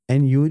and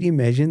you would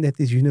imagine that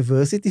this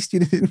university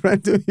student in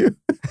front of you.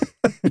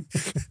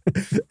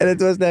 And it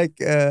was like,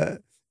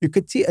 you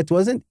could see it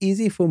wasn't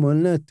easy for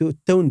Mullah to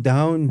tone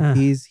down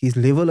his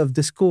level of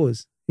discourse.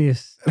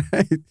 Yes.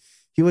 Right?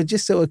 He was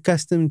just so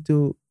accustomed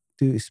to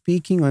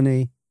speaking on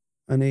a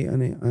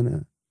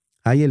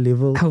higher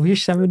level. I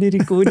wish somebody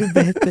recorded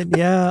that. And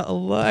yeah,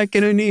 Allah, I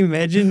can only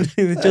imagine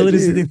the children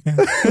sitting there.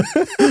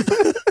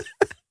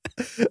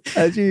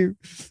 Ajib.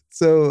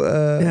 So,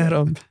 Yeah,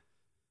 Rob.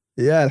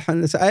 yeah,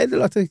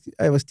 alhamdulillah. So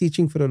I was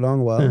teaching for a long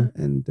while,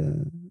 and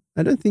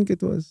I don't think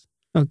it was.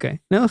 Okay.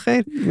 No,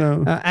 khair.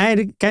 No. I had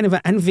a kind of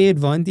an unfair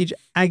advantage.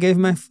 I gave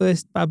my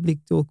first public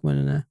talk,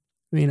 Maulana,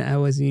 when I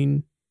was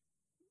in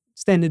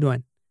Standard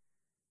 1.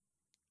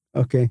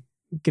 Okay.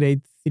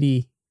 Grade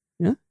 3.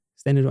 Yeah?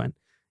 Standard 1.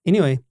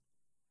 Anyway,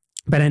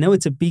 but I know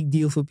it's a big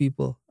deal for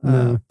people.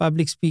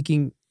 Public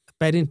speaking,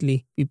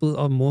 apparently, people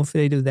are more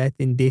afraid of that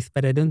than death,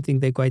 but I don't think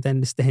they quite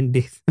understand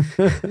death.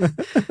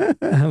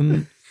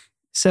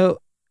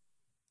 So,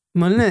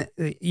 Maulana,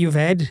 you've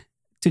had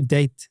to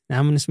date, now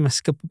I'm going to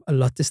skip a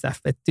lot of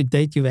stuff, but to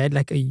date you've had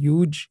like a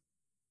huge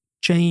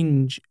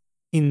change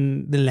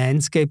in the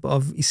landscape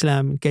of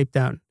Islam in Cape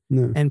Town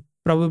and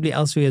probably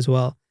elsewhere as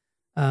well.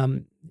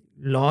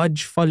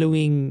 Large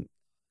following,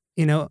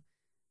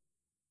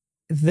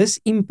 this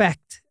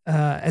impact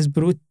has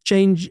brought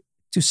change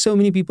to so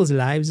many people's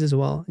lives as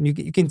well. And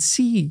you can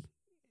see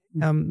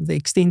the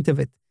extent of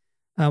it.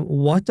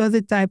 What are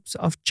the types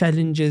of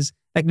challenges?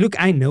 Like, look,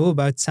 I know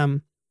about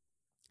some,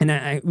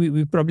 and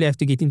we probably have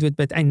to get into it,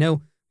 but I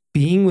know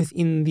being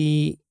within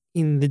the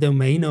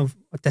domain of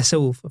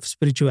tasawwuf, of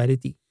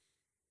spirituality,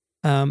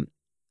 a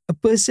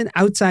person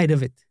outside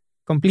of it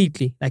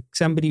completely, like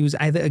somebody who's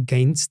either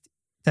against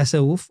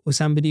tasawwuf or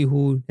somebody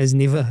who has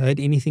never heard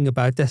anything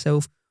about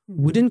tasawwuf,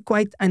 wouldn't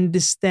quite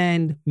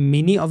understand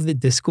many of the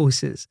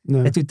discourses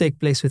that would take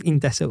place within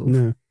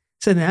tasawwuf.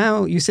 So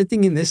now you're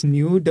sitting in this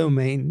new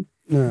domain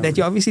that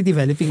you're obviously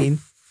developing in,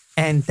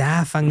 and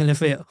daar vang hulle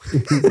vir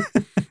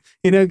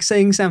jou.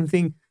 Saying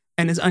something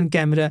and it's on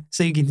camera,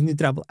 so you get into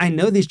trouble. I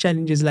know there's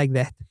challenges like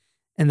that.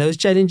 And those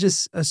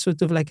challenges are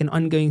sort of like an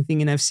ongoing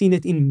thing. And I've seen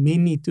it in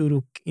many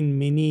turuk, in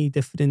many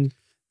different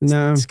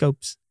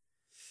scopes.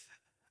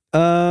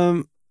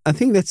 I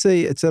think it's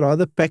a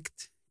rather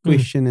packed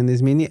question, and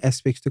there's many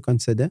aspects to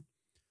consider.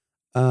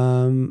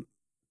 I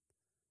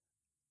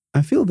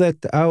feel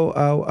that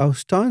our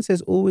stance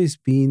has always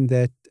been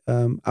that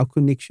our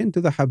connection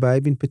to the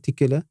Habaib in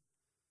particular,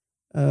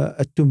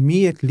 to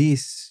me at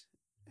least,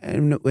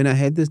 and when I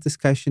had this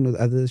discussion with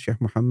others, Sheikh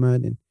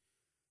Muhammad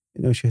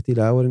and Sheikh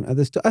Tilawar and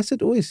others, to us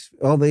it always,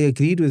 they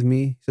agreed with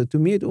me. So to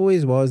me it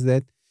always was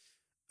that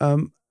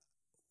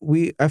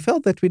I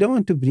felt that we don't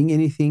want to bring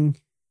anything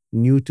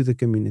new to the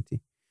community.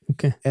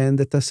 Okay. And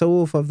the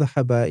tasawwuf of the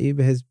Habaib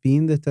has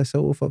been the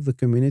tasawwuf of the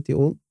community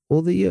all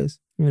the years.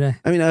 Right.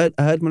 I mean, I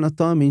heard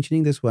Manatah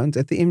mentioning this once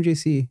at the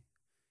MJC,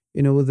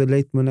 with the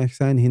late Mullah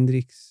Ihsan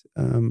Hendricks.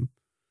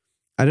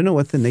 I don't know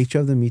what the nature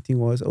of the meeting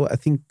was. I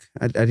think,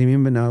 I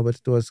remember now, but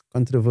it was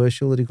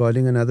controversial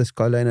regarding another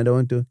scholar, and I don't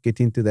want to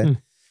get into that.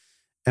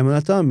 And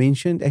Manatah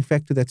mentioned, in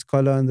fact, to that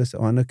scholar on this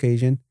one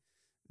occasion,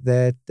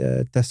 that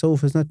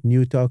tasawwuf is not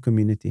new to our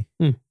community.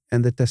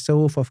 And the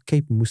tasawwuf of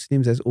Cape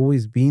Muslims has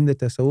always been the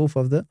tasawwuf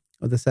of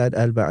the Sa'ad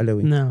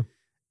al-Ba'alawi. No.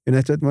 And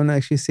that's what Mullah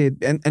actually said.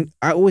 And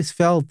I always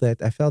felt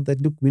that. I felt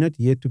that, look, we're not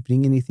here to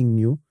bring anything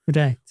new.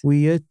 Right.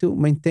 We're here to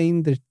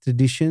maintain the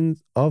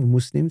traditions of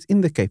Muslims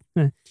in the Cape.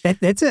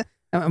 That's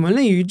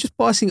Mullah, you're just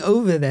passing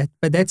over that.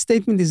 But that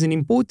statement is an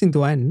important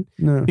one.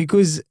 No.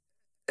 Because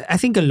I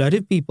think a lot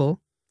of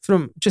people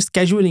from just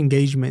casual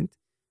engagement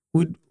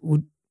would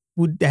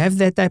have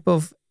that type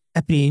of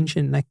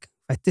apprehension, like,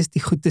 wat is die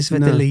goedes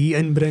wat hulle hier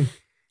inbring?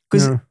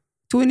 Because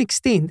to an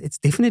extent, it's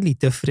definitely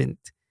different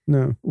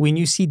when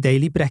you see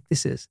daily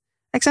practices.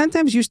 Like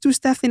sometimes you do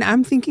stuff and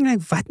I'm thinking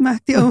like, wat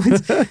maak die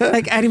ouens?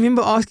 Like I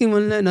remember asking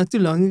one not too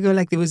long ago,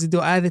 like there was a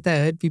dua that I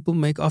heard people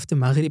make after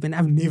Maghrib and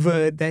I've never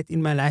heard that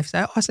in my life. So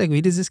I asked like,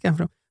 where does this come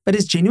from? But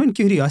it's genuine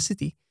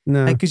curiosity.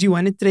 Like, because you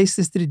want to trace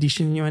this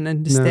tradition, you want to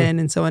understand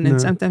and so on. And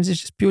sometimes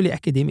it's just purely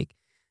academic.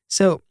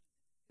 So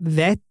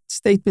that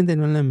statement that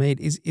Mullah made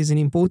is an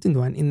important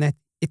one in that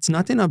it's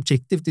not an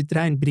objective to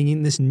try and bring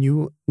in this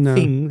new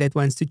thing that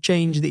wants to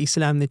change the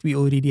Islam that we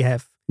already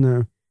have.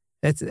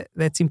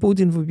 That's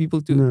important for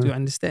people to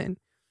understand.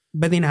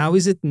 But then how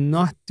is it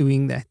not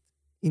doing that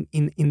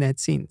in that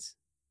sense?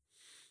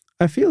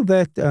 I feel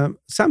that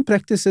some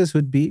practices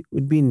would be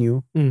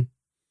new.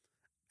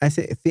 I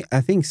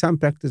think some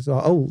practices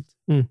are old.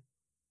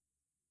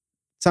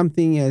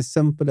 Something as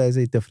simple as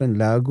a different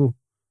lagu.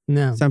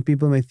 Some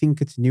people may think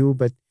it's new,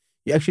 but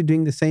you're actually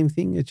doing the same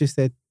thing. It's just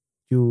that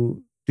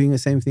you doing the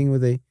same thing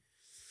with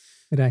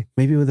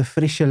maybe with a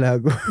fresher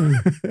lagu.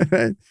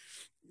 Right?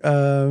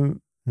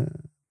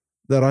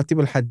 The Ratib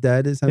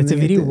al-Haddad is something. It's a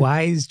very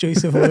wise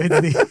choice of words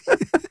there.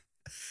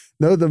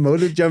 No, the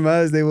Mawlid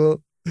Jama'as, they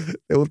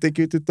will take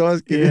you to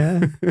task.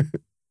 Yeah.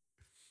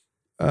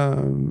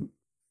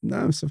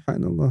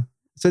 Subhanallah.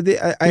 So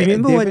I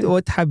remember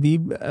what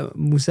Habib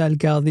Musa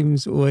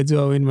al-Kadhim's words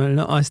were when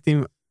Mullah asked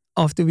him,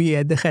 after we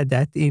had the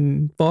Khadat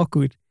in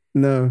Parkwood.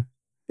 No.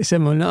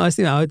 Someone asked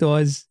him how it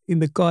was in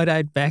the car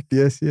ride back.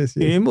 Yes.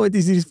 Remember what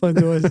his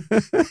response was?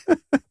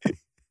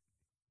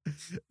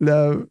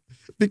 No.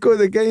 Because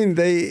again,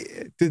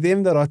 to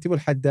them, the Ratib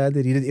al-Haddad,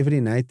 they read it every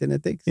night and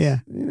it takes,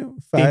 10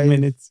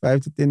 minutes.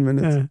 5 to 10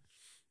 minutes.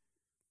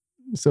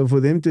 So for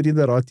them to read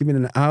the Ratib in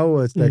an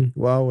hour, it's like,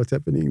 wow, what's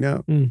happening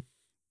now?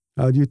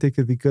 How do you take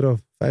a dhikr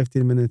of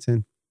 5-10 minutes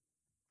in?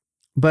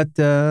 But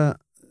I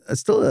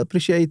still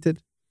appreciate it.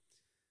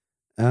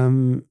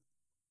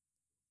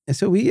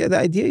 So the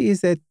idea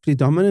is that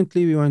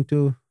predominantly we want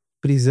to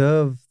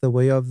preserve the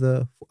way of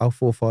our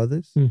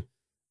forefathers,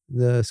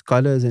 the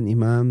scholars and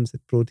imams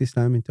that brought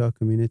Islam into our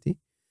community.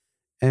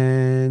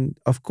 And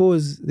of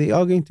course, there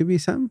are going to be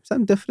some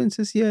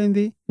differences here and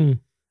there.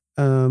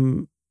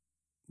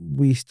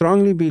 We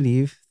strongly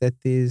believe that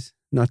there's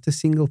not a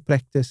single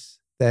practice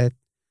that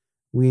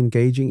we're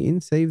engaging in,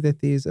 save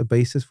that there's a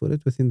basis for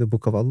it within the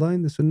Book of Allah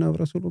and the Sunnah of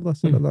Rasulullah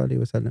sallallahu alaihi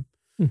wasallam.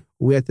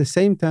 We at the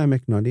same time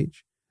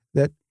acknowledge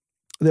that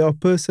there are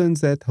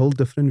persons that hold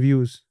different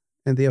views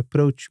and their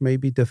approach may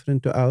be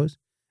different to ours,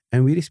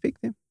 and we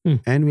respect them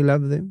and we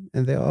love them,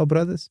 and they are our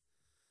brothers.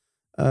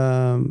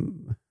 That's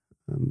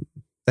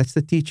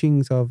the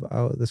teachings of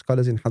the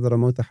scholars in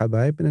Hadramaut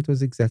Habaib, and it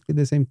was exactly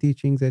the same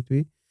teachings that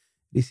we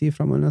receive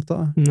from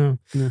Al-Nata. No.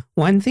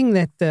 One thing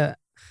that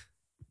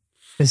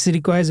this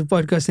requires a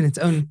podcast in its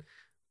own,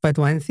 but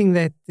one thing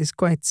that is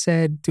quite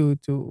sad to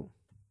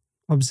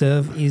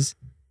observe is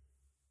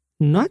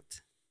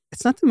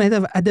it's not a matter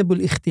of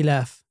adabul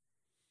ikhtilaf.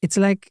 It's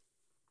like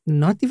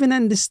not even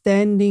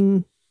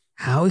understanding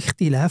how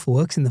ikhtilaf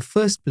works in the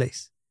first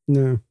place.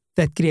 No.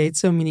 That creates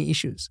so many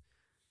issues.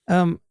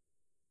 Adabul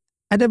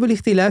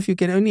ikhtilaf you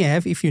can only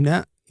have if you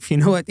know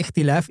what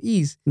ikhtilaf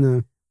is.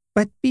 No.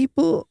 But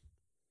people,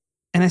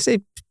 and I say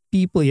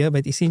people here,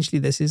 but essentially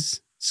this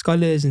is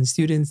scholars and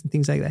students and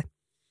things like that,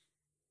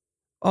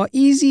 are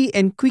easy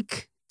and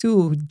quick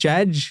to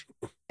judge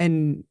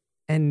and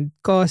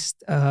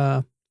cast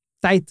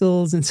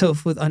titles and so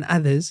forth on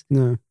others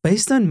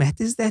based on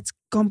matters that's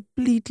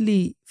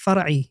completely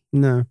far'i.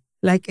 No.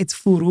 Like it's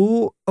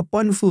furu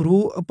upon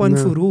furu upon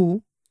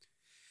furu.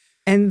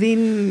 And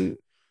then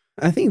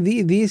I think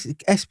these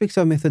aspects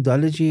of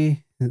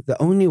methodology,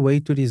 the only way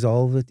to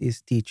resolve it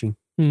is teaching.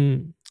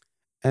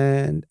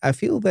 And I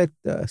feel that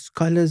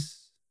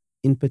scholars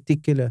in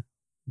particular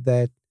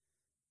that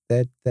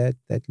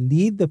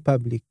lead the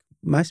public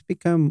must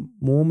become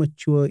more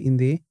mature in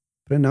their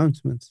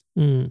pronouncements.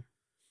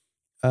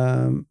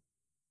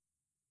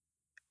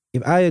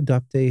 If I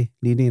adopt a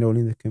leading role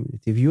in the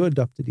community, if you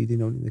adopt a leading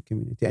role in the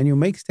community, and you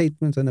make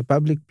statements on a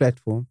public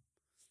platform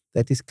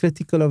that is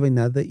critical of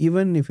another,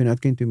 even if you're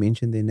not going to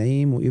mention their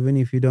name, or even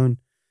if you don't,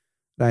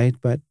 right?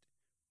 But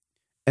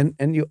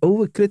and you're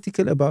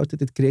overcritical about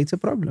it, it creates a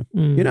problem.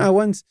 You know,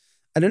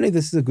 I don't know if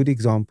this is a good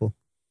example.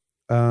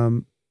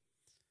 One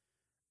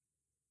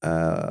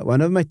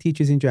of my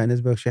teachers in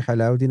Johannesburg, Sheikh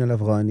Alauddin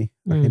Al-Afghani,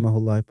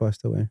 rahimahullah,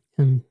 passed away.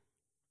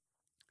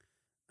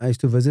 I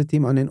used to visit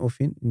him on and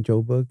off in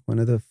Joburg, one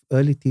of the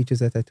early teachers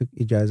that I took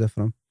ijazah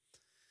from.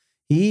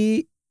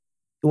 He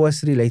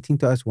was relating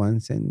to us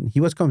once, and he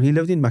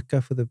lived in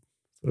Makkah for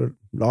a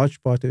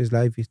large part of his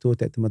life. He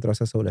taught at the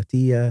Madrasa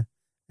Sawlatiyah,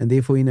 and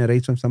therefore he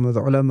narrates from some of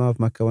the ulama of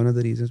Makkah, one of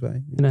the reasons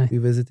why we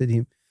visited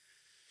him.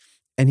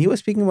 And he was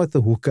speaking about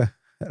the hookah,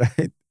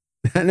 right?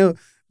 I know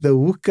the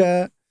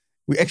hookah,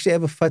 we actually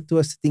have a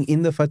fatwa sitting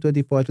in the fatwa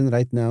department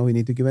right now. We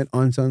need to give an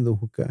answer on the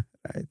hookah,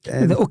 right?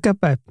 And the hookah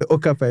pipe. The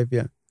hookah pipe,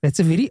 yeah. That's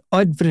a very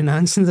odd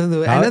pronunciation of the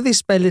word. I know they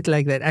spell it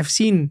like that. I've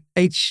seen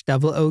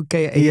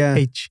HOOKAH. Yeah.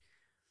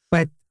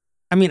 But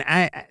I mean,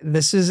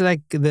 this is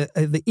like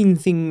the in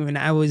thing when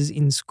I was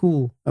in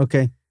school.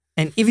 Okay.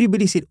 And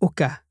everybody said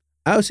oka.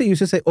 I also used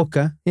to say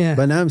oka. Yeah.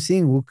 But now I'm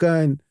seeing hookah,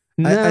 and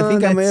I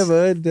think I may have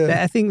heard.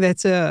 I think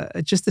that's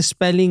just a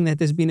spelling that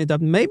has been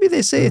adopted. Maybe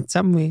they say it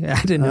somewhere.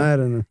 I don't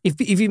know.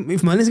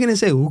 If man is going to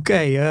say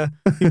hookah, yeah,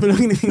 people are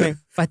going to think like,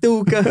 Pata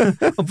hookah.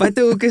 Or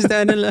Pata hookah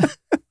staan hulle.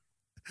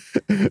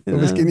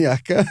 Miskien nie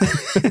akka.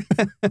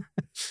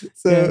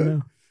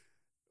 So,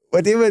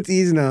 whatever it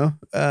is now,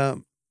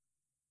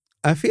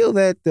 I feel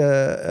that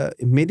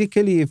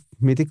medically, if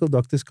medical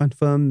doctors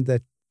confirm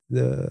that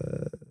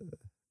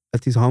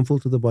it is harmful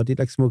to the body,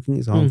 like smoking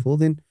is harmful,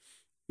 then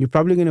you're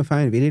probably going to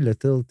find very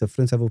little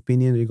difference of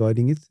opinion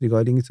regarding its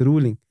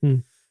ruling.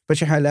 But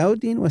Shaykh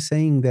Alauddin was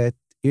saying that,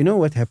 you know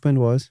what happened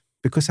was,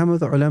 because some of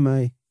the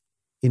ulama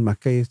in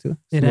Makkah used to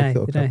smoke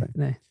the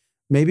hookah.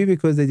 Maybe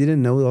because they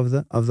didn't know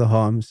of the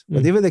harms,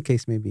 whatever the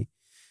case may be.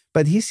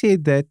 But he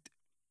said that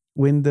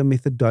when the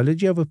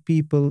methodology of a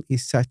people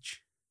is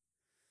such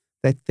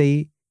that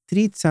they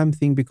treat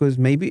something, because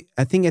maybe,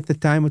 I think at the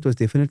time it was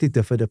definitely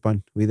differed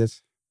upon with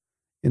us,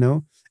 you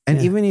know. And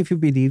even if you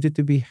believed it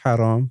to be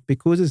haram,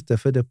 because it's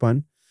differed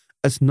upon,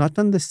 it's not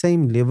on the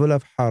same level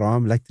of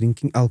haram like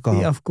drinking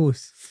alcohol. Yeah, of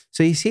course.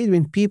 So he said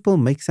when people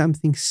make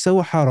something so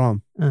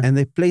haram and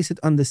they place it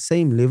on the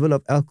same level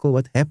of alcohol,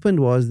 what happened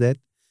was that,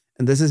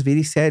 and this is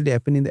very sadly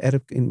happened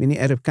in many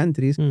Arab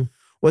countries,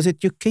 was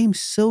that you came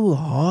so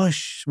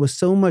harsh, with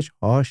so much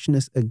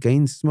harshness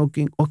against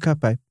smoking hookah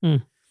pipe.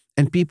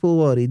 And people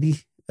were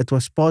already, it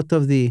was part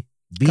of the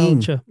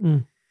being. Culture.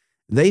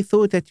 They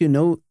thought that,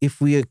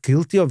 if we are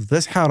guilty of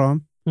this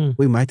haram,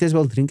 we might as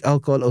well drink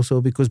alcohol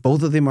also, because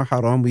both of them are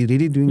haram. We're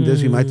really doing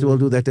this, we might as well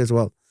do that as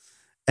well.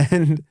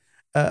 And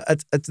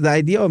it's the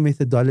idea of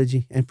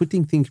methodology and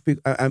putting things.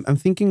 I'm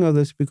thinking of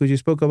this because you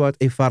spoke about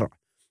a far'.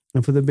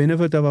 And for the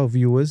benefit of our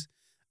viewers,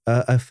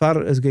 a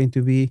far' is going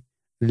to be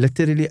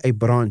literally a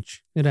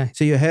branch. Right.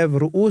 So you have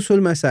ru'usul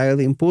masail,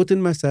 the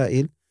important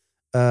masail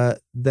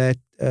that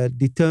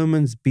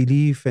determines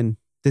belief and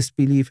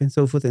disbelief and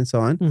so forth and so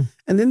on.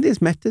 And then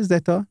there's matters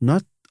that are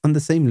not on the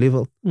same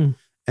level.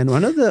 And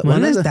one of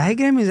the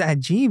diagram is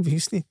ajib, you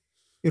see.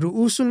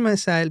 Ru'usul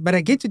masail, but I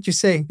get what you're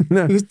saying.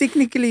 No. Because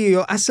technically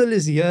your asal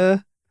is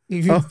here.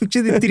 If you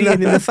picture the tree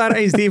and then the far'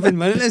 is there, but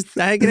Maulana's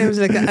diagram is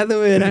like the other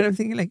way around. I'm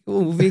thinking like,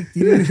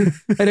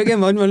 I don't get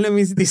what Maulana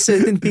means. There's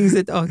certain things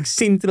that are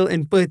central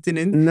and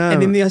pertinent. No.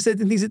 And then there are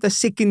certain things that are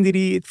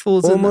secondary. It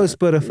falls almost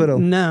peripheral.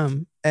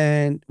 No.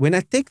 And when I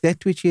take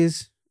that which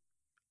is,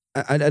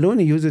 I don't want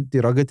to use a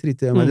derogatory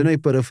term. I don't know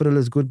if peripheral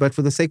is good, but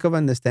for the sake of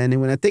understanding,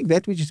 when I take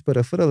that which is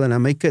peripheral and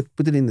I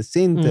put it in the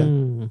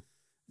center,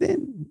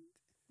 then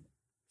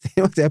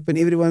what's happened?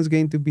 Everyone's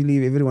going to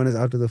believe everyone is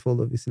out of the fold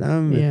of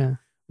Islam. Yeah.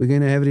 We're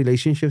going to have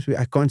relationships where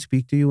I can't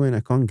speak to you and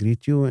I can't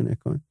greet you and I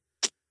can't.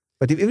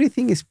 But if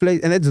everything is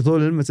placed, and that's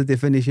dhulm, it's a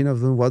definition of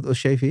dhulm, wad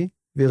shayfi,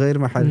 بغير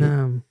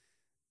محل.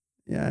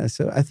 Yeah,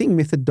 so I think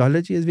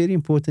methodology is very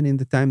important in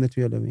the time that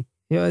we are living.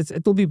 Yeah,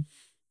 it will be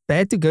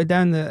bad to go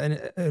down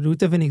the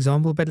route of an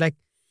example, but like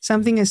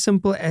something as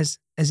simple as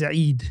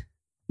Eid.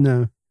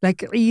 No.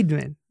 Like Eid,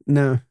 man.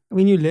 No.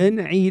 When you learn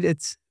Eid,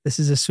 this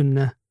is a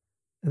sunnah.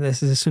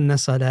 This is a sunnah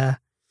salah.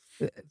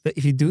 But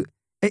if you do,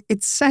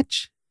 it's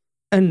such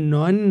a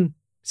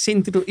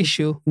non-central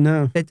issue.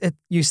 No. That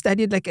you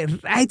study it like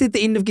right at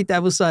the end of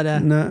Kitab al-Salah.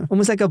 No.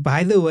 Almost like a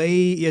by the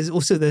way, there's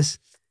also this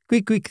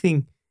quick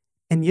thing.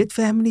 And yet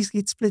families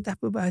get split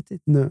up about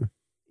it. No.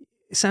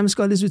 Some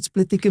scholars would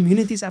split their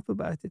communities up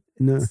about it.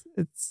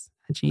 It's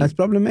That's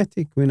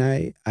problematic when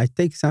I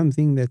take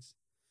something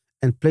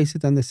and place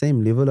it on the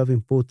same level of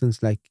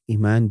importance like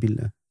Iman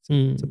Billah.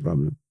 It's a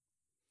problem.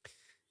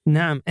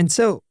 Naam. And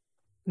so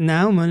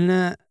now,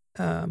 Maulana,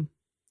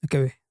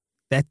 okay,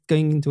 that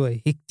going into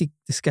a hectic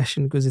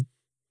discussion because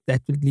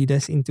that would lead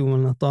us into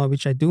Maulana Taha,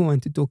 which I do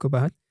want to talk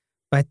about.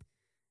 But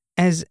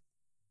as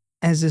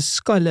a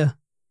scholar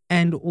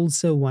and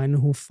also one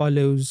who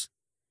follows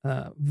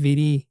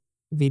very,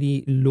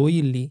 very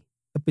loyally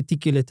a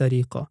particular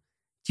tariqah,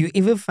 do you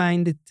ever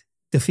find it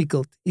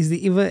difficult? Is there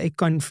ever a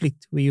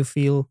conflict where you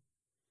feel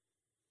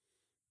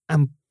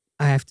I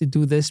have to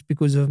do this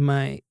because of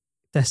my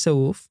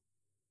tasawwuf,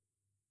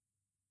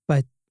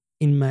 but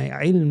in my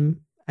ilm,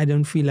 I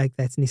don't feel like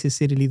that's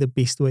necessarily the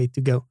best way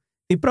to go?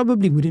 There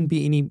probably wouldn't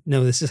be any,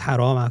 no, this is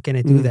haram, how can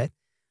I do that?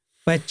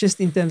 But just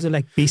in terms of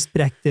like best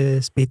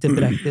practice, better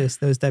practice,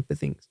 those type of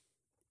things.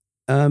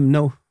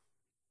 No.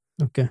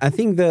 Okay. I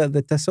think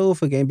the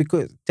tasawwuf again,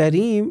 because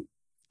Tareem,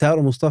 Dar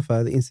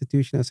Mustafa, the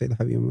institution of Sayyid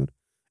Habib Umar,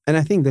 and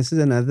I think this is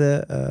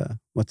another,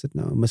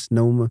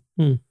 misnomer.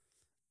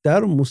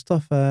 Dar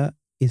Mustafa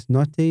is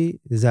not a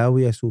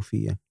Zawiya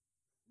Sufiya.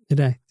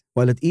 Right.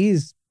 Well, it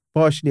is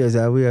partially a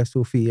Zawiya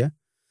Sufiya,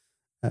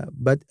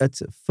 but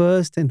it's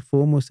first and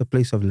foremost a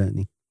place of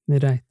learning.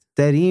 Right.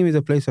 Tareem is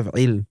a place of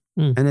ilm,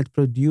 and it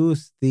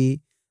produced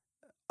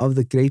of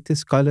the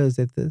greatest scholars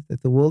that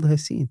the world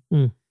has seen.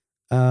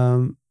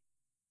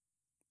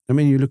 I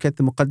mean, you look at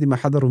the Muqaddimah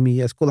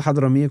Hadramiya, it's called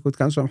Hadramiya because it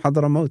comes from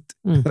Hadramaut,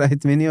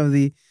 right? Many of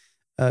the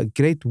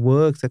great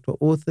works that were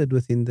authored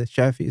within the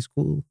Shafi'i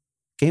school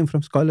came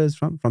from scholars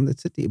from that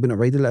city. Ibn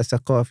Ubaidullah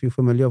as-Saqaf, you're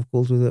familiar, of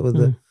course, with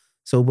the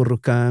Sawb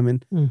al-Rukam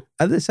and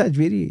other such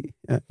very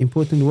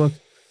important works.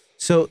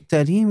 So,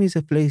 Tareem is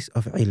a place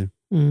of ilm,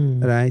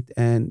 right?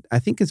 And I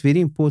think it's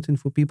very important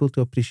for people to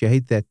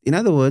appreciate that. In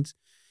other words,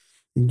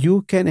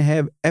 you can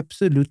have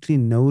absolutely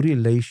no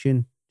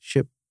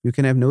relationship. You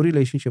can have no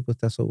relationship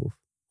with tasawwuf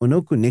or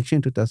no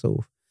connection to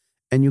tasawwuf.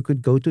 And you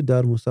could go to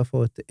Dar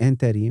Mustafa and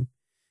Tareem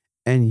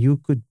and you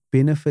could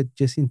benefit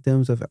just in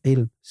terms of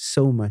ilm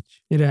so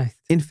much. Right.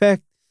 In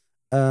fact,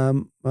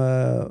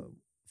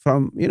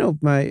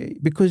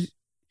 because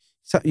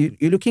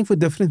you're looking for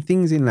different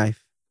things in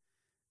life.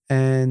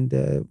 And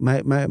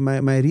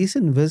my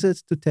recent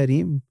visits to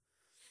Tareem,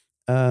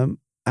 I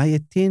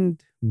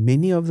attend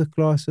many of the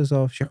classes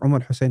of Sheikh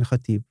Umar Hussain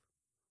Khatib,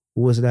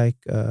 who was like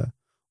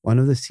one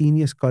of the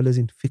senior scholars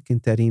in fiqh in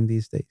Tareem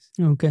these days.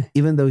 Okay.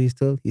 Even though he's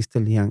still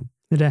young.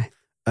 Right.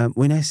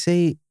 When I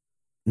say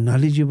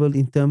knowledgeable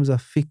in terms of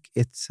fiqh,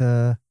 it's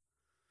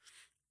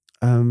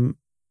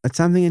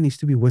something that needs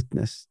to be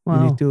witnessed. Wow.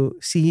 You need to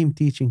see him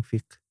teaching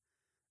fiqh.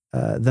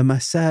 The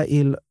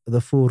masail, the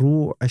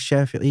furu'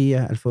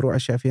 al-shafi'iyya, al-furu'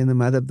 al-shafi'iyya, the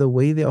madhab, the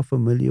way they are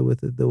familiar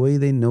with it, the way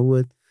they know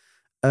it,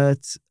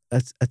 it's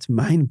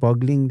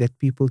mind-boggling that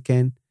people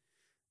can,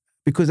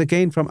 because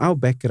again, from our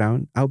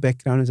background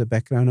is a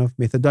background of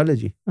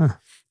methodology.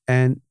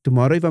 And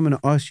tomorrow, if I'm going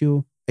to ask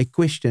you a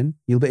question,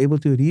 you'll be able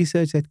to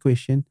research that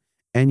question,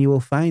 and you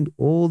will find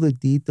all the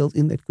details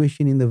in that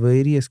question in the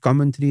various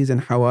commentaries and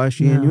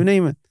hawashi and you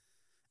name it.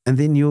 And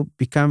then you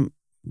become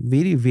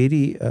very,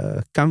 very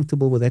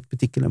comfortable with that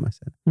particular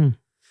masala.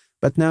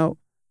 But now,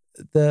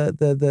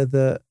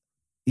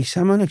 he's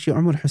someone like Shaykh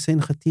Umar Hussain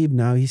Khatib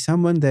now, he's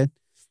someone that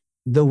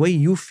the way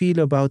you feel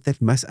about that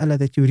mas'ala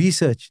that you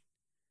researched,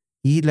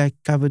 he like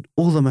covered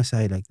all the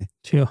masail like that.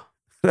 Sure.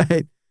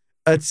 Right?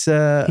 It's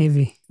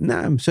heavy.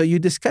 So you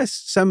discuss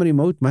some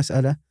remote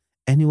mas'ala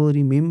and you will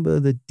remember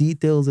the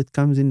details that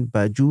comes in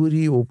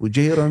Bajuri or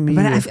Bujairami.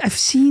 But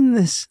I've seen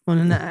this.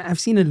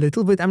 I've seen a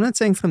little bit. I'm not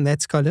saying from that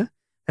scholar,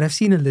 but I've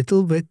seen a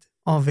little bit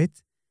of it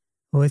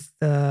with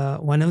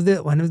one of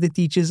the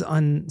teachers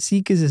on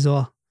Seekers as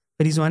well.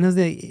 But he's one of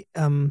the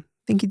I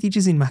think he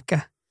teaches in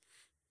Makkah.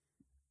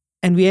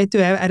 And we had to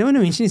have, I don't want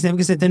to mention his name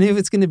because I don't know if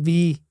it's going to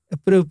be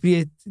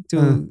appropriate to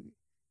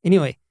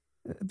anyway.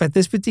 But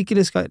this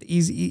particular scholar,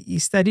 he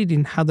studied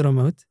in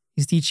Hadramaut.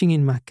 He's teaching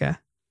in Makkah.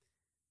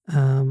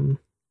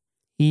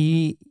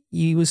 He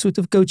was sort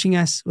of coaching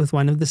us with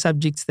one of the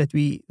subjects that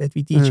we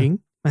teaching,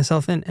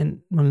 myself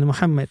and Maulana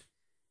Muhammad.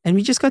 And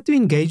we just got to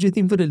engage with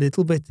him for a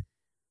little bit.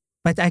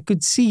 But I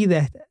could see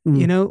that,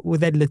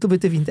 with that little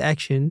bit of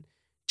interaction,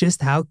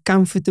 just how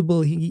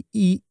comfortable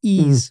he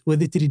is with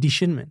the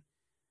tradition, man.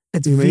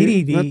 It's not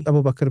very...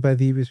 Abu Bakr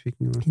Badhibi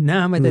speaking about.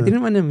 No, but I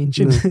didn't want to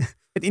mention.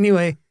 But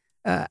anyway,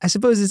 I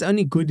suppose it's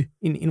only good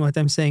in what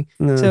I'm saying.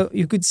 So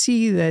you could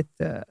see that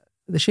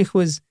the Sheikh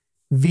was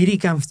very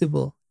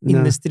comfortable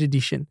in this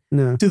tradition.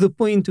 To the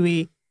point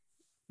where,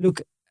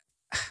 look,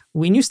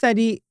 when you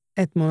study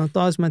at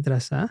Munata's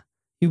Madrasa,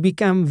 you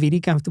become very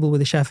comfortable with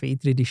the Shafi'i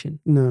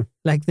tradition.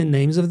 Like the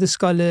names of the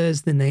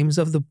scholars, the names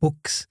of the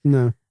books.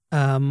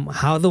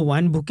 How the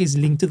one book is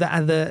linked to the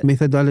other.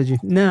 Methodology.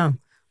 No.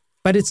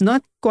 But it's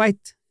not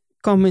quite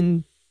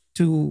common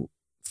to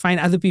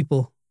find other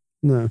people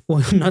who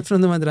are not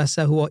from the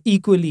madrasa who are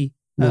equally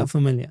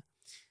familiar.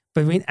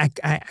 But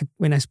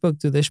when I spoke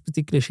to this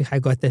particular sheikh, I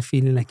got that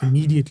feeling like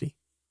immediately.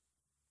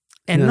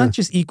 And not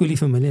just equally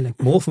familiar, like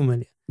more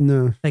familiar.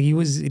 Like he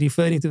was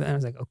referring to, I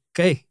was like,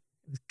 okay,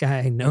 this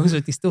guy knows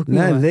what he's talking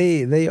about.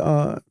 They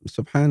are,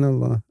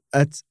 subhanallah,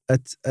 it's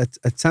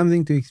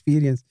something to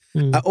experience.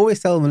 I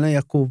always tell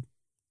Mullah Yaqub,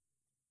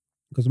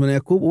 because Mullah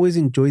Yaqub always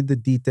enjoyed the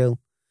detail.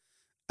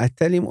 I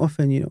tell him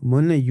often,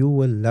 Mullah, you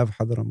will love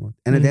Hadramaut.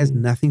 And it has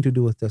nothing to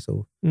do with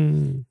tasawwuf.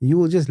 You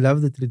will just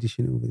love the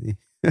tradition over there.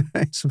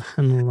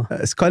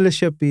 Subhanallah.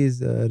 Scholarship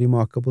is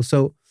remarkable.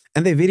 So,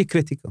 and they're very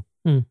critical.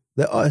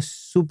 They are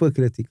super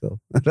critical,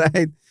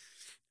 right?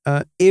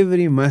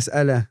 Every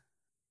mas'ala,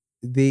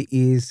 there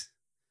is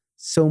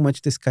so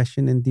much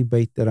discussion and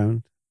debate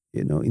around,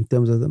 in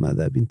terms of the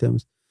madhab, in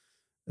terms.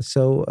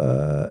 So,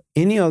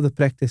 any of the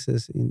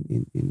practices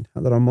in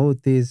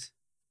Hadramaut is,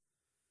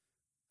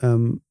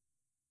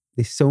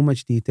 there's so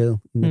much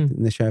detail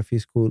in the Shafi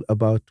school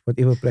about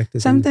whatever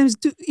practice. Sometimes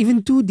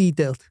even too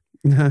detailed.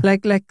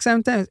 Like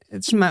sometimes,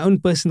 it's my own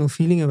personal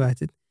feeling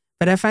about it.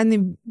 But I find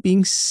them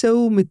being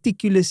so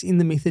meticulous in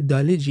the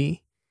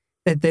methodology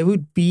that they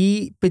would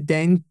be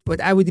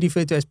what I would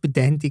refer to as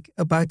pedantic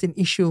about an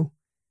issue.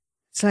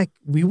 It's like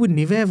we would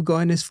never have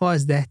gone as far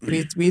as that.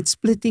 We're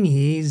splitting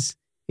hairs,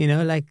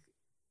 like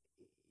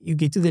you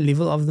get to the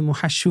level of the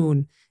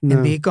muhashun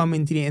and their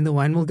commentary, and the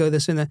one will go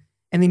this and that.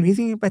 And then we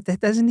think, but that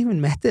doesn't even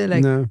matter.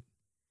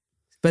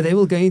 But they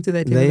will go into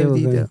that level of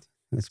detail.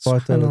 It's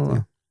part of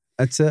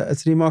it.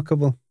 It's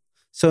remarkable.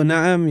 So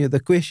Naam, the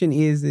question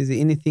is there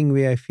anything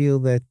where I feel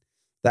that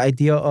the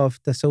idea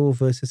of tasawwuf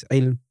versus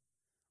ilm,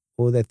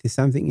 or that there's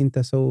something in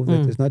tasawwuf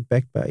that is not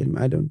backed by ilm?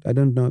 I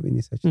don't know of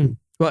any such thing.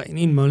 Well,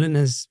 in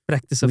Maulana's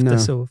practice of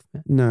tasawwuf.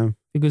 No.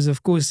 Because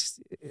of course,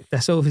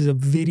 tasawwuf is a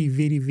very,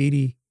 very,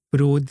 very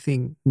broad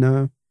thing.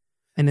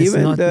 And it's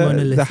even not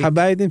monolithic. The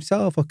Habaib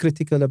themselves are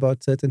critical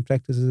about certain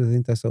practices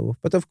within tasawwuf.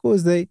 But of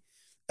course,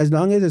 as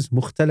long as it's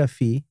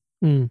mukhtalafi,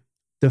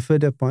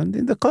 differed upon,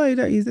 then the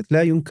qaida is that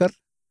لا ينكر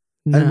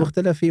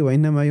المختلفي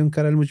وإنما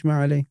ينكر المجمع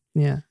عليه.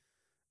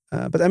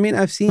 But I mean,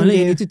 I've seen... Only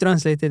you need to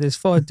translate it. It's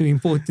far too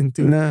important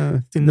to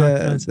not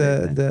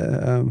translate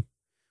that.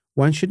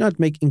 One should not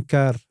make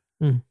inkar,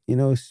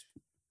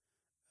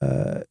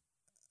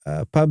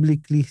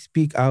 publicly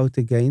speak out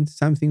against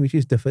something which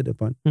is differed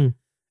upon.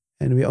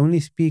 And we only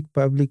speak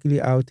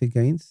publicly out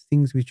against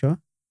things which are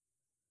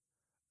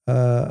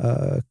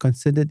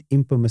considered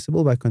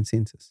impermissible by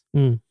consensus.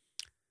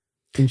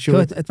 In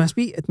short, God,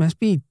 it must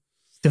be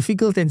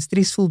difficult and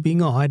stressful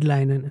being a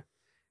hardliner.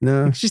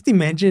 Just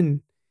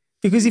imagine,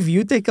 because if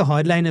you take a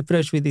hardline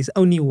approach where there's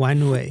only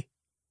one way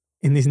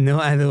and there's no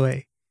other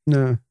way,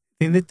 then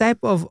the type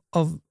of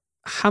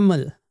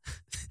hamal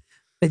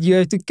that you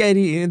have to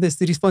carry, this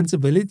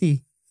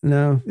responsibility,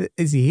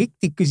 is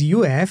hectic because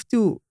you have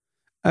to.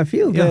 I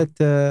feel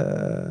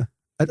that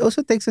it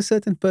also takes a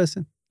certain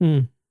person.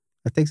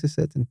 It takes a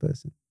certain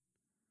person.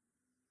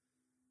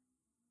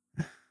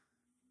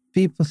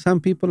 Some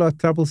people are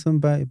troublesome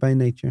by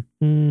nature,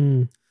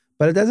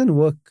 but it doesn't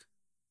work.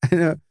 I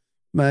know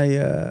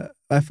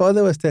my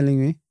father was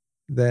telling me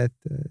that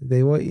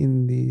they were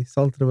in the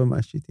Salt River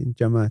Masjid in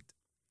Jamaat.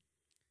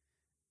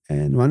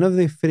 And one of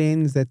their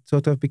friends that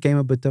sort of became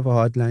a bit of a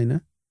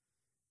hardliner,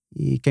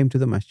 he came to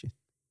the masjid.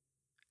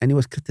 And he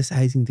was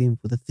criticizing them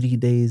for the 3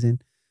 days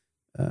and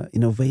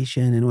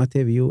innovation and what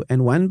have you.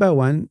 And one by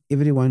one,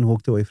 everyone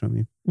walked away from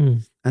him.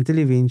 Until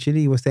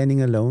eventually he was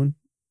standing alone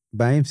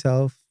by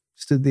himself,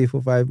 stood there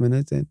for 5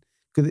 minutes. And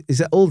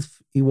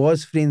he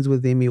was friends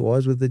with them, he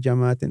was with the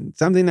Jamaat and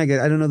something like that.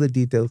 I don't know the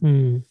details.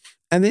 And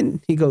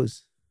then he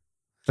goes,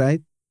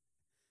 right?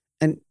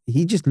 And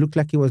he just looked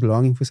like he was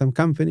longing for some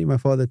company, my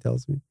father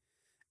tells me.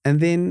 And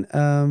then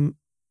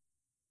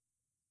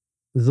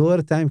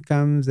Zohar time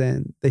comes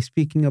and they're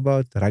speaking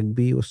about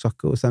rugby or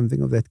soccer or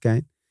something of that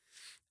kind.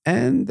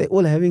 And they're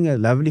all having a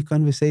lovely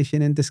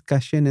conversation and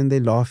discussion and they're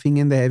laughing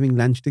and they're having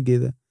lunch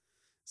together.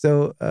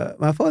 So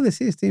my father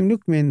says to him,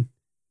 look, man,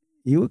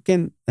 you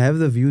can have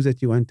the views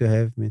that you want to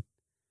have, man.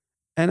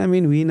 And I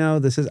mean, we know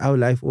this is our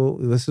life, or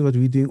this is what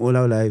we're doing all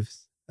our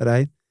lives,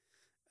 right?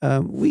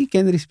 We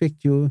can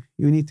respect you.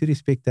 You need to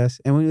respect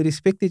us. And when we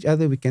respect each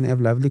other, we can have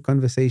lovely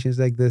conversations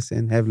like this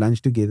and have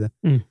lunch together.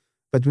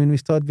 But when we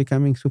start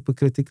becoming super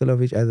critical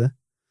of each other,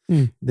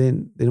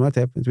 then what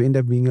happens? We end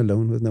up being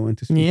alone with no one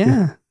to speak to.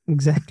 Yeah,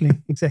 exactly.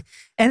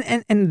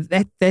 And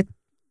that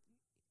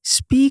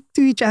speak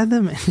to each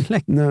other, man.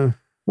 Like, no.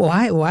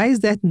 Why is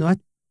that not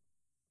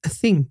a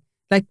thing?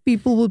 Like,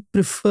 people would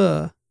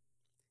prefer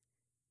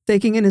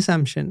taking an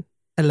assumption,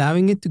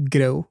 allowing it to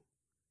grow,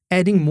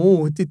 adding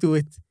more to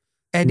it,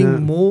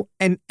 adding more,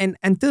 and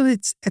until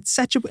it's at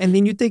such a, and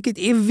then you take it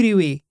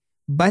everywhere,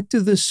 but to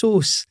the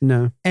source.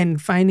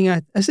 And finding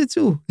out, is it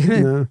so?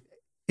 You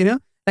know,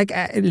 like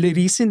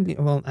recently,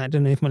 well, I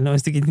don't know if Malna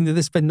wants to get into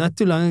this, but not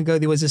too long ago,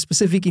 there was a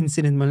specific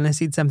incident. Malna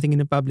said something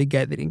in a public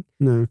gathering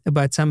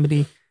about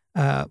somebody,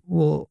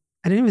 well,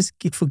 I don't know if it's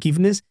get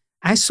forgiveness.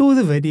 I saw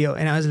the video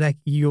and I was like,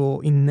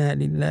 yo, inna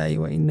lillahi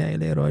wa inna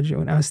ilayhi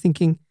raji'un. I was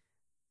thinking,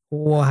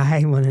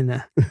 why,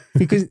 Malna?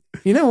 Because,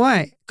 you know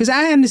why? Because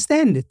I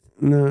understand it.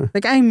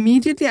 Like, I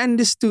immediately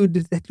understood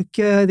that, look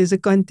here, there's a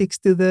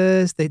context to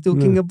this. They're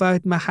talking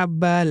about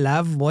mahabba,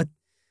 love, what.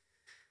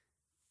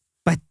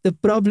 But the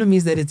problem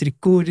is that it's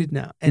recorded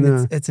now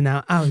and it's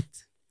now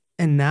out.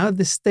 And now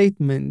the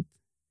statement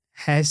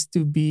has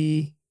to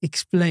be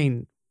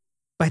explained.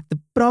 But the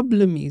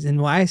problem is,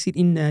 and why I said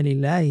inna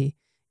lillahi,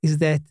 is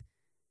that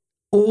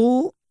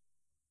all,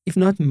 if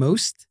not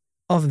most,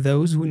 of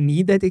those who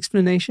need that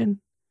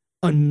explanation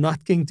are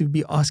not going to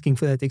be asking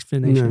for that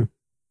explanation.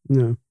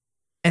 No.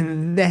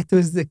 And that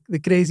was the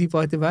crazy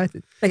part about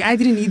it. Like, I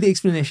didn't need the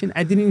explanation.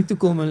 I didn't need to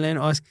call Malna and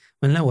ask,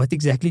 Malna, what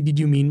exactly did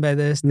you mean by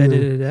this?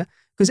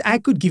 Because I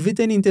could give it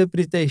an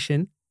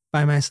interpretation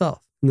by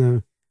myself.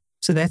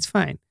 So that's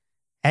fine.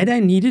 Had I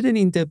needed an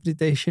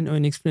interpretation or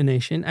an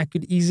explanation, I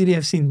could easily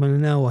have sent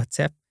Malna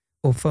WhatsApp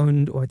or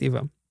phoned or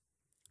whatever.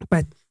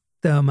 But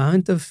the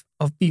amount of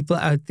people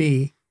out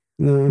there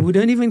who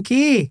don't even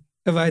care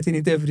about an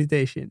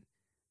interpretation.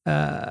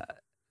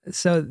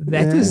 So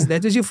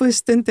that was your first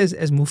stint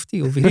as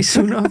Mufti, or very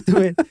soon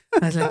afterward.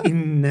 I was like,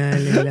 inna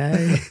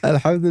lillahi.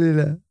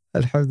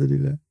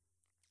 Alhamdulillah.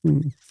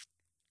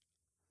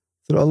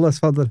 Through Allah's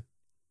fadl.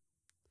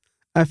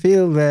 I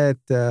feel that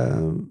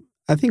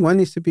I think one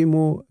needs to be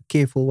more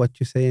careful what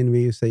you say and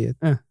where you say it.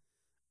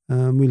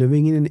 We're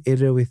living in an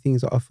era where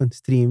things are often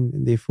streamed,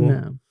 and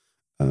therefore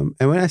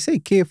and when I say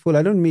careful,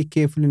 I don't mean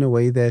careful in a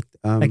way that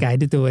like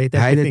hide it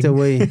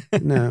away.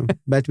 No.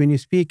 But when you're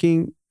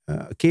speaking,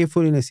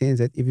 careful in a sense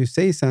that if you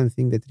say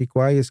something that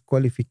requires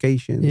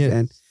qualifications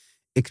and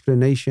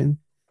explanation,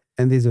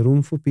 and there's a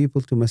room for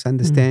people to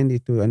misunderstand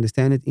it, to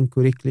understand it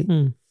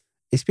incorrectly,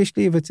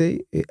 especially if it's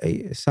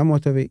a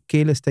somewhat of a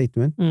careless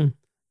statement,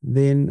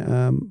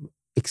 then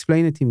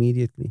explain it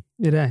immediately.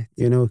 Right.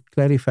 You know,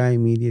 clarify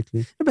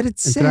immediately. But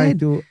it's sad.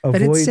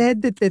 But it's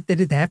sad that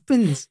it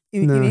happens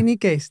in any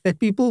case, that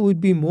people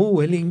would be more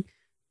willing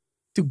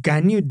to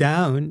gun you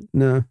down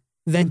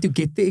than to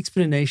get the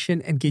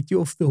explanation and get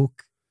you off the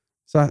hook.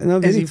 So,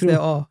 as if they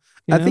are.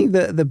 I think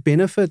the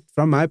benefit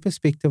from my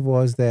perspective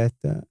was that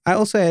I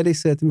also had a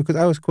certain, because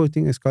I was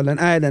quoting a scholar and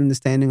I had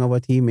understanding of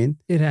what he meant.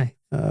 Right.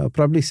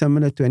 Probably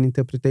similar to an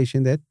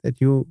interpretation that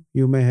you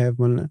may have,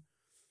 Mullah.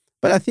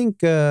 But I think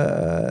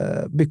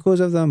because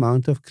of the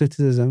amount of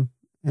criticism,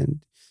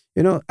 and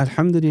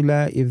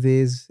alhamdulillah, if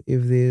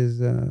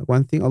there's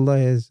one thing Allah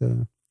has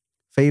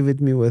favored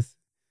me with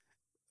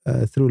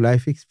through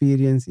life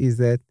experience, is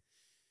that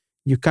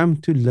you come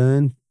to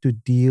learn to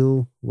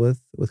deal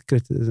with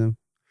criticism.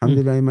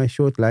 Alhamdulillah, in my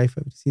short life,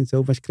 I've seen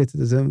so much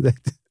criticism that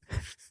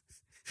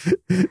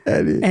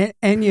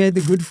and you had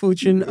the good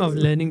fortune of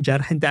learning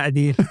Jarh and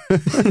Ta'deel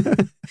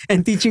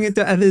and teaching it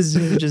to others.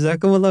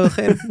 Jazakumullahu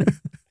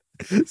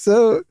khair.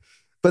 So,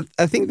 but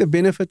I think the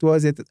benefit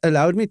was it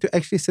allowed me to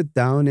actually sit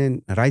down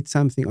and write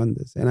something on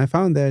this. And I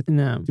found that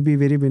to be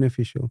very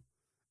beneficial.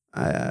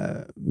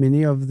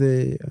 Many of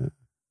the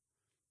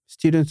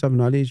students of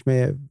knowledge may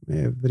have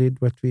read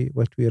what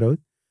we wrote.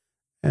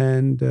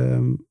 And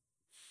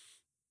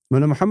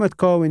Mullah Muhammad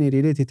Kaur, when he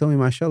read it, he told me,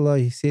 mashallah,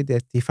 he said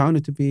that he found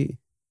it to be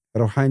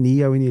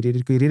Rawhaniya when he read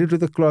it. He read it to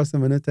the class the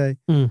minute I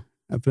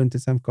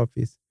printed some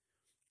copies.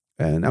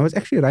 And I was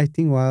actually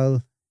writing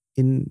while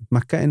in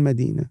Makkah and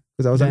Medina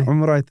because I was on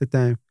Umrah at the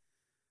time.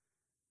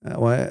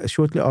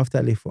 Shortly after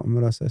I left for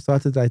Umrah. So I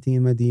started writing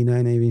in Medina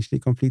and I eventually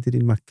completed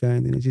in Makkah,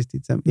 and then I just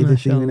did some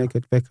editing when I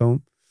got back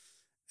home.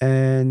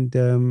 And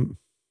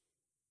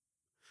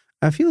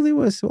I feel there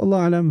was,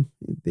 Allah Alam,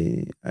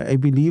 I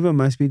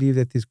must believe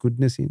that there's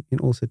goodness in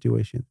all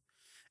situations.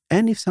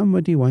 And if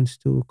somebody wants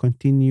to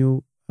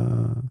continue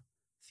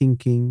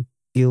thinking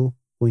ill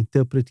or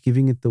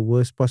giving it the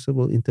worst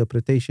possible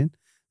interpretation,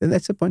 then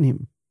that's upon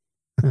him.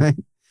 Right?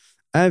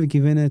 I've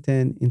given it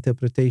an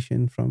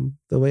interpretation from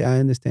the way I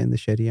understand the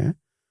Sharia.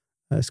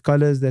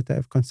 Scholars that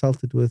I've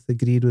consulted with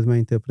agreed with my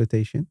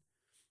interpretation.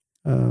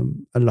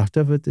 A lot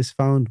of it is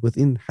found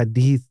within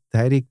Hadith,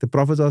 direct. The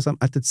Prophet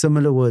uttered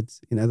similar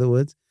words. In other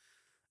words,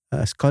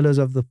 scholars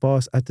of the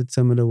past uttered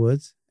similar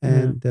words,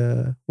 and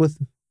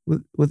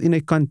within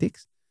a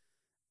context.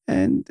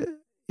 And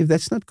if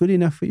that's not good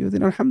enough for you,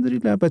 then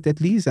alhamdulillah, but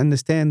at least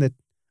understand that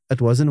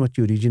it wasn't what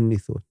you originally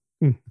thought.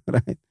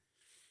 Right?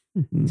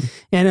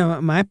 Yeah,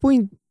 no, my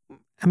point,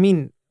 I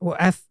mean,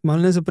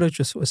 Maulana's approach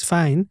was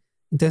fine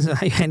in terms of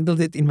how you handled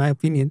it, in my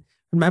opinion.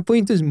 But my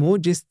point was more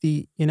just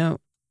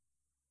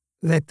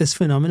that this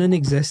phenomenon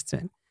exists.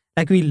 Man.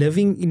 Like we're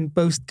living in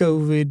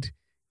post-COVID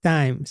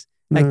times.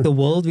 Like the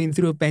world went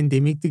through a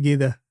pandemic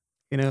together.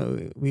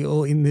 We're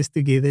all in this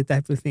together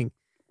type of thing.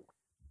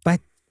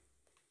 But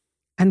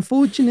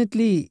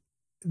unfortunately,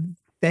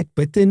 that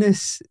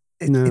bitterness,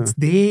 it's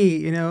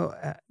there,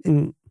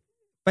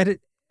 but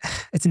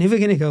it's never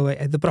going to go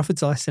away. The Prophet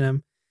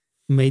ﷺ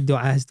made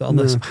du'as to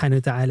Allah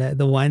subhanahu wa ta'ala.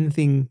 The one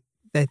thing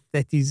that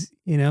is,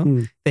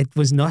 that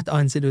was not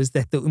answered was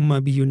that the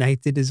ummah be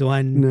united as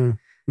one.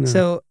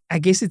 So I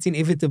guess it's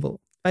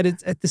inevitable. But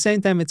at the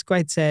same time, it's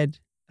quite sad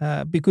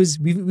because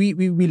we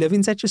live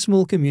in such a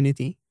small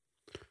community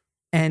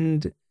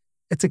and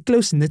it's a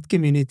close-knit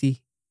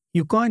community.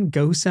 You can't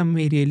go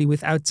somewhere really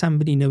without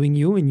somebody knowing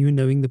you and you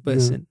knowing the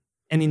person.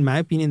 And in my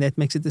opinion, that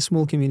makes it a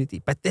small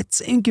community. But that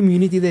same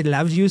community that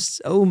loves you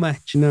so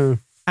much.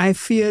 I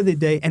fear the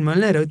day, and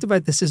Maulana wrote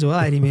about this as well,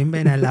 I remember,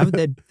 and I love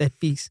that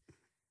piece.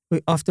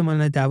 After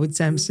Maulana Dawood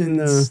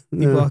Samson's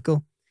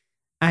debacle.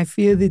 I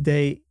fear the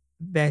day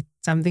that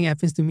something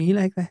happens to me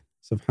like that.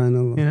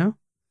 Subhanallah.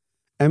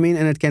 I mean,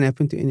 and it can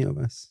happen to any of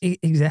us.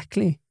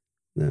 Exactly.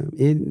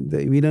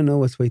 We don't know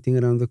what's waiting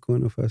around the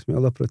corner for us. May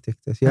Allah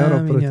protect us. Ya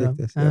Rab,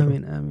 protect us.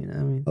 Ameen, ameen,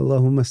 ameen.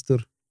 Allahumma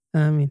astur.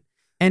 Ameen.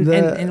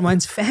 And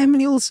one's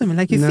family also.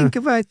 Like you think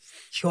about,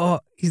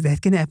 is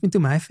that going to happen to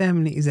my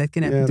family? Is that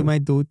going to happen to my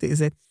daughter? Is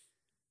that,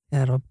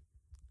 Ya Rab.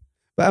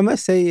 But I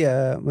must say,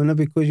 Mona,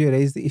 because you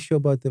raised the issue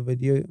about the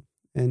video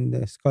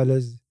and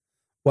scholars,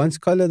 one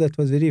scholar that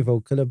was very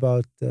vocal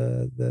about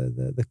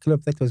the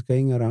clip that was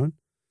going around,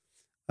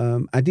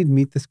 I did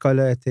meet the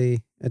scholar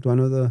at one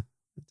of the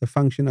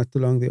function not too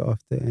long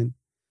thereafter, and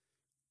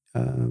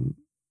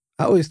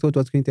I always thought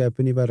what's going to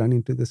happen if I run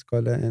into the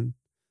scholar, and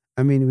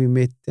I mean, we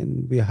met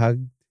and we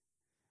hugged,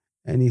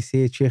 and he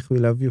said, Sheikh, we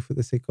love you for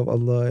the sake of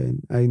Allah,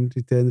 and I in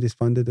return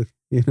responded,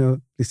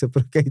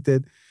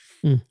 reciprocated.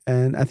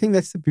 And I think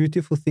that's the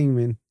beautiful thing,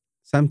 man.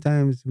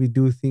 Sometimes we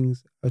do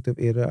things out of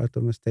error, out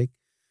of mistake,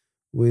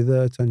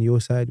 whether it's on your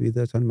side,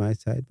 whether it's on my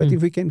side. But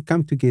if we can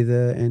come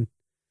together and,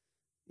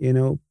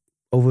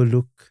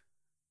 overlook,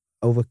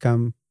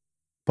 overcome,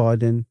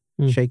 pardon,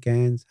 shake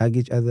hands, hug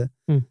each other,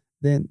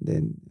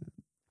 then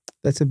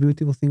that's a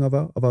beautiful thing of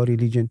our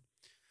religion.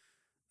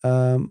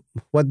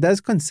 What does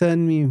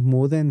concern me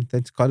more than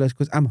scholars,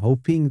 because I'm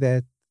hoping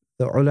that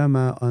the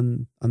ulama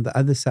on the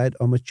other side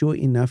are mature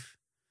enough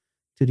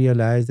to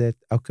realize that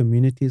our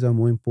communities are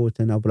more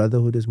important, our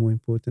brotherhood is more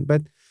important.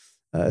 But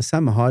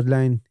some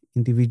hardline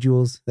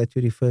individuals that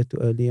you referred to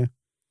earlier,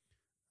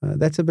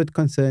 that's a bit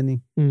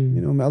concerning.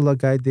 May Allah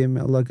guide them,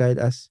 may Allah guide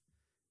us.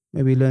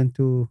 May we learn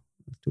to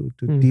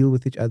deal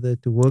with each other,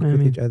 to work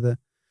with each other,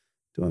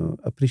 to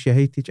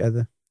appreciate each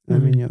other.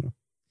 Ameen, Ya Rab.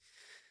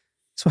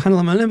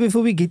 SubhanAllah, Maulana,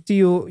 before we get to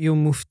your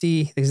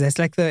mufti, because that's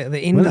like the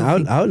end.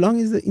 Well, how long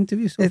is the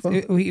interview so far?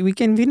 We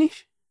can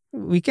finish.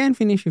 We can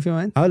finish if you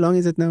want. How long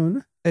is it now,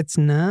 Maulana? It's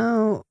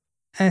now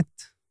at,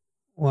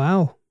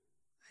 wow,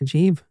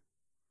 Ajib.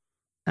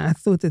 I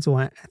thought it's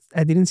one.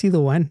 I didn't see the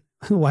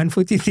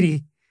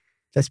 1:43.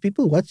 Does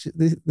people watch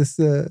this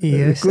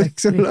yes, recording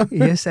so long?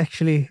 Yes,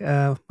 actually.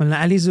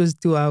 Maulana Ali's was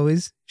 2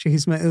 hours. Sheikh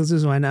Ismail's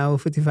was 1 hour,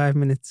 45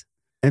 minutes.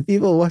 And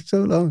people watch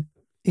so long?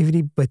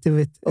 Every bit of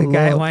it.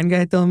 One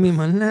guy told me,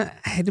 Maulana,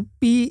 I had to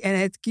pee and I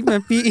had to keep my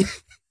pee.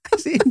 I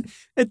said,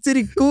 it's a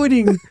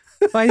recording.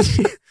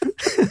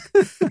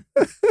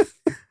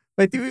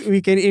 But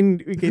we can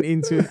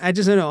end soon. I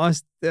just want to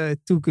ask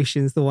 2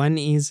 questions. The one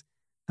is,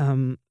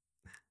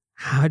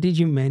 how did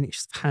you manage?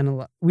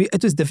 SubhanAllah.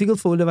 It was difficult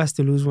for all of us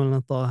to lose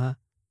Maulana Taha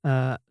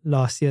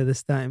last year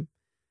this time.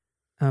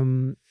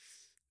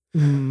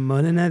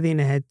 Maulana then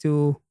had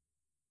to,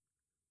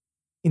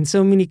 in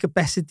so many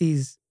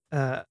capacities,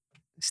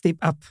 step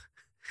up.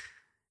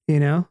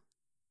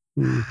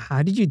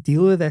 How did you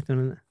deal with that,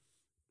 Maulana?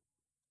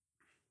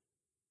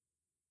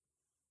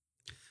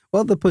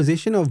 Well, the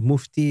position of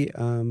Mufti,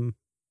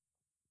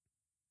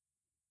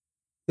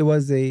 there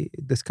was a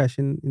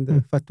discussion in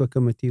the Fatwa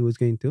committee who was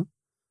going to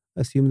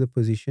assume the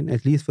position,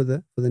 at least for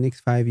the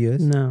next 5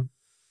 years. No.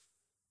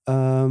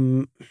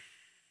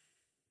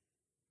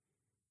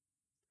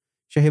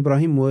 Shaykh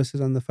Ibrahim Moos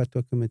is on the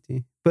Fatwa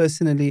committee.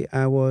 Personally,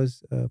 I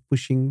was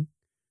pushing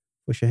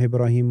for Shaykh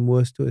Ibrahim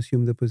Moos to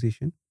assume the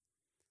position.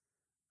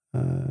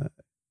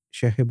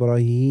 Shaykh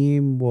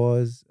Ibrahim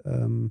was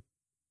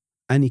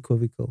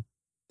unequivocal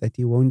that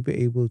he won't be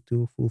able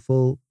to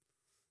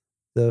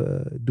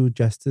do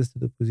justice to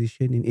the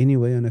position in any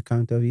way on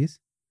account of his,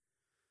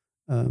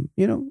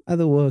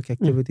 other work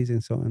activities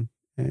and so on.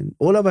 And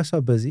all of us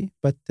are busy,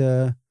 but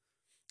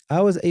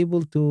I was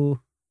able to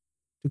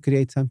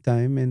create some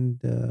time.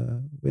 And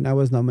when I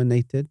was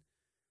nominated,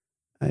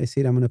 I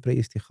said I'm going to pray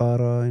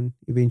istikhara, and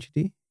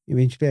eventually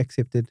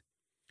accepted.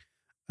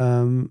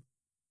 The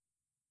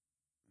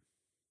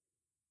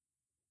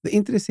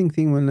interesting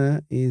thing,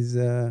 Mullah, is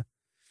I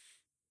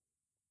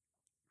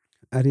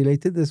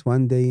related this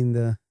one day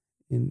in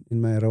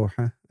my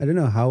Rawha. I don't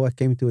know how I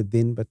came to it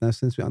then, but now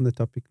since we're on the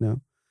topic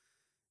now,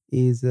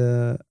 is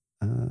I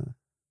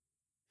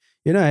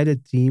had a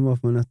dream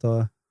of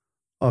Manata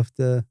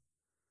after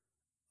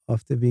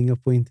being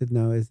appointed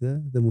now as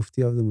the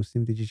Mufti of the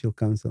Muslim Judicial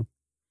Council.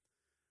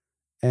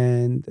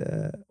 And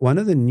one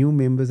of the new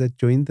members that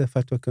joined the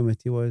Fatwa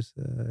committee was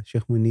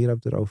Sheikh Munir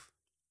Abdul Rauf.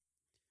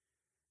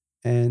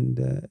 And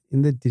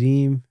in the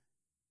dream,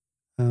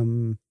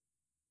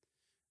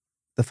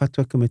 the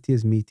Fatwa committee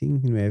is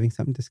meeting and we're having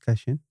some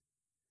discussion.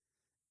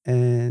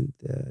 And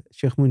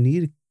Sheikh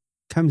Munir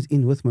comes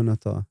in with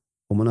Manata.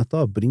 Or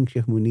Manata brings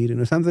Sheikh Munir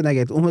in or something like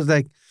that. Almost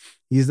like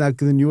he's like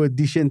the new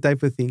addition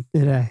type of thing.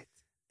 Right.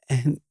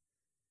 And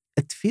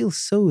it feels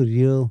so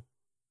real.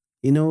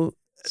 The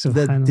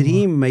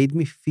dream made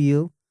me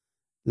feel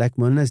like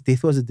Mulna's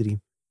death was a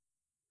dream.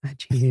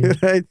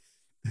 Right?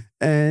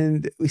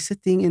 And we're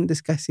sitting and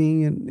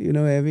discussing and,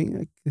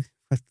 having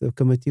the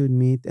committee would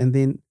meet. And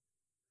then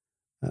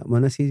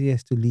Mulna says he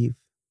has to leave.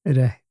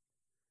 Right.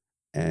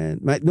 And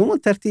my normal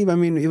tartib,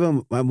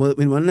 even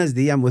when Mulna's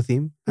there, I'm with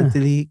him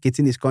until he gets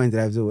in his car and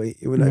drives away.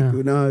 We're like,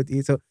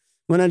 so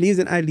Mulna leaves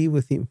and I leave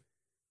with him.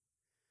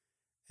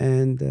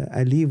 And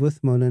I leave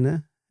with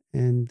Maulana,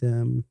 and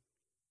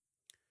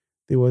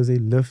there was a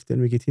lift,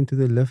 and we get into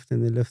the lift,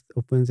 and the lift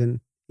opens,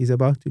 and he's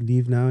about to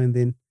leave now, and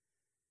then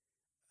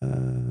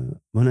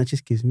Maulana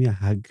just gives me a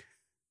hug.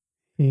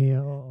 Yeah.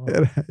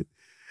 Right.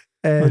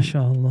 And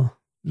MashaAllah.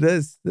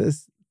 This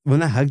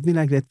Maulana hugged me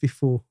like that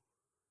before.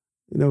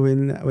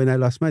 When I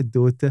lost my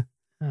daughter.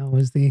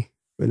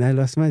 When I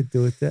lost my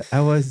daughter, I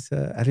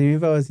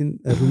remember I was in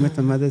a room at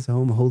my mother's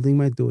home holding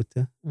my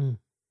daughter. And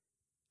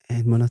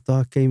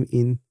Manata came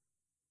in.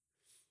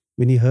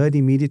 When he heard,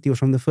 immediately, he was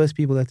from the first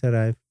people that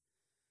arrived.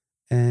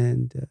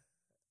 And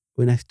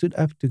when I stood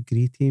up to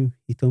greet him,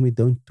 he told me,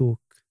 don't talk.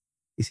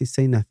 He said,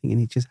 say nothing.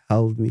 And he just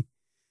held me.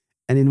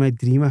 And in my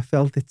dream, I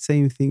felt that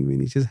same thing when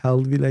he just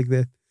held me like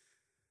that.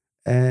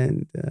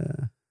 And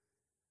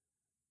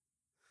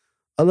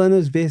Allah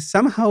knows best.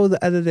 Somehow or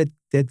the other,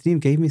 that dream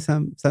gave me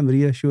some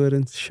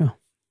reassurance. Sure.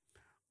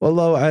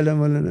 Wallahu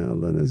alam,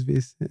 Allah knows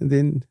best. And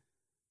then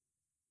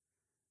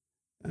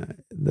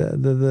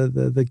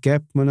the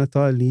gap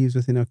Manata leaves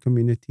within our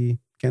community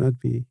cannot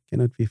be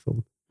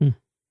filled.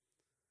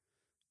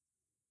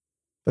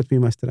 But we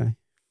must try.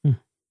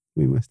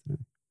 We must try.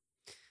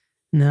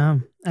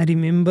 No, I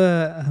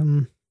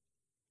remember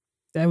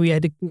that we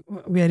had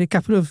a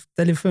couple of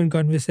telephone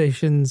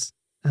conversations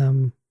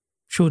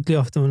shortly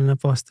after Maulana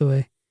passed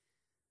away,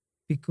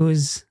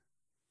 because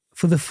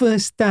for the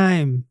first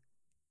time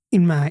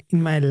in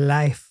my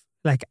life,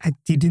 like, I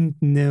didn't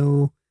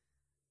know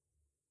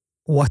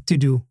what to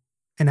do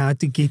and how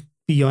to get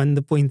beyond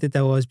the point that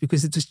I was,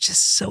 because it was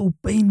just so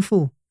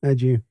painful.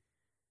 Had you?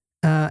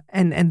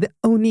 And the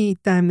only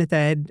time that I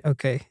had,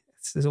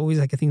 there's always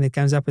like a thing that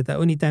comes up, but the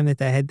only time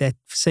that I had that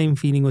same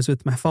feeling was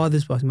with my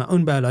father's passing, my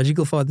own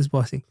biological father's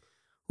passing,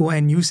 who I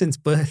knew since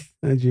birth.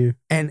 Had you?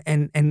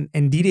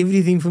 And did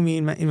everything for me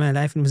in my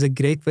life and was a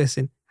great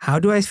person. How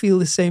do I feel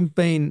the same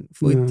pain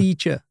for a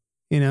teacher,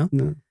 No.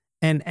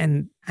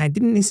 And I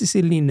didn't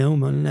necessarily know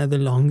Maulana, the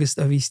longest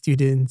of his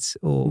students,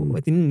 or I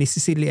didn't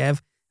necessarily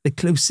have the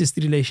closest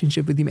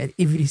relationship with him at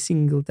every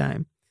single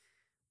time.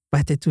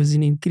 But it was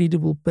an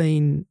incredible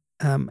pain.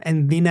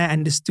 And then I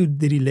understood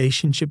the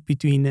relationship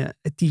between a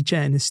teacher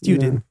and a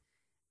student.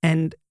 Yeah.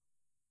 And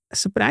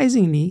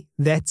surprisingly,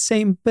 that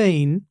same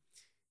pain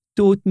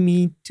taught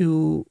me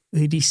to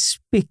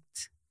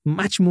respect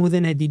much more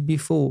than I did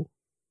before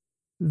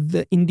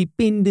the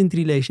independent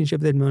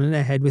relationship that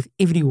Maulana had with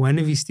every one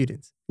of his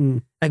students.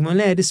 Like,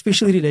 Maulana had a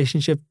special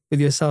relationship with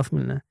yourself,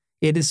 Maulana.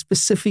 He had a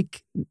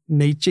specific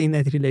nature in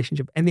that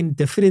relationship. And then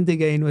different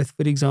again with,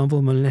 for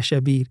example, Maulana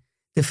Shabir.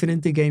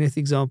 Different again with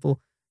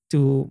example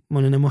to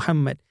Maulana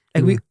Muhammad.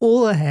 Like, we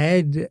all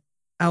had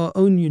our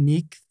own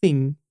unique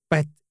thing,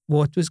 but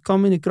what was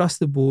common across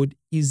the board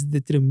is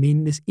the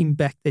tremendous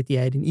impact that he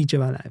had in each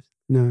of our lives.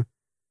 No.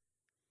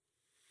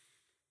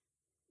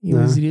 He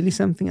was really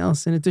something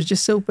else, and it was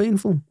just so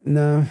painful.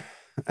 No,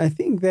 I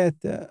think that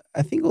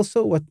I think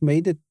also what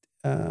made it,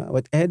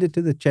 what added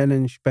to the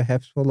challenge,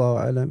 perhaps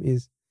wallahu alam,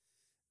 is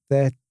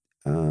that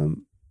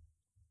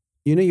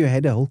you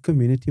had a whole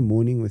community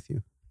mourning with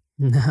you,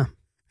 No.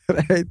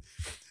 right?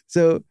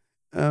 So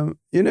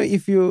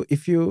if you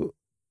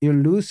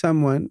lose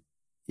someone,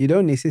 you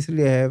don't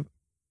necessarily have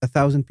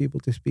 1,000 people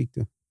to speak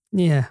to,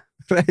 Yeah.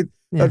 right?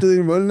 Yeah. After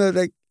the Molna,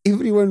 like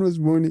everyone was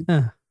mourning.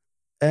 Uh,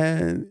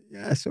 And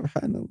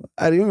subhanallah.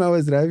 I remember I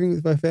was driving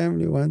with my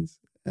family once,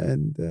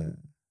 and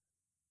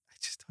I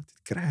just started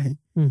crying.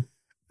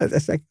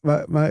 That's like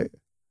my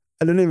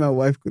I don't know if my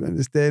wife could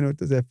understand what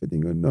was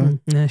happening or not.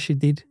 No, she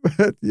did.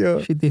 But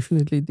She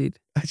definitely did.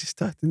 I just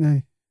started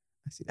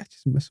I said, I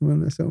just miss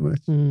Molna so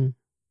much.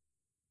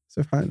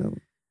 Subhanallah.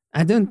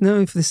 I don't know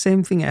if the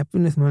same thing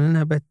happened with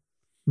Molana, but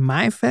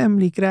my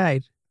family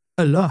cried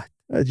a lot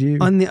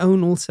Ajib. on their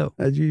own also.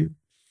 Ajib.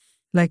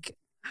 Like,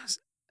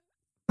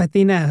 but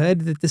then I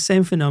heard that the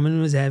same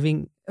phenomenon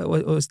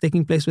was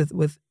taking place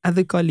with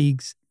other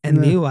colleagues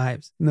and their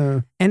wives.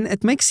 No. And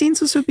it makes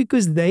sense also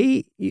because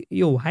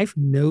your wife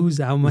knows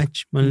how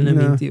much Molana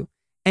meant to you.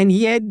 And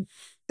he had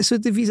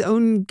sort of his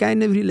own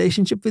kind of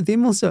relationship with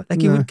them also.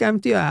 Like he would come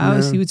to your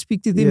house, he would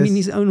speak to them in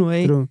his own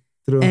way.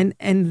 True.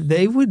 And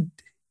they would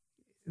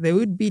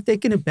be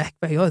taken aback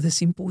by,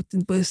 this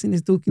important person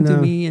is talking to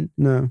me. And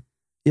no.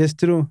 Yes,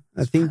 true.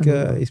 I think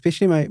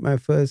especially my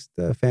first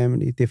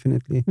family,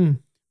 definitely.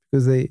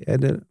 Because they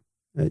had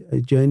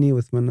a journey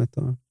with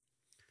Manata.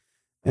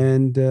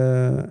 And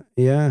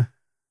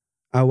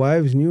our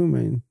wives knew,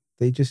 man.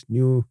 They just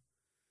knew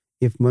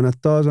if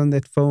Manata's on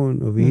that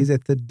phone or he's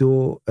at the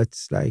door,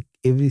 it's like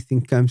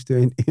everything comes to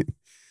an end.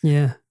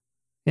 Yeah.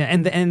 Yeah.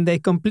 And they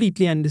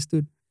completely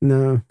understood.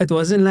 No. It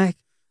wasn't like,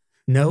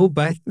 no,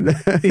 but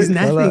there's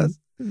nothing.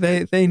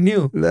 They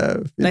knew.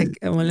 No. Like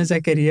Mullah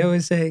Zakaria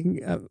was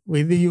saying,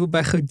 whether you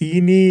by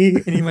Houdini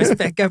and he must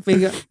pack up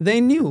and go,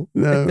 they knew.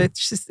 No.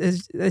 That's just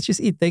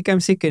it. They come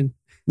second.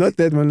 Not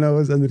that Mullah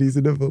was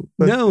unreasonable.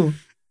 But no.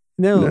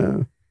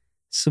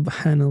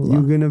 Subhanallah.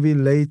 You're gonna be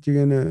late,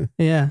 you're gonna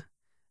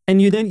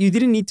and you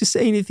didn't need to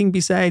say anything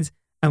besides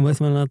I'm with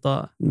Mullah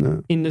Taha.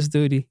 No. In the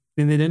story.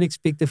 Then they don't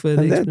expect a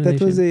further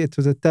explanation. It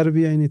was a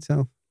tarbiyah in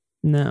itself.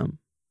 No.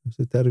 It was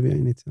a tarbiyah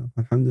in itself.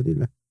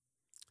 Alhamdulillah.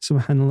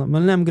 Subhanallah.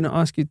 Mullah, I'm going to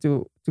ask you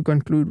to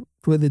conclude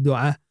with a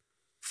dua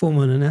for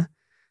Mullah.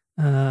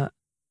 I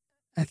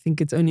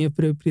think it's only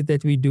appropriate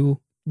that we do.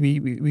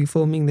 We're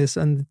filming this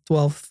on the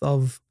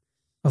 12th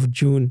of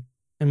June,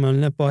 and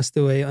Mullah passed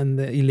away on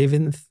the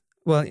 11th,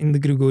 well, in the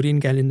Gregorian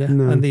calendar,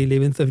 on the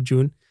 11th of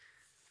June.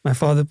 My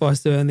father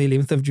passed away on the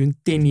 11th of June,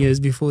 10 years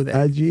before that.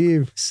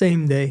 Ajib.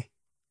 Same day.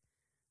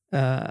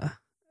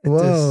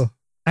 Wow.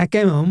 I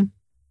came home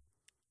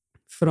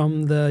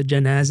from the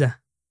janaza.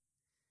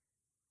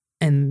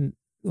 And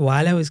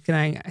while I was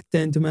crying, I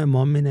turned to my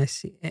mom and I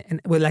said,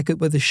 and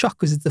with a shock,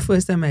 because it's the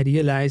first time I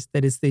realized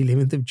that it's the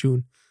 11th of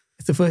June.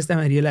 It's the first time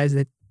I realized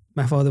that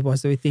my father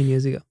passed away 10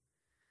 years ago.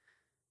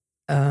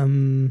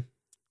 And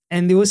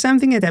there was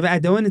something that happened. I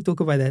don't want to talk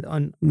about that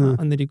on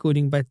the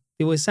recording, but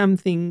there was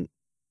something,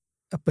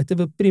 a bit of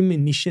a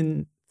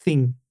premonition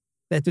thing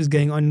that was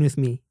going on with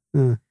me.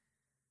 With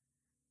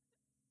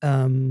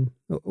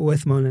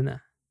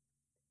Maulana.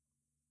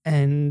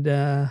 And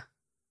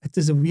it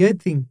was a weird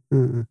thing.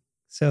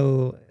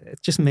 So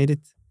it just made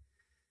it,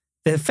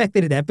 the fact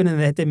that it happened and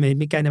that it made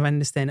me kind of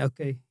understand,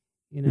 okay,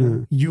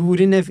 you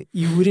wouldn't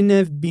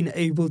have been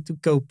able to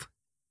cope,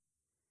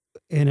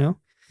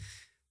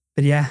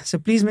 But yeah, so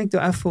please make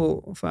dua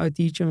for our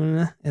teacher,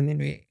 and then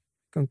we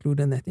conclude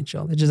on that,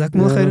 inshallah.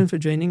 Jazakumullah khairan for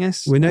joining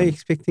us. When are you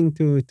expecting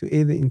to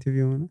air the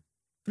interview?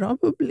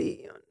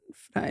 Probably on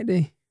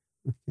Friday.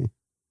 Okay.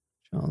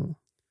 Inshallah.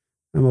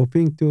 I'm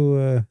hoping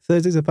to,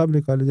 Thursday's a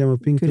public holiday. I'm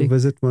hoping to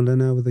visit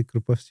Maulana with a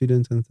group of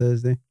students on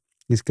Thursday.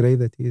 It's great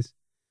that he is.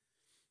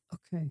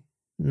 Okay.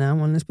 Now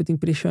Maulana's putting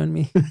pressure on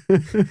me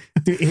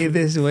to air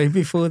this way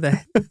before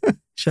that.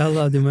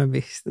 Inshallah, I'll do my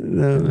best.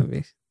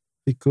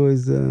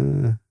 Because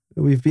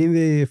we've been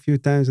there a few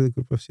times with a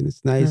group of students.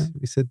 It's nice.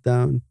 We sit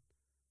down,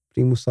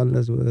 bring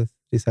musallas with,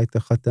 recite the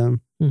khatam.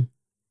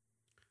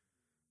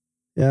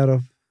 Ya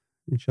Rab,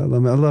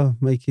 inshallah. May Allah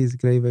make his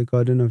grave a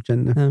garden of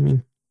Jannah.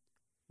 Ameen.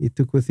 He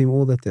took with him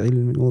all that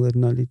ilm and all that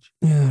knowledge.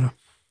 Ya Rab.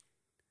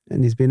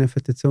 And he's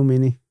benefited so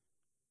many.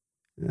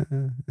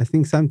 I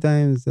think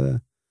sometimes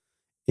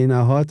in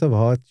our heart of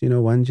hearts,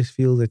 one just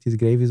feels that his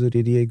grave is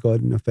already a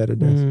garden of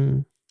paradise.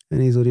 And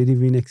he's already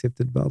been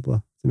accepted by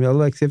Allah. So may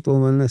Allah accept all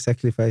Maulana's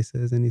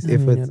sacrifices and his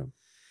efforts.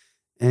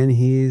 And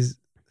his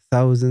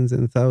thousands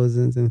and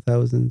thousands and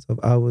thousands of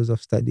hours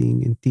of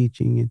studying and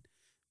teaching and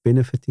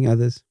benefiting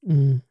others.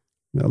 May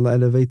Allah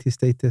elevate his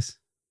status.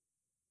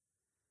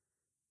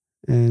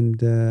 And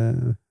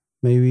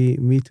may we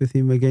meet with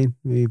him again.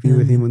 May we be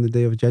with him on the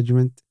Day of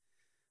Judgment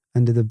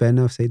under the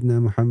banner of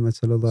Sayyidina Muhammad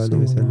sallallahu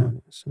alaihi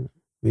wasallam.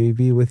 May we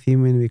be with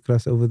him when we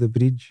cross over the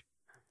bridge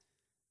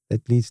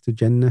that leads to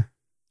Jannah.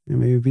 And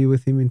may we be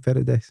with him in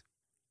paradise.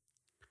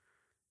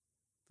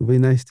 It'll be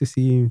nice to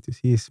see him, to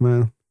see his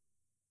smile.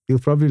 He'll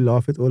probably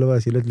laugh at all of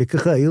us.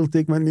 He'll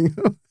take money.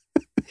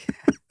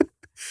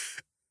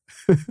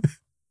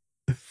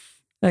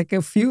 Like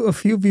a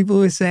few people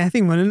will say, I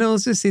think Maulana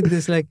also said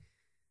this, like,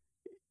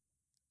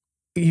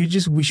 you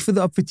just wish for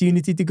the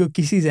opportunity to go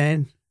kiss his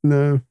hand.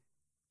 No.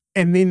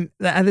 And then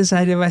the other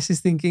side of us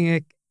is thinking,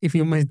 like, if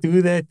you must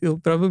do that, he'll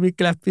probably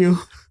clap you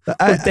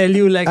or tell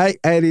you, like...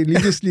 I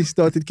religiously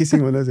started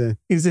kissing Maulana's hand.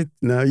 Is it?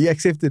 No, he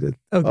accepted it.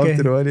 Okay.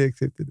 After a while, he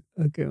accepted it.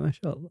 Okay,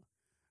 mashallah.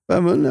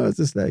 But Maulana was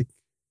just like...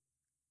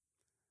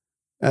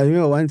 I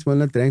remember once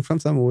Maulana drank from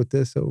some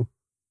water, so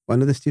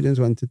one of the teachers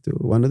wanted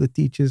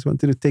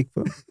to take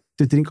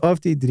to drink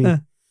after he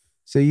drank.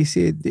 So he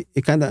said,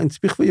 "Ik kan dat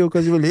spieg vir jou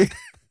as jy wil hê."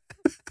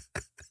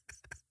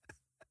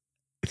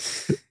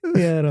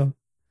 Yeah, Rob.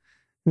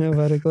 No,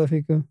 barakallah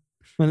fikum.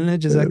 Maulana,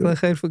 jazakallah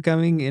khair for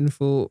coming and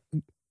for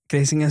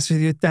gracing us with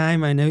your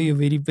time. I know you're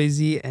very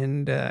busy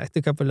and I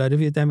took up a lot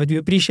of your time, but we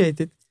appreciate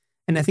it.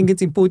 And I think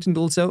it's important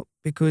also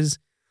because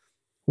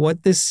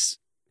what these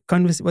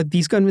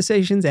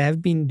conversations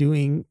have been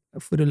doing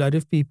for a lot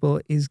of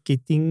people is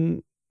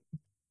getting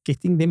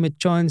them a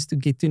chance to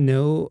get to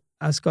know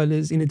our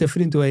scholars in a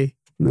different way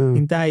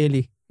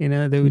entirely. You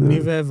know, they would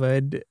never have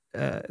heard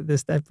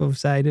this type of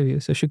side of you.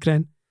 So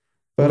shukran.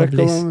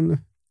 Barakallah.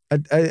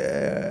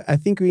 I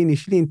think we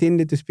initially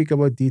intended to speak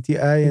about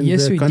DTI and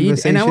yes, the we conversation.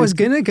 Did. And I was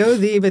going to go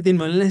there, but then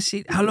Maulana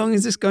said, how long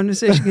is this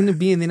conversation going to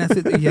be? And then I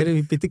thought,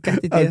 we better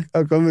cut it here.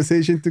 Our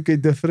conversation took a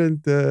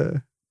different...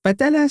 But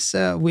tell us,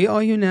 where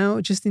are you now,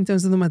 just in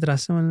terms of the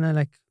madrasa, Maulana?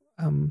 Like,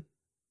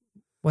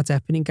 what's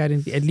happening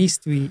currently? At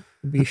least we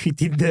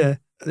did the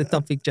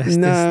topic justice.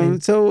 No,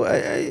 so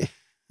I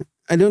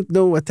don't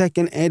know what I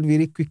can add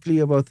very quickly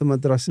about the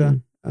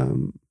madrasa.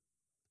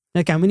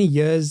 Like how many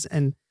years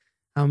and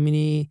how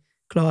many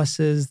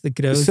classes, the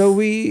growth? So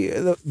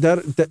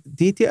the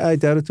DTI,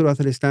 Daratul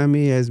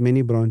al-Islami, has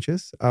many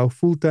branches. Our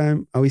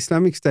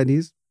Islamic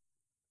studies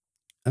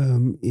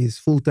is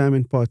full-time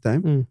and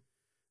part-time.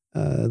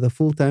 The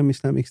full-time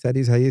Islamic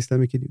studies, higher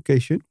Islamic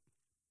education,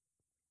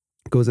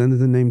 goes under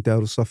the name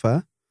Darul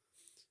Safa.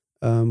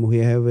 We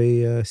have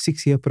a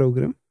 6-year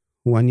program,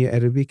 1 year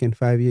Arabic and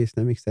 5-year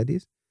Islamic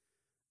studies.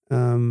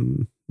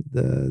 The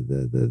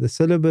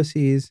syllabus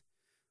is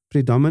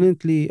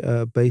predominantly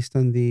based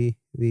on the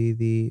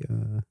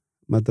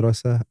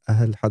Madrasa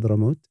Ahl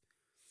Hadramaut.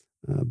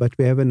 But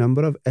we have a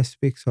number of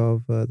aspects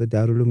of the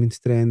Darul Uloom in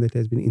Strand that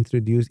has been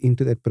introduced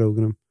into that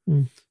program.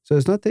 So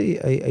it's not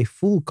a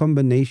full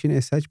combination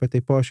as such, but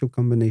a partial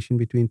combination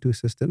between two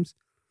systems.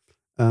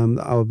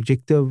 Our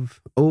objective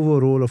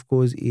overall, of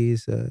course,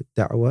 is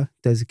da'wah,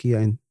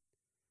 tazkiyah,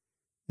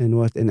 and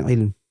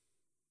ilm.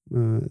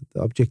 The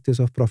objectives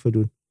of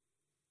prophethood.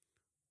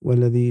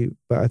 والذي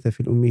بعث في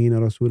الأميين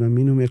رسولا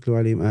منهم يتلو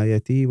عليهم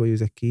آياته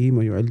ويزكيهم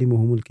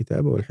ويعلمهم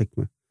الكتاب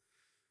والحكمة.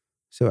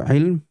 So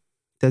ilm,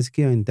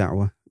 tazkiyah, and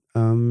da'wah.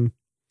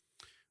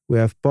 We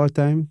have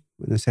part-time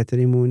on a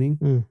Saturday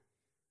morning.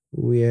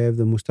 We have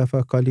the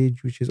Mustafa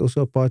College, which is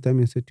also a part-time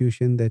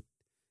institution that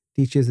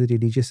teaches the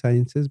religious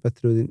sciences, but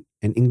through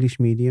an English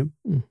medium.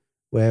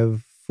 We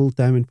have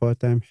full-time and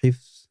part-time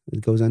hifz. It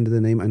goes under the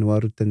name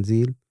Anwar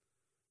al-Tanzil.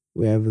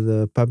 We have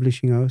the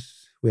publishing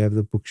house. We have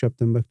the bookshop,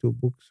 Timbuktu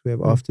Books. We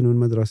have afternoon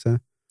madrasa.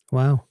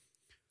 Wow.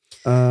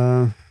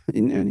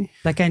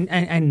 Like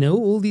I know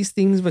all these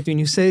things, but when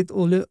you say it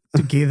all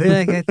together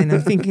like that, and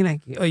I'm thinking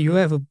like, oh, you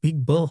have a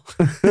big bill.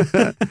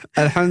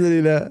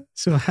 Alhamdulillah.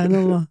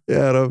 Subhanallah.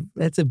 Yeah, Rob.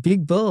 That's a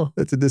big bill.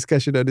 That's a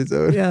discussion on its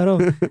own. Yeah,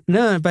 Rob.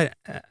 No, but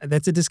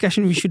that's a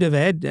discussion we should have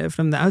had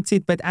from the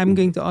outset, but I'm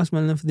going to ask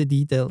Maulana for the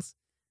details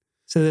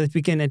so that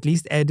we can at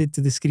least add it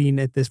to the screen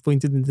at this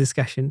point in the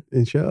discussion.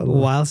 Inshallah.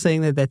 While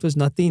saying that was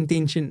not the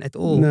intention at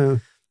all. No.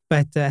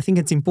 But I think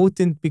it's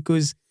important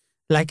because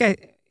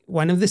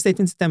one of the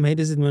statements that I made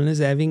is that Maulana is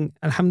having,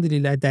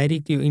 alhamdulillah,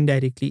 directly or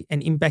indirectly,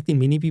 an impact in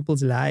many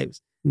people's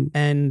lives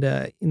and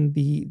in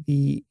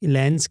the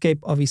landscape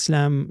of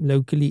Islam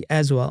locally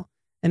as well.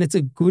 And it's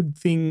a good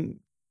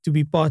thing to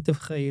be part of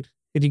khair,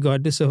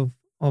 regardless of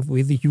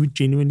whether you're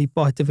genuinely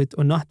part of it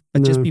or not,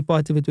 but just be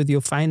part of it with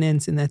your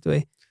finance in that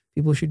way.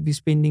 People should be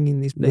spending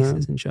in these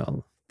places,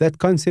 inshallah. That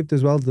concept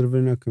is well driven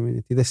in our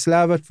community. The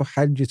slavat for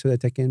Hajj so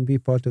that I can be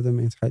part of the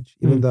men's Hajj,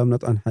 even though I'm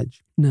not on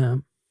Hajj.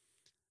 No.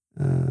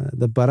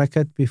 The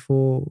barakat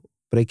before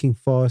breaking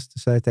fast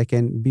so that I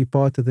can be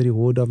part of the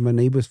reward of my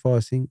neighbor's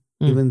fasting,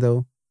 even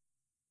though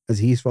as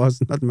he's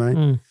fasting, not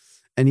mine.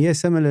 And yes,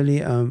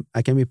 similarly,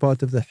 I can be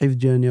part of the hifz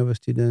journey of a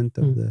student,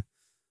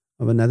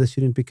 of another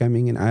student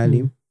becoming an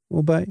alim,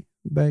 or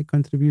by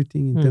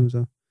contributing in terms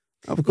of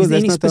course. Is there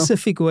any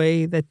specific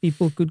way that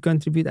people could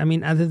contribute? I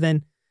mean, other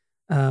than,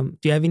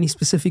 do you have any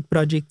specific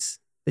projects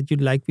that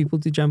you'd like people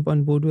to jump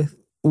on board with?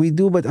 We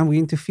do, but I'm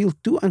going to feel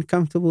too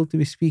uncomfortable to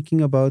be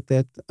speaking about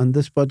that on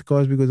this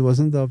podcast because it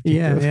wasn't the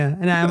objective. Yeah.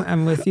 And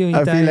I'm with you.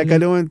 I feel like I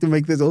don't want to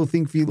make this whole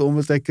thing feel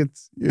almost like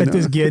it's... It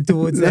was geared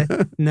towards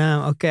that.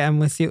 No, okay, I'm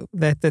with you.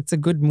 That's a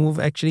good move,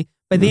 actually.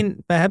 But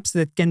then perhaps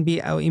that can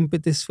be our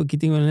impetus for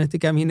getting Maulana to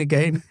come in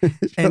again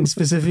and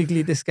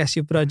specifically discuss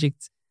your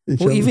projects.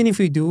 Inshallah. Or even if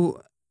we do,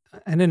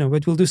 I don't know,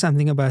 but we'll do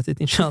something about it,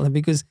 inshallah,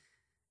 because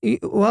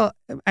Well,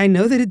 I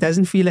know that it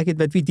doesn't feel like it,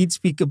 but we did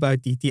speak about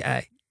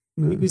DTI.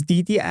 Because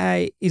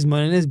DTI is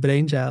Maulana's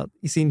brainchild,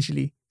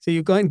 essentially. So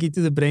you can't get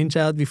to the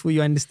brainchild before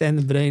you understand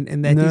the brain,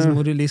 and that is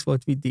more or less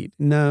what we did.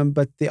 No,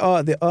 but there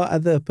are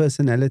other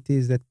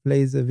personalities that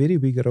plays a very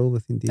big role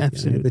within DTI.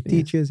 Absolutely, the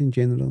teachers in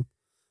general.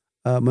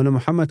 Maulana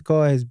Muhammad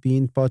Qa has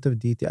been part of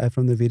DTI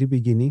from the very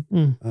beginning.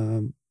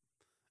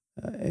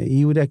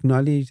 He would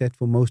acknowledge that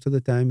for most of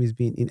the time he's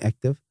been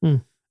inactive.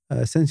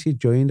 Since he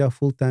joined our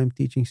full-time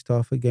teaching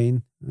staff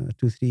again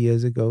 2-3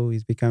 years ago,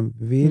 he's become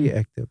very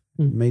active,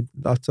 made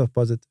lots of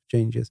positive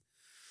changes.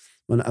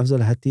 Maulana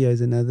Afzal Hatia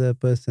is another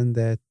person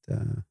that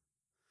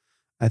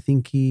I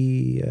think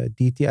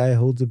DTI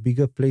holds a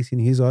bigger place in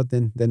his heart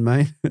than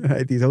mine.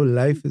 Right? His whole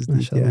life is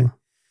DTI.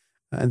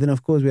 And then,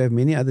 of course, we have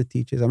many other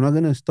teachers. I'm not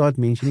going to start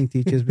mentioning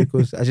teachers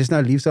because I just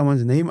now leave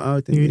someone's name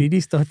out. You already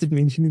started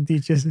mentioning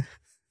teachers.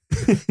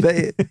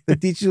 The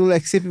teachers will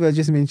accept if I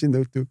just mention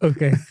those two.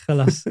 Okay,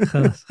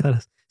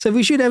 khalas. So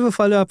we should have a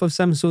follow-up of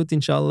some sort,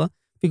 inshallah,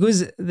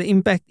 because the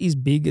impact is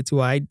big, it's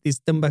wide. There's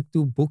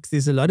Timbuktu books.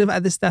 There's a lot of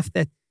other stuff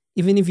that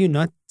even if you're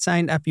not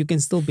signed up, you can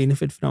still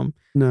benefit from.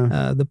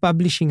 The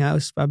publishing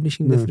house,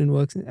 publishing different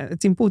works.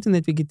 It's important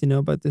that we get to know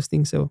about those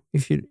things. So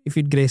if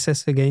you'd grace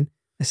us again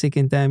a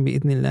second time,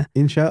 bi'idhnillah.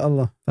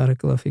 Inshallah.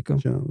 Barakallah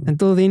fikum.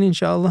 Until then,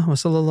 inshallah, wa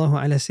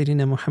sallallahu ala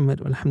sayyidina Muhammad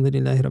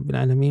walhamdulillahi rabbil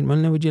alameen.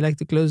 Maulana, would you like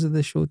to close with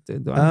the short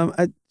dua?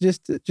 I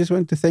just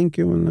want to thank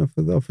you, Maulana,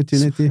 for the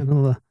opportunity.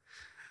 SubhanAllah.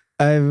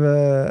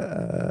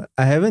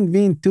 I haven't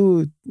been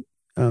too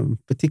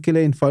particular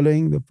in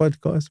following the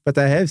podcast, but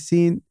I have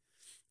seen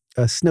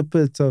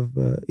snippets of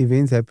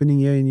events happening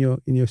here in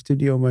your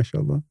studio,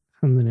 mashallah.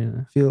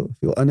 Alhamdulillah.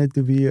 Feel honored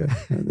to be here.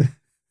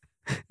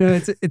 No,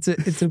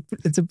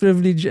 it's a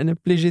privilege and a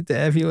pleasure to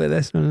have you with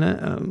us,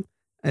 Maulana.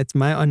 It's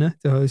my honor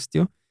to host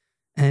you.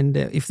 And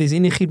if there's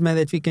any khidmah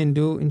that we can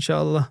do,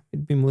 inshallah,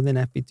 we'd be more than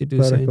happy to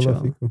do so,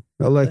 inshallah.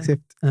 Allah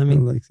accept. Ameen.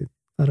 Allah accept.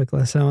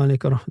 Barakallah. Assalamu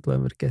alaikum wa rahmatullahi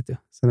wa barakatuh.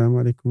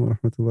 Assalamu alaikum wa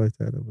rahmatullahi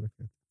wa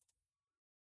barakatuh.